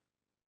feeling?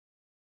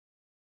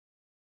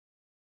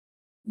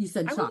 You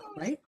said I was, shocked,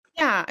 right?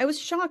 yeah, I was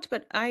shocked,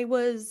 but I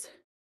was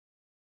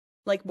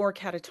like more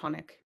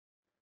catatonic,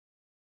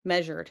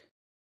 measured.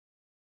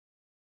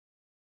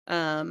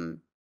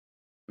 Um,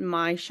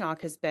 my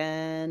shock has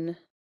been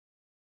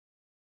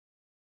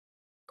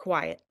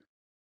quiet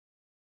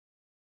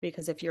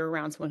because if you're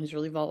around someone who's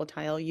really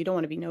volatile, you don't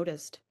want to be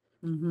noticed.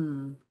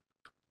 Mm-hmm.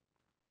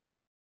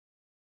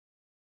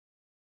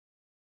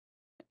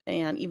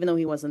 And even though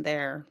he wasn't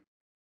there,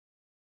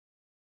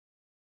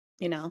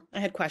 I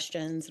had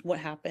questions, what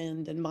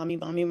happened, and mommy,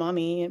 mommy,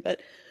 mommy.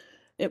 But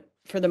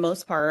for the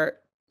most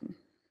part,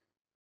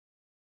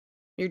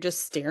 you're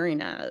just staring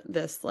at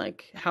this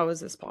like, how is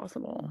this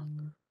possible?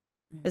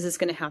 Is this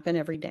going to happen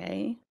every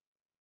day?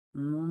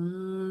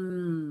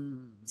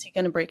 Mm. Is he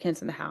going to break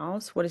into the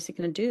house? What is he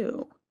going to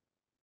do?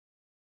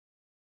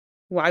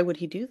 Why would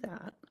he do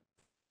that?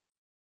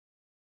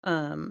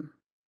 Um,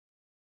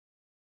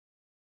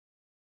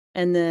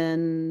 and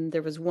then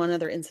there was one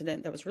other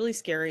incident that was really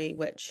scary,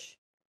 which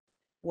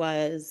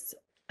was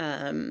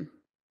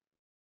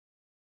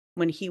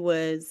when he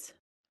was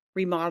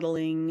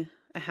remodeling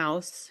a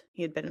house.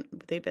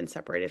 They'd been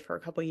separated for a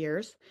couple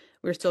years.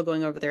 We were still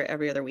going over there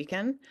every other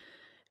weekend,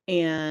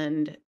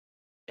 and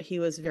he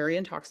was very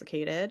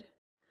intoxicated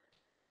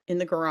in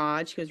the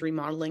garage. He was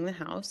remodeling the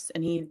house,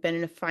 and he'd been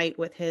in a fight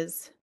with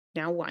his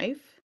now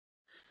wife.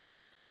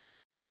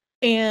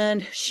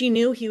 And she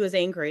knew he was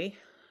angry.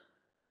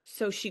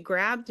 So she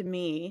grabbed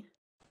me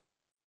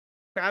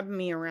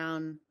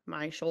around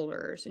my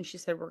shoulders, and she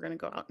said, "We're going to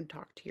go out and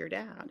talk to your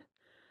dad."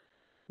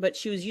 But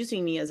she was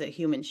using me as a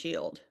human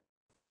shield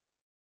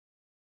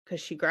because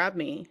she grabbed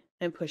me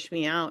and pushed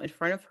me out in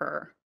front of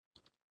her.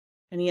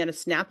 And he had a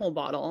Snapple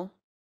bottle,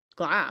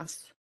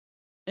 glass,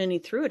 and he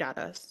threw it at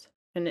us,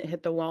 and it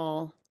hit the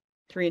wall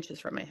 3 inches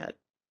from my head.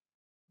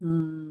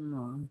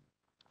 Mm.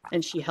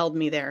 And she held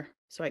me there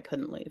so I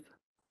couldn't leave.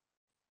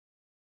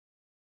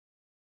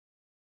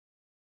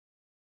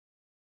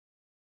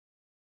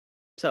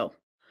 So,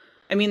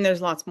 I mean,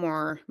 there's lots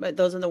more, but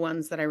those are the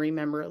ones that I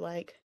remember.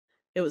 Like,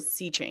 it was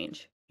sea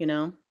change,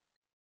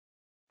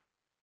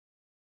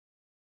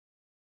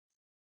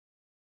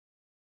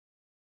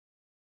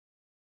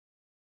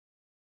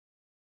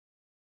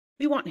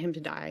 We want him to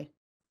die.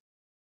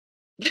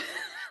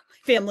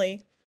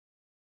 Family,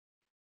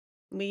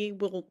 we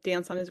will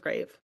dance on his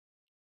grave.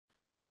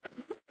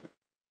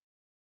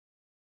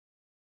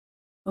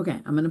 Okay,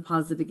 I'm going to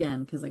pause it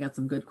again because I got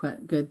some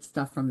good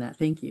stuff from that.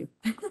 Thank you.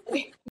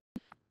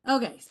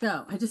 Okay,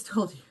 so I just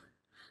told you.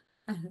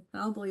 I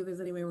don't believe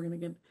there's any way we're going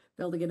to be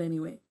able to get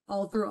anyway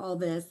all through all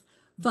this.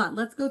 But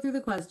let's go through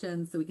the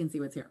questions so we can see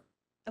what's here.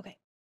 Okay.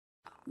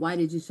 Why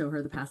did you show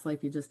her the past life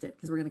you just did?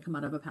 Because we're going to come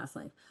out of a past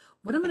life.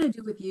 What I'm going to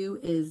do with you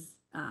is,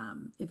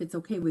 if it's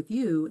okay with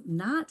you,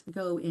 not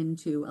go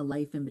into a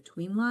life in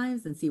between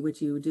lives and see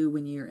what you do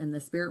when you're in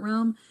the spirit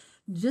realm,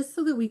 just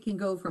so that we can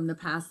go from the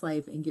past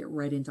life and get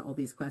right into all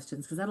these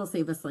questions, because that'll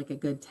save us like a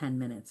good 10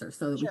 minutes or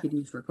so that we Sure. could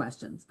use for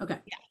questions. Okay.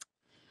 Yeah.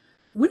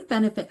 Would it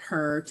benefit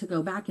her to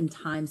go back in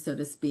time, so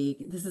to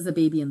speak? This is a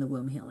baby in the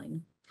womb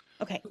healing.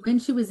 Okay. When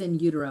she was in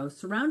utero,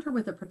 surround her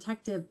with a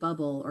protective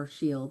bubble or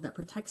shield that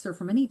protects her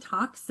from any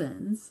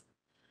toxins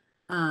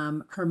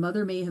her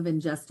mother may have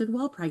ingested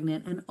while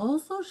pregnant, and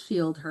also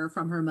shield her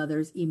from her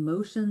mother's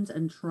emotions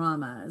and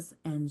traumas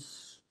and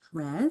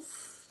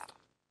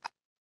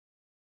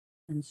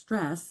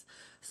stress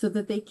so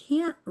that they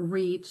can't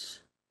reach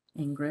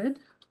Ingrid.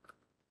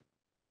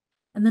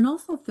 And then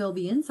also fill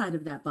the inside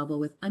of that bubble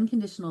with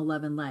unconditional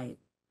love and light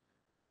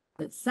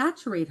that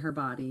saturate her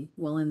body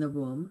while in the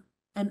womb,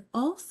 and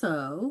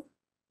also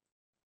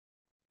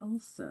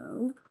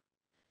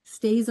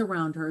stays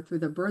around her through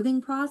the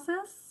birthing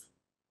process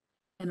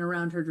and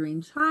around her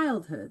during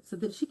childhood, so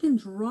that she can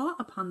draw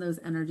upon those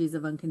energies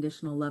of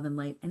unconditional love and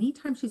light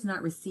anytime she's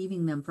not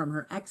receiving them from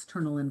her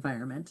external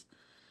environment.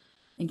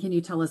 And can you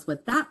tell us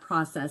what that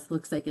process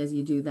looks like as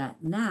you do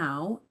that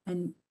now,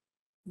 and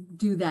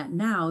do that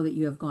now that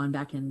you have gone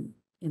back in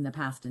the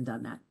past and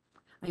done that?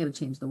 I got to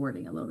change the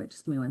wording a little bit.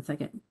 Just give me 1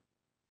 second.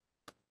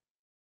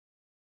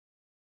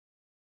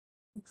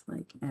 Looks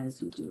like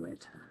as you do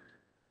it.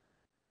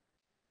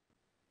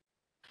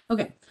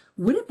 Okay,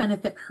 would it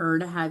benefit her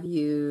to have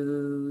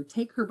you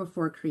take her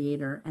before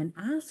Creator and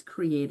ask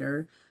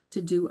Creator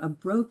to do a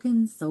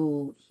broken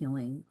soul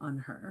healing on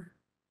her?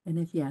 And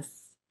if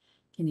yes,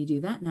 can you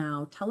do that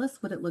now? Tell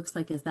us what it looks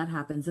like as that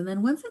happens. And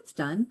then once it's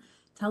done,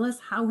 tell us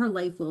how her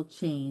life will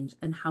change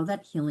and how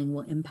that healing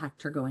will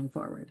impact her going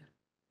forward.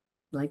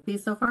 Like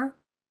these so far?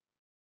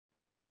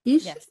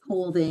 Is she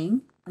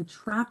holding a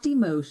trapped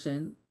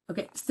emotion?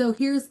 Okay, so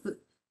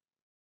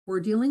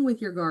we're dealing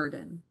with your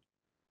garden.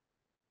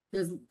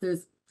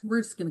 There's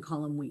we're just going to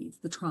call them weeds,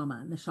 the trauma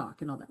and the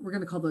shock and all that. We're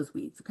going to call those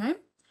weeds, okay?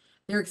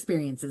 They're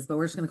experiences, but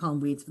we're just going to call them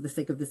weeds for the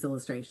sake of this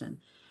illustration.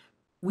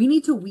 We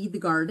need to weed the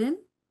garden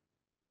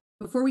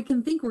before we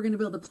can think we're going to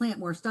be able to plant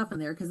more stuff in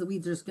there, because the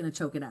weeds are just going to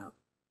choke it out.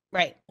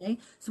 Right. Okay.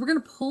 So we're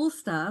going to pull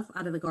stuff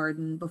out of the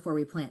garden before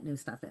we plant new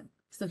stuff in.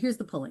 So here's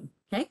the pulling.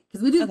 Okay.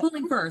 Because we do the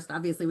pulling first.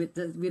 Obviously, we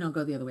don't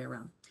go the other way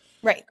around.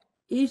 Right.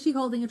 Is she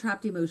holding a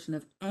trapped emotion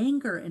of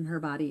anger in her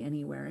body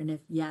anywhere? And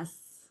if yes,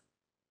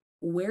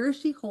 where is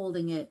she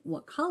holding it?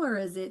 What color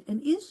is it?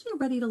 And is she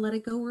ready to let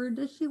it go, or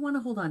does she want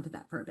to hold on to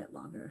that for a bit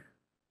longer?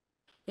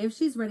 If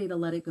she's ready to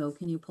let it go,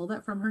 can you pull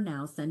that from her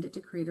now, send it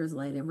to Creator's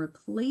Light, and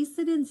replace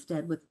it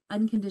instead with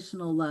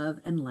unconditional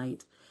love and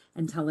light,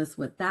 and tell us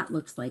what that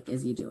looks like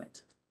as you do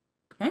it.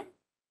 Okay?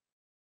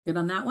 Good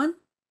on that one?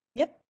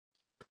 Yep.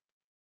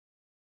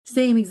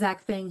 Same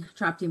exact thing,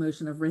 trapped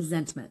emotion of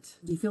resentment.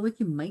 Do you feel like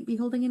you might be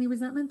holding any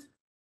resentment?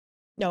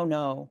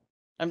 No.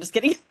 I'm just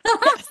kidding.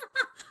 I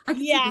can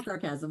see Yeah. the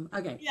sarcasm.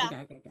 Okay. Yeah.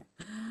 Okay.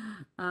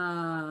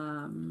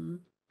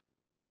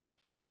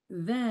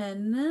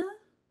 Then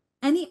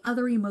any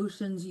other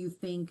emotions you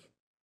think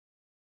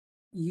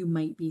you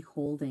might be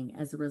holding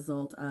as a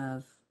result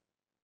of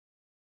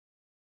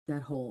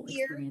that whole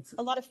experience?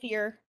 A lot of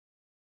fear.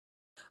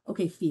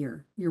 Okay,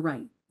 fear. You're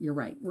right.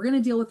 We're going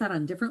to deal with that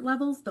on different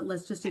levels, but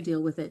let's just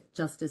deal with it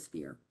just as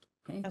fear.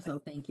 Okay. So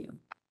thank you.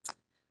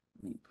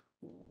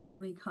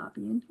 Let me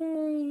copy and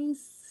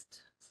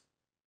paste.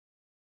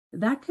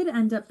 That could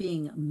end up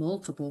being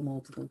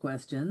multiple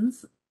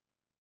questions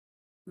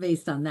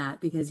based on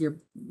that, because if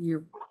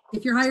your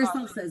higher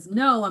self says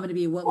no, I'm going to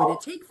be, what would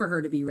it take for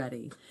her to be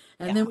ready?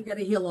 And then we got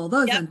to heal all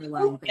those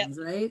underlying things,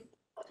 right?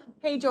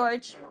 Hey,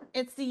 George,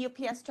 it's the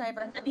UPS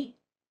driver.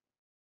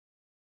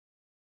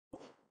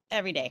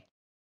 Every day.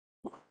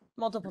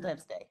 Multiple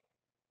times a day.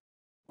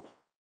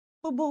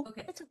 Boo boo.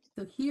 Okay.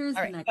 So here's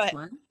the next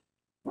one.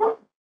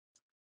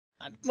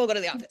 We'll go to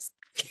the office.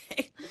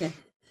 Okay.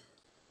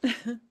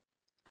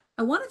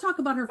 I want to talk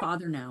about her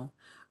father now.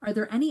 Are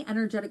there any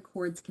energetic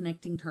cords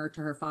connecting her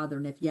to her father?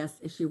 And if yes,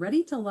 is she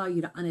ready to allow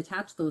you to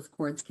unattach those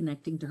cords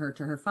connecting to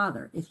her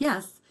father? If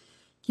yes,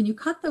 can you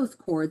cut those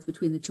cords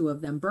between the two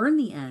of them, burn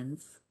the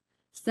ends,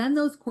 send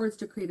those cords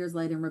to Creator's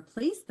Light, and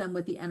replace them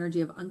with the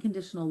energy of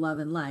unconditional love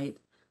and light,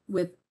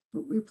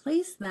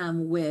 replace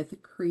them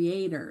with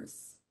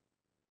Creator's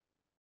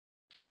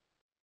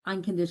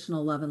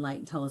unconditional love and light,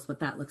 and tell us what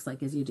that looks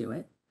like as you do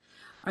it.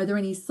 Are there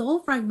any soul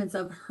fragments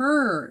of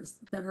hers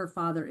that her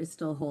father is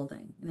still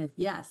holding? And if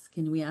yes,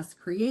 can we ask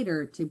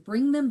Creator to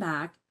bring them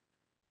back,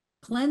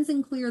 cleanse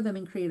and clear them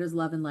in Creator's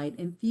love and light,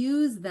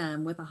 infuse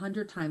them with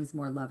 100 times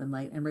more love and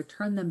light, and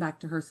return them back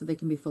to her so they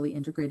can be fully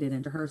integrated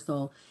into her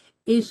soul?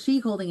 Is she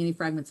holding any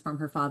fragments from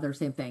her father?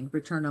 Same thing,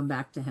 return them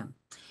back to him.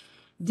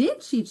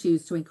 Did she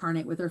choose to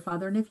incarnate with her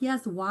father? And if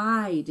yes,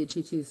 why did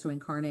she choose to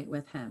incarnate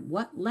with him?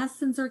 What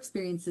lessons or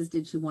experiences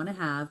did she want to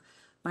have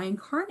by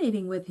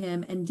incarnating with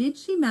him? And did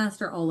she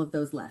master all of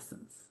those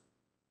lessons?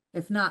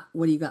 If not,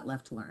 what do you got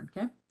left to learn?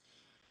 Okay.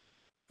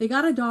 They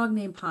got a dog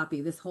named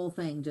Poppy. This whole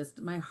thing,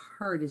 my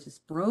heart is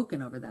just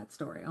broken over that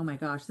story. Oh my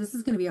gosh, this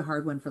is going to be a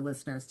hard one for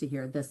listeners to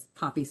hear, this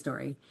Poppy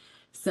story.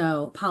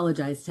 So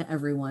apologize to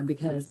everyone,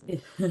 because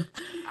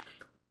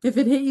if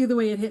it hit you the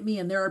way it hit me,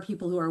 and there are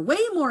people who are way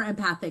more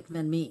empathic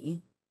than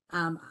me,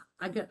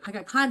 I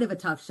got kind of a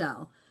tough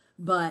shell,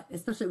 but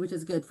especially, which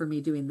is good for me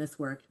doing this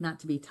work, not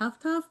to be tough,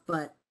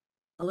 but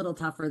a little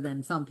tougher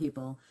than some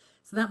people.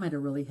 So that might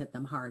have really hit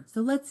them hard.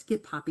 So let's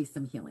get Poppy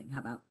some healing. How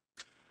about?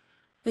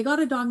 They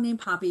got a dog named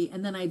Poppy,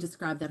 and then I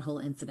described that whole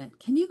incident.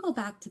 Can you go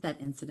back to that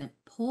incident?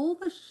 Pull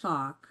the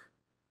shock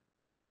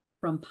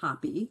from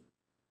Poppy.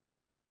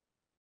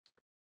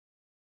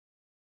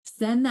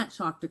 Send that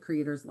shock to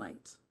Creator's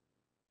Light.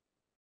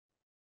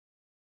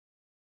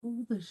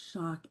 Pull the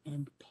shock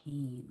and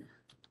pain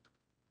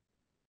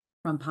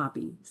from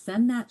Poppy.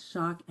 Send that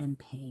shock and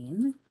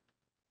pain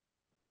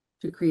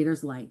to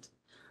Creator's Light.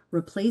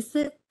 Replace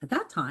it at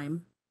that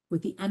time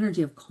with the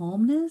energy of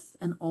calmness,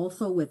 and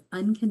also with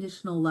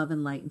unconditional love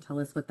and light, and tell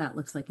us what that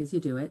looks like as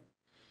you do it.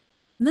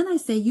 And then I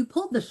say, you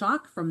pulled the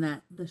shock from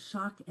that, the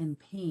shock and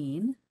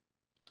pain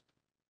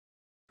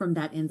from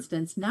that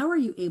instance. Now are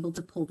you able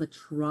to pull the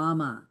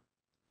trauma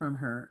from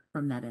her,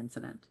 from that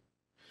incident?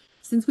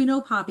 Since we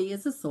know Poppy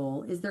is a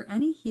soul, is there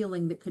any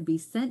healing that could be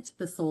sent to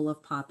the soul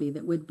of Poppy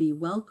that would be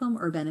welcome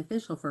or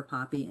beneficial for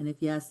Poppy? And if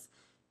yes,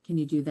 can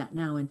you do that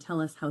now and tell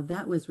us how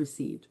that was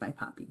received by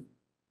Poppy?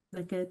 Is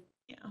that good?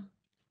 Yeah.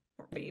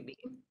 Poor baby.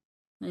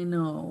 I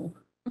know.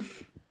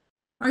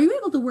 Are you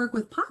able to work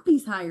with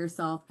Poppy's higher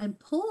self and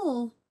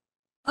pull?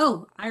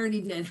 Oh, I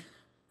already did.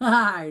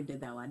 I already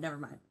did that one. Never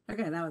mind.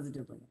 Okay, that was a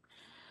duplicate.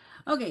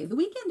 Okay, the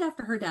weekend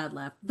after her dad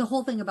left, the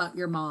whole thing about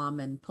your mom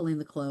and pulling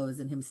the clothes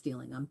and him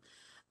stealing them.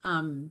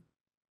 Can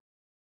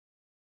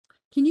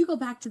you go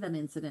back to that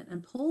incident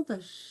and pull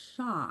the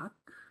shock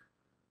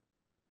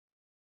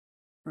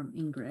from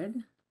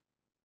Ingrid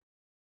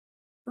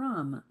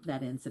from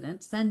that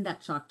incident? Send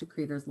that shock to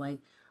Creator's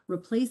Light.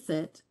 Replace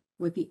it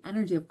with the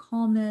energy of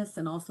calmness,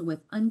 and also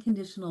with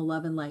unconditional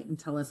love and light, and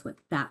tell us what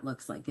that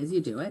looks like as you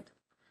do it.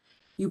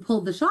 You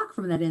pulled the shock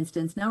from that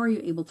instance. Now are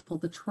you able to pull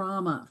the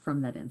trauma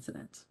from that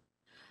incident?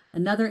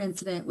 Another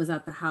incident was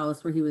at the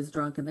house where he was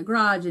drunk in the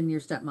garage and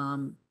your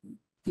stepmom,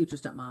 future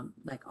stepmom,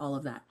 like all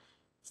of that.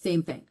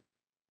 Same thing.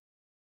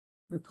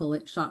 We're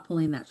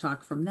pulling that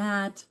shock from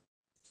that,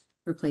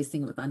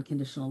 replacing it with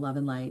unconditional love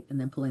and light, and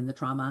then pulling the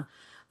trauma.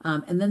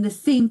 And then the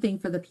same thing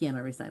for the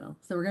piano recital.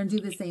 So we're going to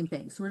do the same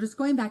thing. So we're just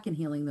going back and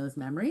healing those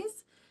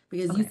memories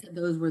because you said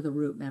those were the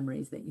root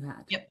memories that you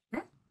had. Yep.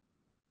 Okay.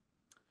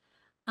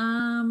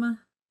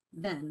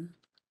 Then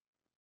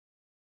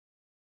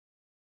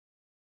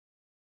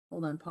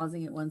hold on,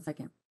 pausing it 1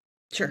 second.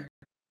 Sure.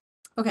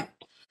 Okay.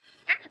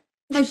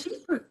 Has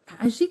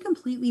she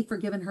completely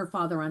forgiven her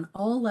father on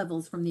all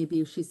levels from the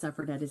abuse she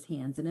suffered at his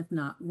hands? And if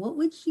not, what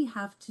would she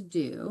have to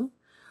do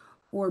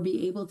or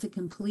be able to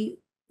complete?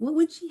 What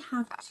would she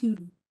have to,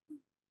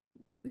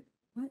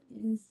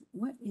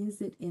 what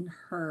is it in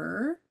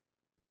her?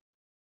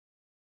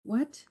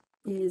 What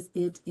is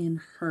it in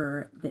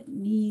her that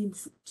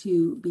needs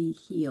to be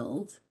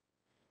healed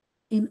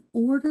in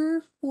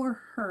order for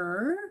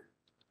her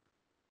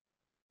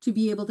to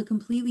be able to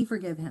completely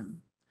forgive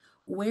him?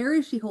 Where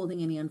is she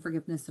holding any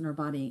unforgiveness in her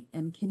body?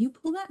 And can you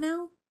pull that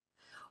now?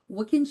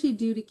 What can she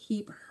do to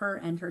keep her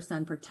and her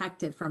son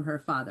protected from her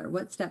father?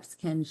 What steps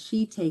can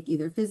she take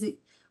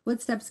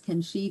what steps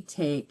can she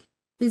take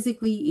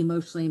physically,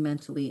 emotionally,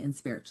 mentally, and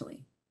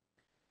spiritually?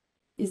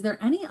 Is there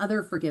any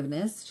other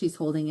forgiveness she's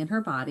holding in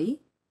her body,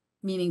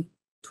 meaning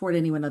toward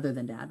anyone other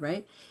than dad,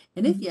 right?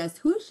 And if yes,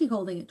 who is she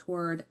holding it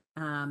toward?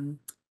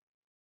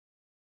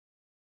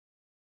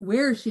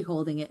 Where is she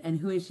holding it and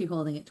who is she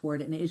holding it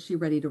toward? And is she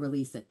ready to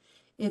release it?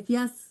 If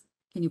yes,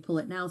 can you pull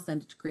it now,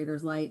 send it to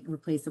Creator's Light, and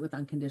replace it with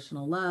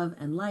unconditional love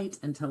and light,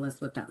 and tell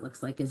us what that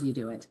looks like as you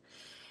do it.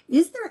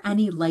 Is there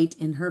any light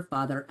in her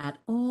father at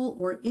all,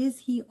 or is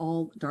he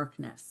all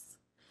darkness?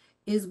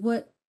 Is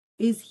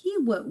he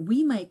what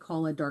we might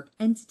call a dark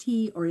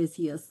entity, or is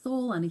he a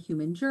soul on a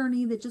human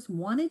journey that just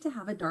wanted to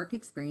have a dark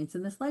experience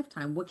in this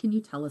lifetime? What can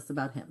you tell us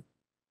about him?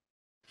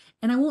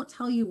 And I won't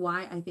tell you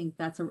why I think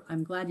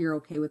I'm glad you're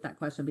okay with that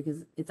question,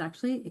 because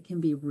it can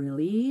be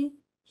really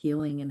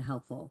healing and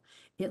helpful.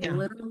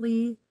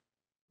 Literally,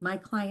 my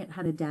client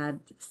had a dad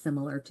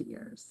similar to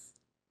yours.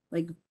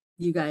 Like,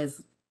 you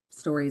guys'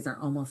 stories are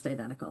almost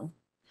identical.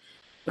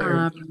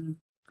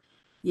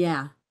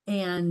 Yeah.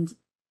 And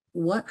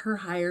what her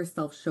higher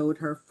self showed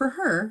her for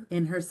her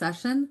in her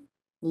session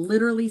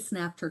literally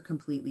snapped her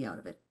completely out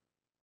of it.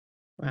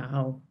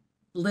 Wow.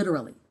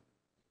 Literally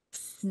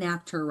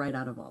snapped her right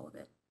out of all of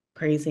it.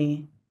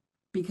 Crazy.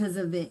 Because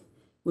of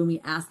when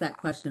we asked that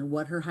question,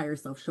 what her higher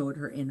self showed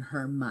her in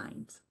her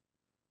mind.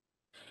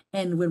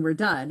 And when we're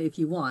done, if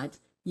you want,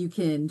 you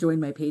can join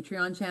my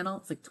Patreon channel.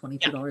 It's like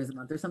 $22 a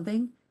month or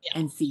something,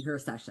 and see her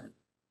session.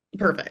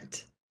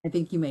 Perfect. I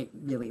think you might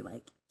really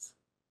like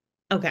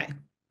it. Okay.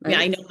 Right? Yeah,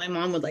 I know my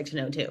mom would like to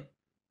know too.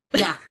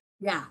 Yeah.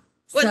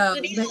 So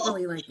you might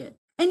really like it.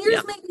 And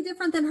yours may be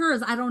different than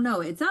hers. I don't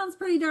know. It sounds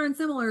pretty darn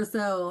similar,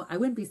 so I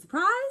wouldn't be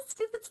surprised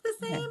if it's the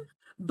same. Okay.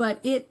 But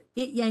it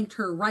yanked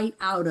her right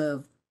out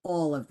of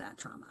all of that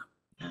trauma.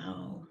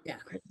 Oh, yeah,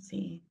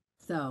 crazy.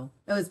 So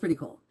it was pretty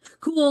cool.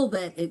 Cool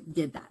that it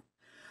did that.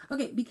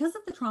 Okay, because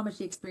of the trauma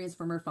she experienced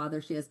from her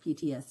father, she has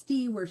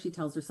PTSD, where she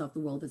tells herself the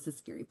world is a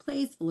scary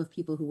place full of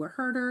people who will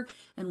hurt her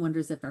and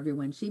wonders if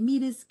everyone she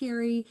meets is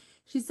scary.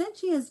 She said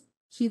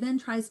she then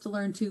tries to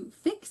learn to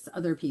fix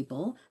other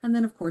people, and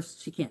then of course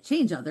she can't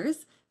change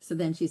others. So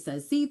then she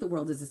says, see, the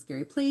world is a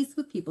scary place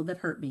with people that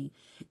hurt me.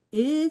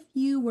 If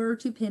you were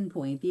to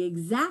pinpoint the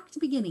exact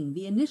beginning,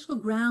 the initial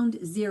ground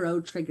zero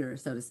trigger,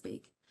 so to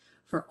speak,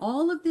 for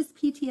all of this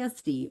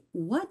PTSD,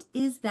 what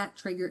is that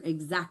trigger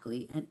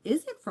exactly? And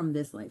is it from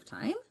this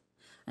lifetime,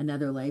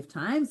 another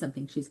lifetime,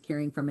 something she's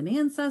carrying from an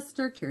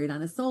ancestor, carried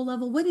on a soul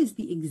level? What is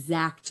the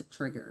exact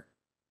trigger?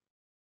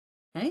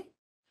 Okay.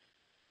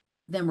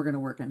 Then we're going to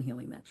work on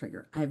healing that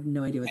trigger. I have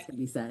no idea what's going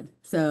to be said,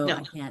 so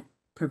I can't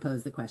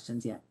propose the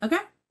questions yet. Okay.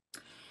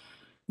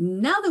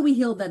 Now that we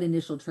healed that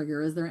initial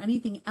trigger, is there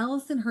anything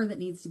else in her that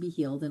needs to be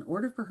healed in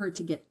order for her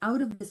to get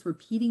out of this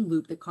repeating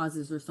loop that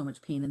causes her so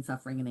much pain and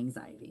suffering and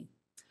anxiety?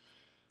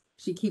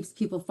 She keeps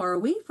people far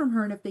away from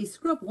her, and if they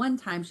screw up one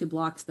time, she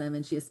blocks them,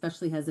 and she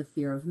especially has a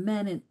fear of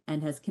men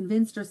and has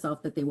convinced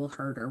herself that they will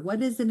hurt her.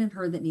 What is it in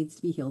her that needs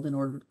to be healed in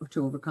order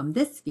to overcome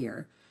this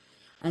fear?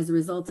 As a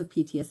result of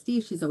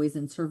PTSD, she's always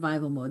in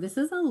survival mode. This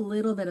is a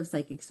little bit of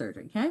psychic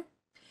surgery, okay?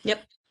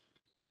 Yep.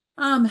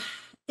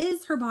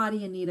 Is her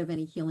body in need of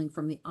any healing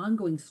from the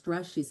ongoing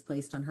stress she's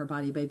placed on her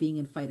body by being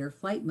in fight or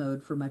flight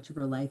mode for much of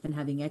her life and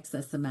having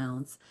excess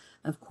amounts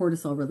of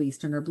cortisol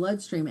released in her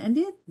bloodstream? And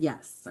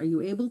yes, are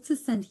you able to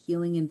send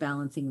healing and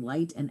balancing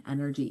light and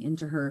energy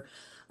into her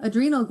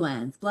adrenal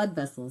glands, blood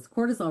vessels,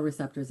 cortisol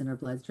receptors in her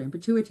bloodstream,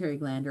 pituitary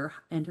gland,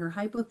 and her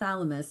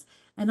hypothalamus,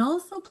 and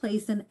also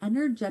place an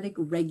energetic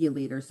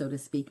regulator, so to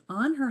speak,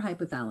 on her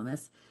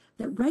hypothalamus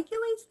that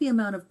regulates the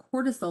amount of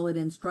cortisol it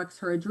instructs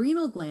her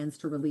adrenal glands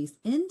to release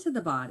into the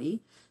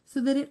body so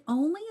that it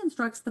only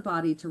instructs the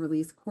body to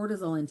release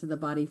cortisol into the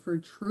body for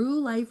true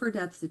life or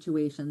death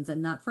situations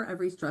and not for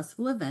every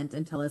stressful event,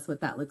 and tell us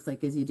what that looks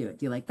like as you do it.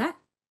 Do you like that?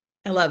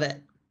 I love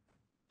it.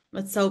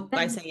 Let's hope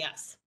I Then, say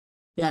yes.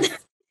 yes.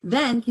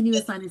 Then can you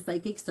assign a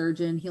psychic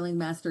surgeon, healing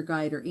master,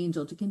 guide, or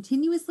angel to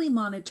continuously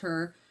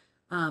monitor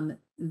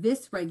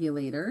this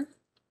regulator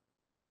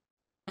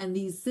and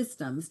these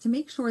systems to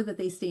make sure that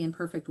they stay in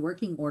perfect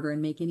working order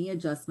and make any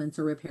adjustments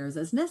or repairs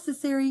as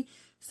necessary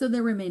so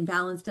they remain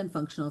balanced and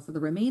functional for the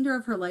remainder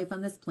of her life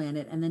on this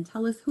planet, and then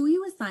tell us who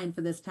you assigned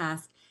for this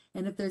task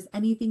and if there's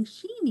anything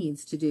she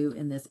needs to do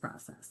in this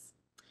process.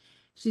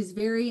 She's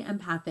very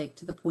empathic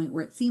to the point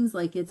where it seems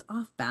like it's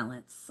off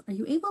balance. Are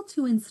you able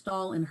to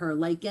install in her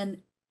like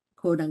an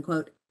quote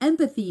unquote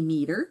empathy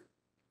meter?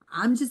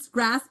 I'm just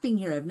grasping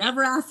here. I've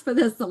never asked for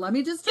this, so let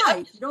me just try.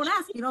 If you don't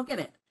ask, you don't get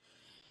it,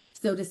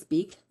 so to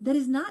speak, that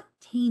is not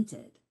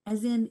tainted,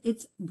 as in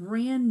it's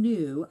brand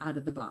new out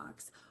of the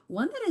box,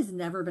 one that has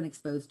never been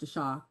exposed to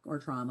shock or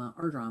trauma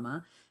or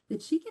drama,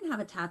 that she can have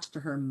attached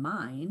to her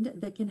mind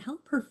that can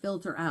help her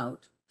filter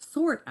out,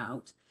 sort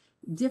out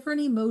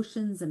different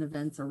emotions and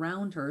events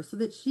around her so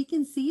that she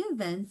can see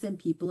events and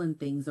people and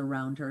things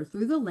around her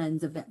through the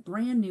lens of that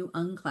brand new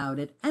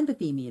unclouded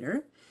empathy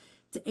meter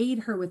to aid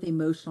her with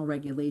emotional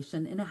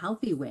regulation in a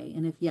healthy way.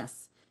 And if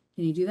yes,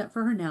 can you do that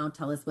for her now?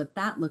 Tell us what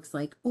that looks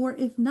like. Or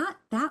if not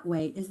that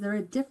way, is there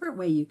a different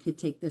way you could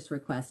take this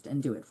request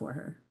and do it for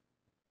her?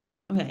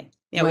 Okay.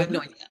 Yeah, we have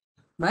no idea.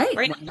 Right?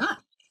 Right. Why not?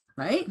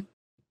 Right?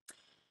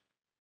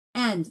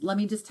 And let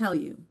me just tell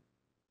you,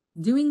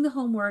 doing the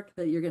homework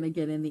that you're going to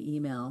get in the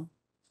email,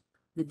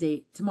 the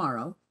date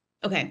tomorrow,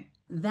 Okay.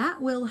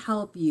 that will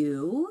help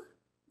you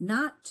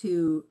not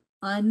to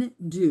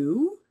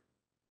undo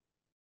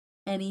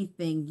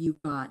anything you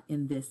got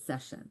in this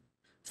session.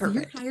 So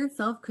Perfect. your higher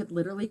self could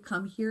literally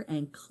come here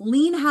and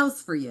clean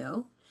house for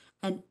you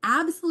and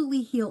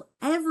absolutely heal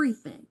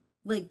everything,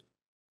 like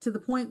to the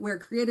point where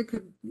creator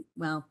could,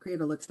 well,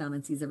 creator looks down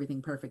and sees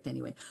everything perfect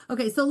anyway.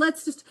 Okay, so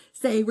let's just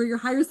say where your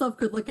higher self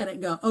could look at it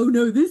and go, oh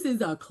no, this is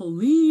a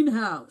clean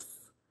house,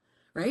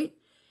 right?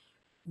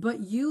 But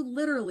you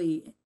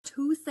literally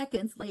 2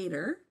 seconds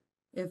later,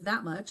 if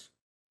that much,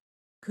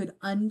 could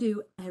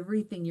undo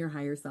everything your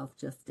higher self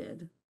just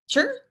did.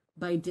 Sure.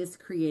 By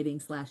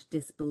discreating /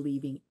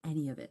 disbelieving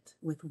any of it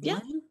with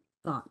one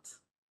thought.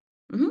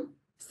 Mm-hmm.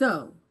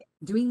 So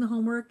doing the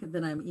homework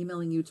that I'm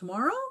emailing you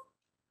tomorrow,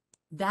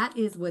 that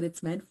is what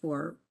it's meant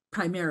for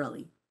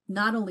primarily,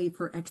 not only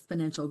for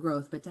exponential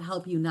growth, but to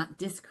help you not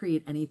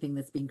discreate anything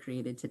that's being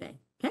created today.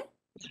 Okay?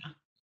 Yeah.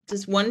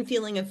 Just one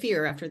feeling of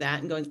fear after that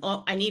and going,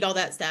 oh, I need all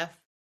that stuff.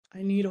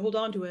 I need to hold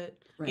on to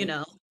it. Right. You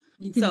know,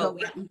 you can so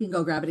you can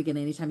go grab it again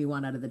anytime you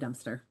want out of the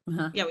dumpster.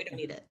 Yeah, we don't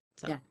need it.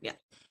 So yeah.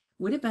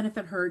 Would it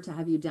benefit her to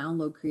have you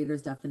download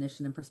creator's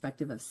definition and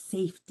perspective of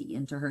safety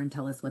into her and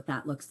tell us what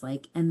that looks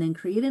like, and then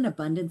create an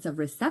abundance of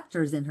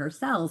receptors in her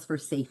cells for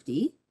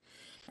safety,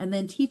 and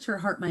then teach her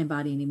heart, mind,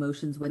 body, and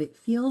emotions what it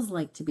feels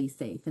like to be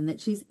safe and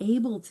that she's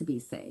able to be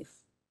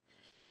safe?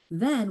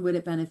 Then would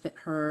it benefit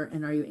her,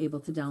 and are you able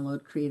to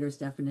download creator's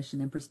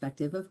definition and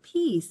perspective of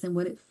peace and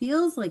what it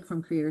feels like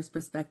from creator's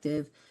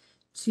perspective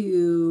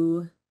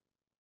to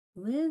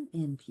live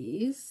in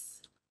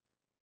peace?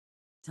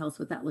 Tell us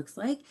what that looks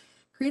like.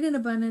 Create an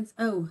abundance.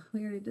 Oh,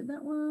 we already did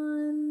that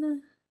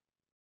one.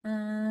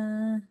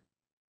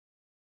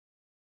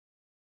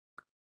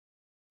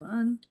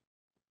 Fun.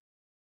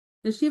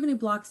 Does she have any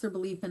blocks or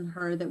belief in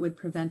her that would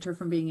prevent her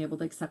from being able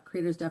to accept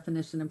creator's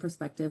definition and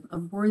perspective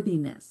of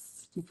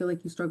worthiness? Do you feel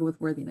like you struggle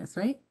with worthiness,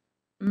 right?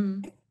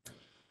 Mm-hmm.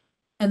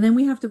 And then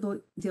we have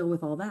to deal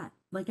with all that.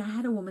 Like I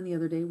had a woman the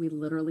other day, we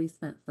literally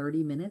spent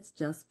 30 minutes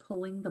just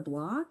pulling the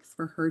blocks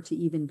for her to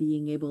even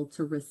being able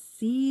to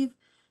receive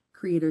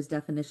creator's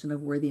definition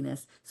of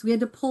worthiness. So we had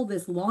to pull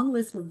this long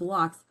list of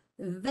blocks,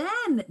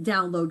 then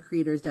download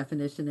creator's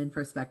definition and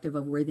perspective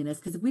of worthiness.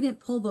 Because if we didn't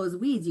pull those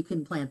weeds, you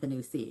couldn't plant the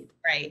new seed.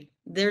 Right.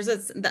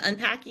 The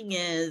unpacking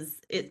is,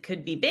 it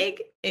could be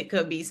big, it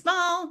could be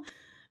small,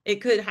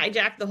 it could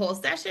hijack the whole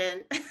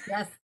session.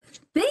 Yes.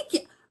 Thank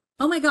you.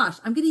 Oh my gosh.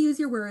 I'm going to use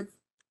your words.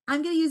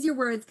 I'm going to use your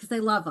words because I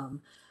love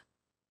them.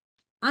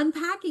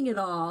 Unpacking it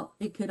all,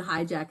 it could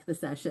hijack the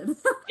session.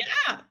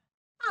 Yeah.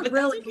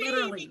 Really, okay.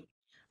 Literally.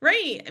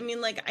 Right. I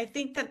mean, like, I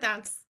think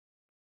that's,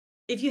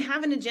 if you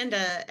have an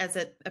agenda as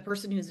a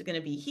person who's going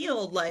to be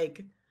healed,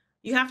 like,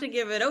 you have to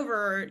give it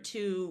over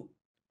to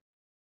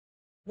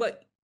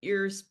what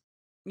your,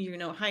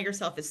 higher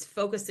self is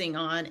focusing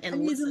on. And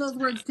I'm using those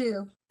words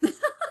too. Yeah,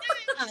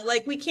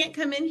 like, we can't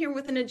come in here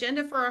with an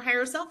agenda for our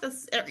higher self.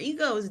 Our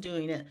ego is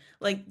doing it.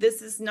 Like,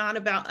 this is not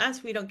about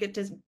us. We don't get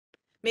to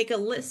make a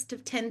list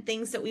of 10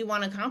 things that we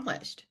want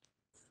accomplished.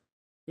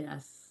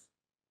 Yes.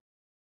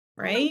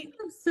 Right?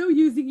 Oh, I'm so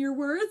using your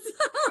words.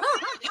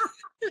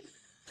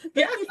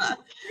 Yeah. Thank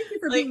you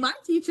for being my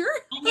teacher.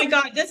 Oh my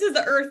God, this is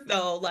the earth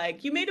though.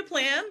 Like, you made a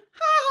plan.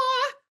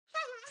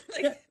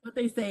 Like, what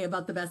they say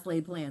about the best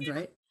laid plans,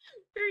 right?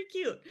 Very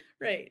cute.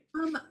 Right.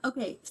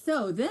 Okay,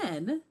 so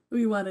then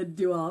we want to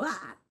do all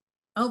that.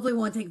 Hopefully it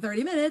won't take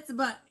 30 minutes,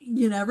 but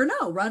you never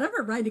know.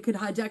 Whatever, right? It could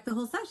hijack the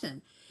whole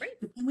session. Right.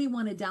 But then we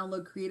want to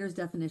download creator's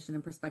definition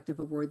and perspective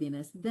of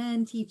worthiness.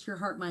 Then teach your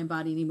heart, mind,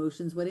 body, and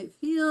emotions what it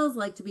feels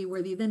like to be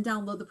worthy. Then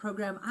download the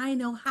program, I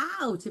Know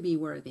How to Be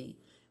Worthy.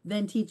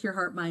 Then teach your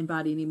heart, mind,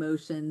 body, and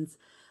emotions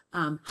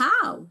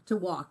how to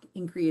walk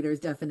in creator's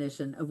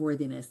definition of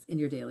worthiness in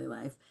your daily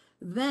life.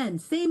 Then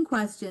same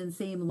question,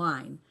 same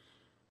line.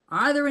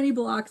 Are there any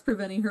blocks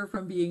preventing her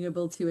from being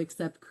able to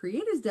accept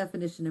creator's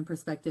definition and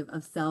perspective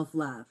of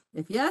self-love?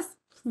 If yes,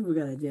 we're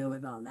going to deal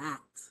with all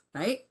that,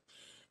 right?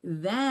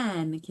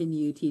 Then can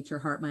you teach your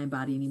heart, mind,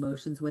 body, and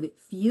emotions what it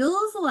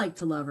feels like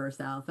to love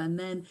herself? And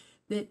then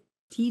that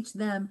teach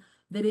them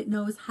that it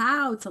knows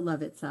how to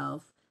love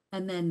itself.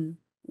 And then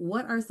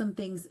what are some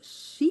things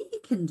she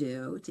can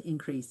do to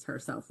increase her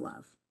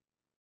self-love?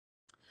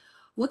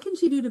 What can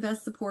she do to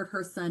best support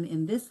her son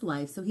in this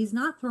life so he's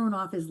not thrown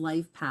off his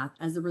life path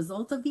as a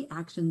result of the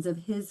actions of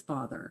his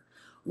father?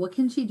 What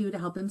can she do to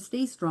help him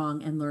stay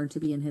strong and learn to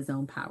be in his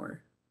own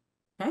power?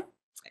 Okay.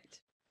 Right.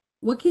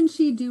 What can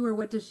she do, or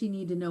what does she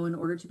need to know in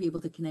order to be able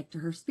to connect to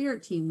her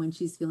spirit team when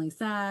she's feeling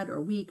sad or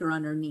weak or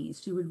on her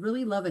knees? She would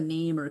really love a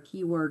name or a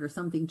keyword or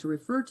something to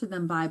refer to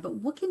them by, but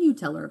what can you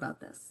tell her about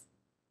this?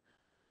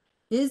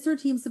 Is her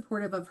team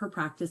supportive of her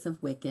practice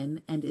of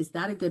Wiccan, and is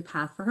that a good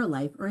path for her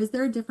life, or is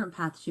there a different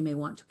path she may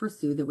want to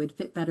pursue that would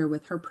fit better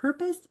with her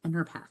purpose and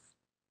her path?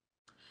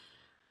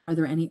 Are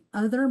there any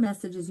other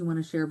messages you want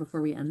to share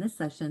before we end this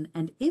session?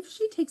 And if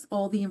she takes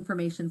all the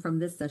information from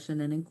this session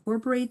and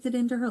incorporates it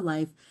into her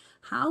life,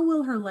 how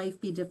will her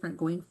life be different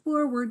going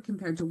forward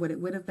compared to what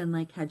it would have been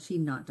like had she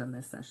not done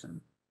this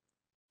session?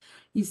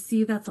 You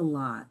see, that's a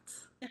lot.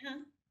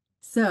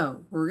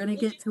 So we're going to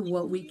get to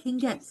what we can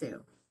get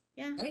to.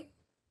 Yeah. Right?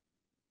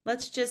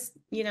 Let's just,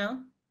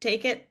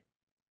 take it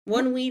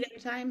one weed at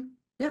a time.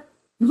 Yep.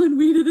 One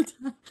weed at a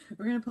time.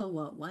 We're going to pull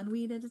one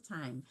weed at a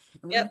time.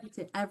 And we're Yep. going to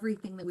get to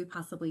everything that we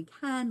possibly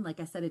can. Like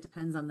I said, it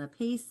depends on the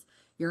pace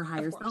your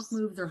higher self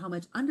moves or how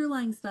much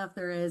underlying stuff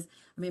there is.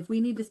 I mean, if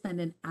we need to spend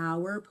an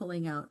hour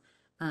pulling out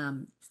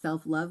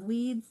self-love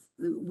weeds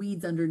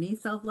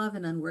underneath self-love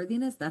and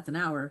unworthiness, that's an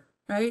hour,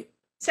 right?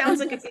 Sounds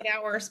like a good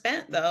hour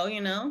spent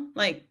though,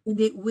 like. And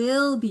it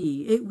will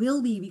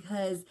be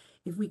because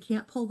if we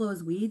can't pull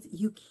those weeds,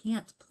 you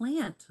can't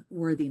plant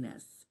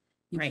worthiness.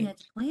 You Right.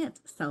 can't plant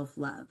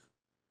self-love.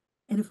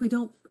 And if we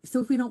don't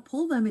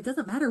pull them, it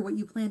doesn't matter what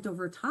you plant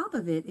over top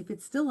of it. If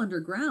it's still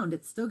underground,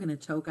 it's still going to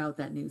choke out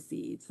that new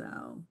seed.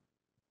 So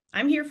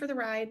I'm here for the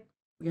ride.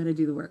 we got to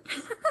do the work.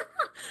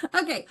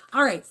 Okay.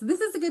 All right. So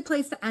this is a good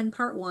place to end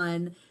part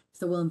 1.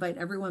 So we'll invite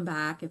everyone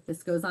back, if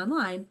this goes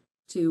online,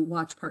 to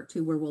watch part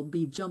 2, where we'll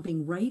be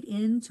jumping right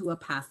into a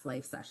past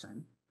life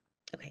session.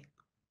 Okay.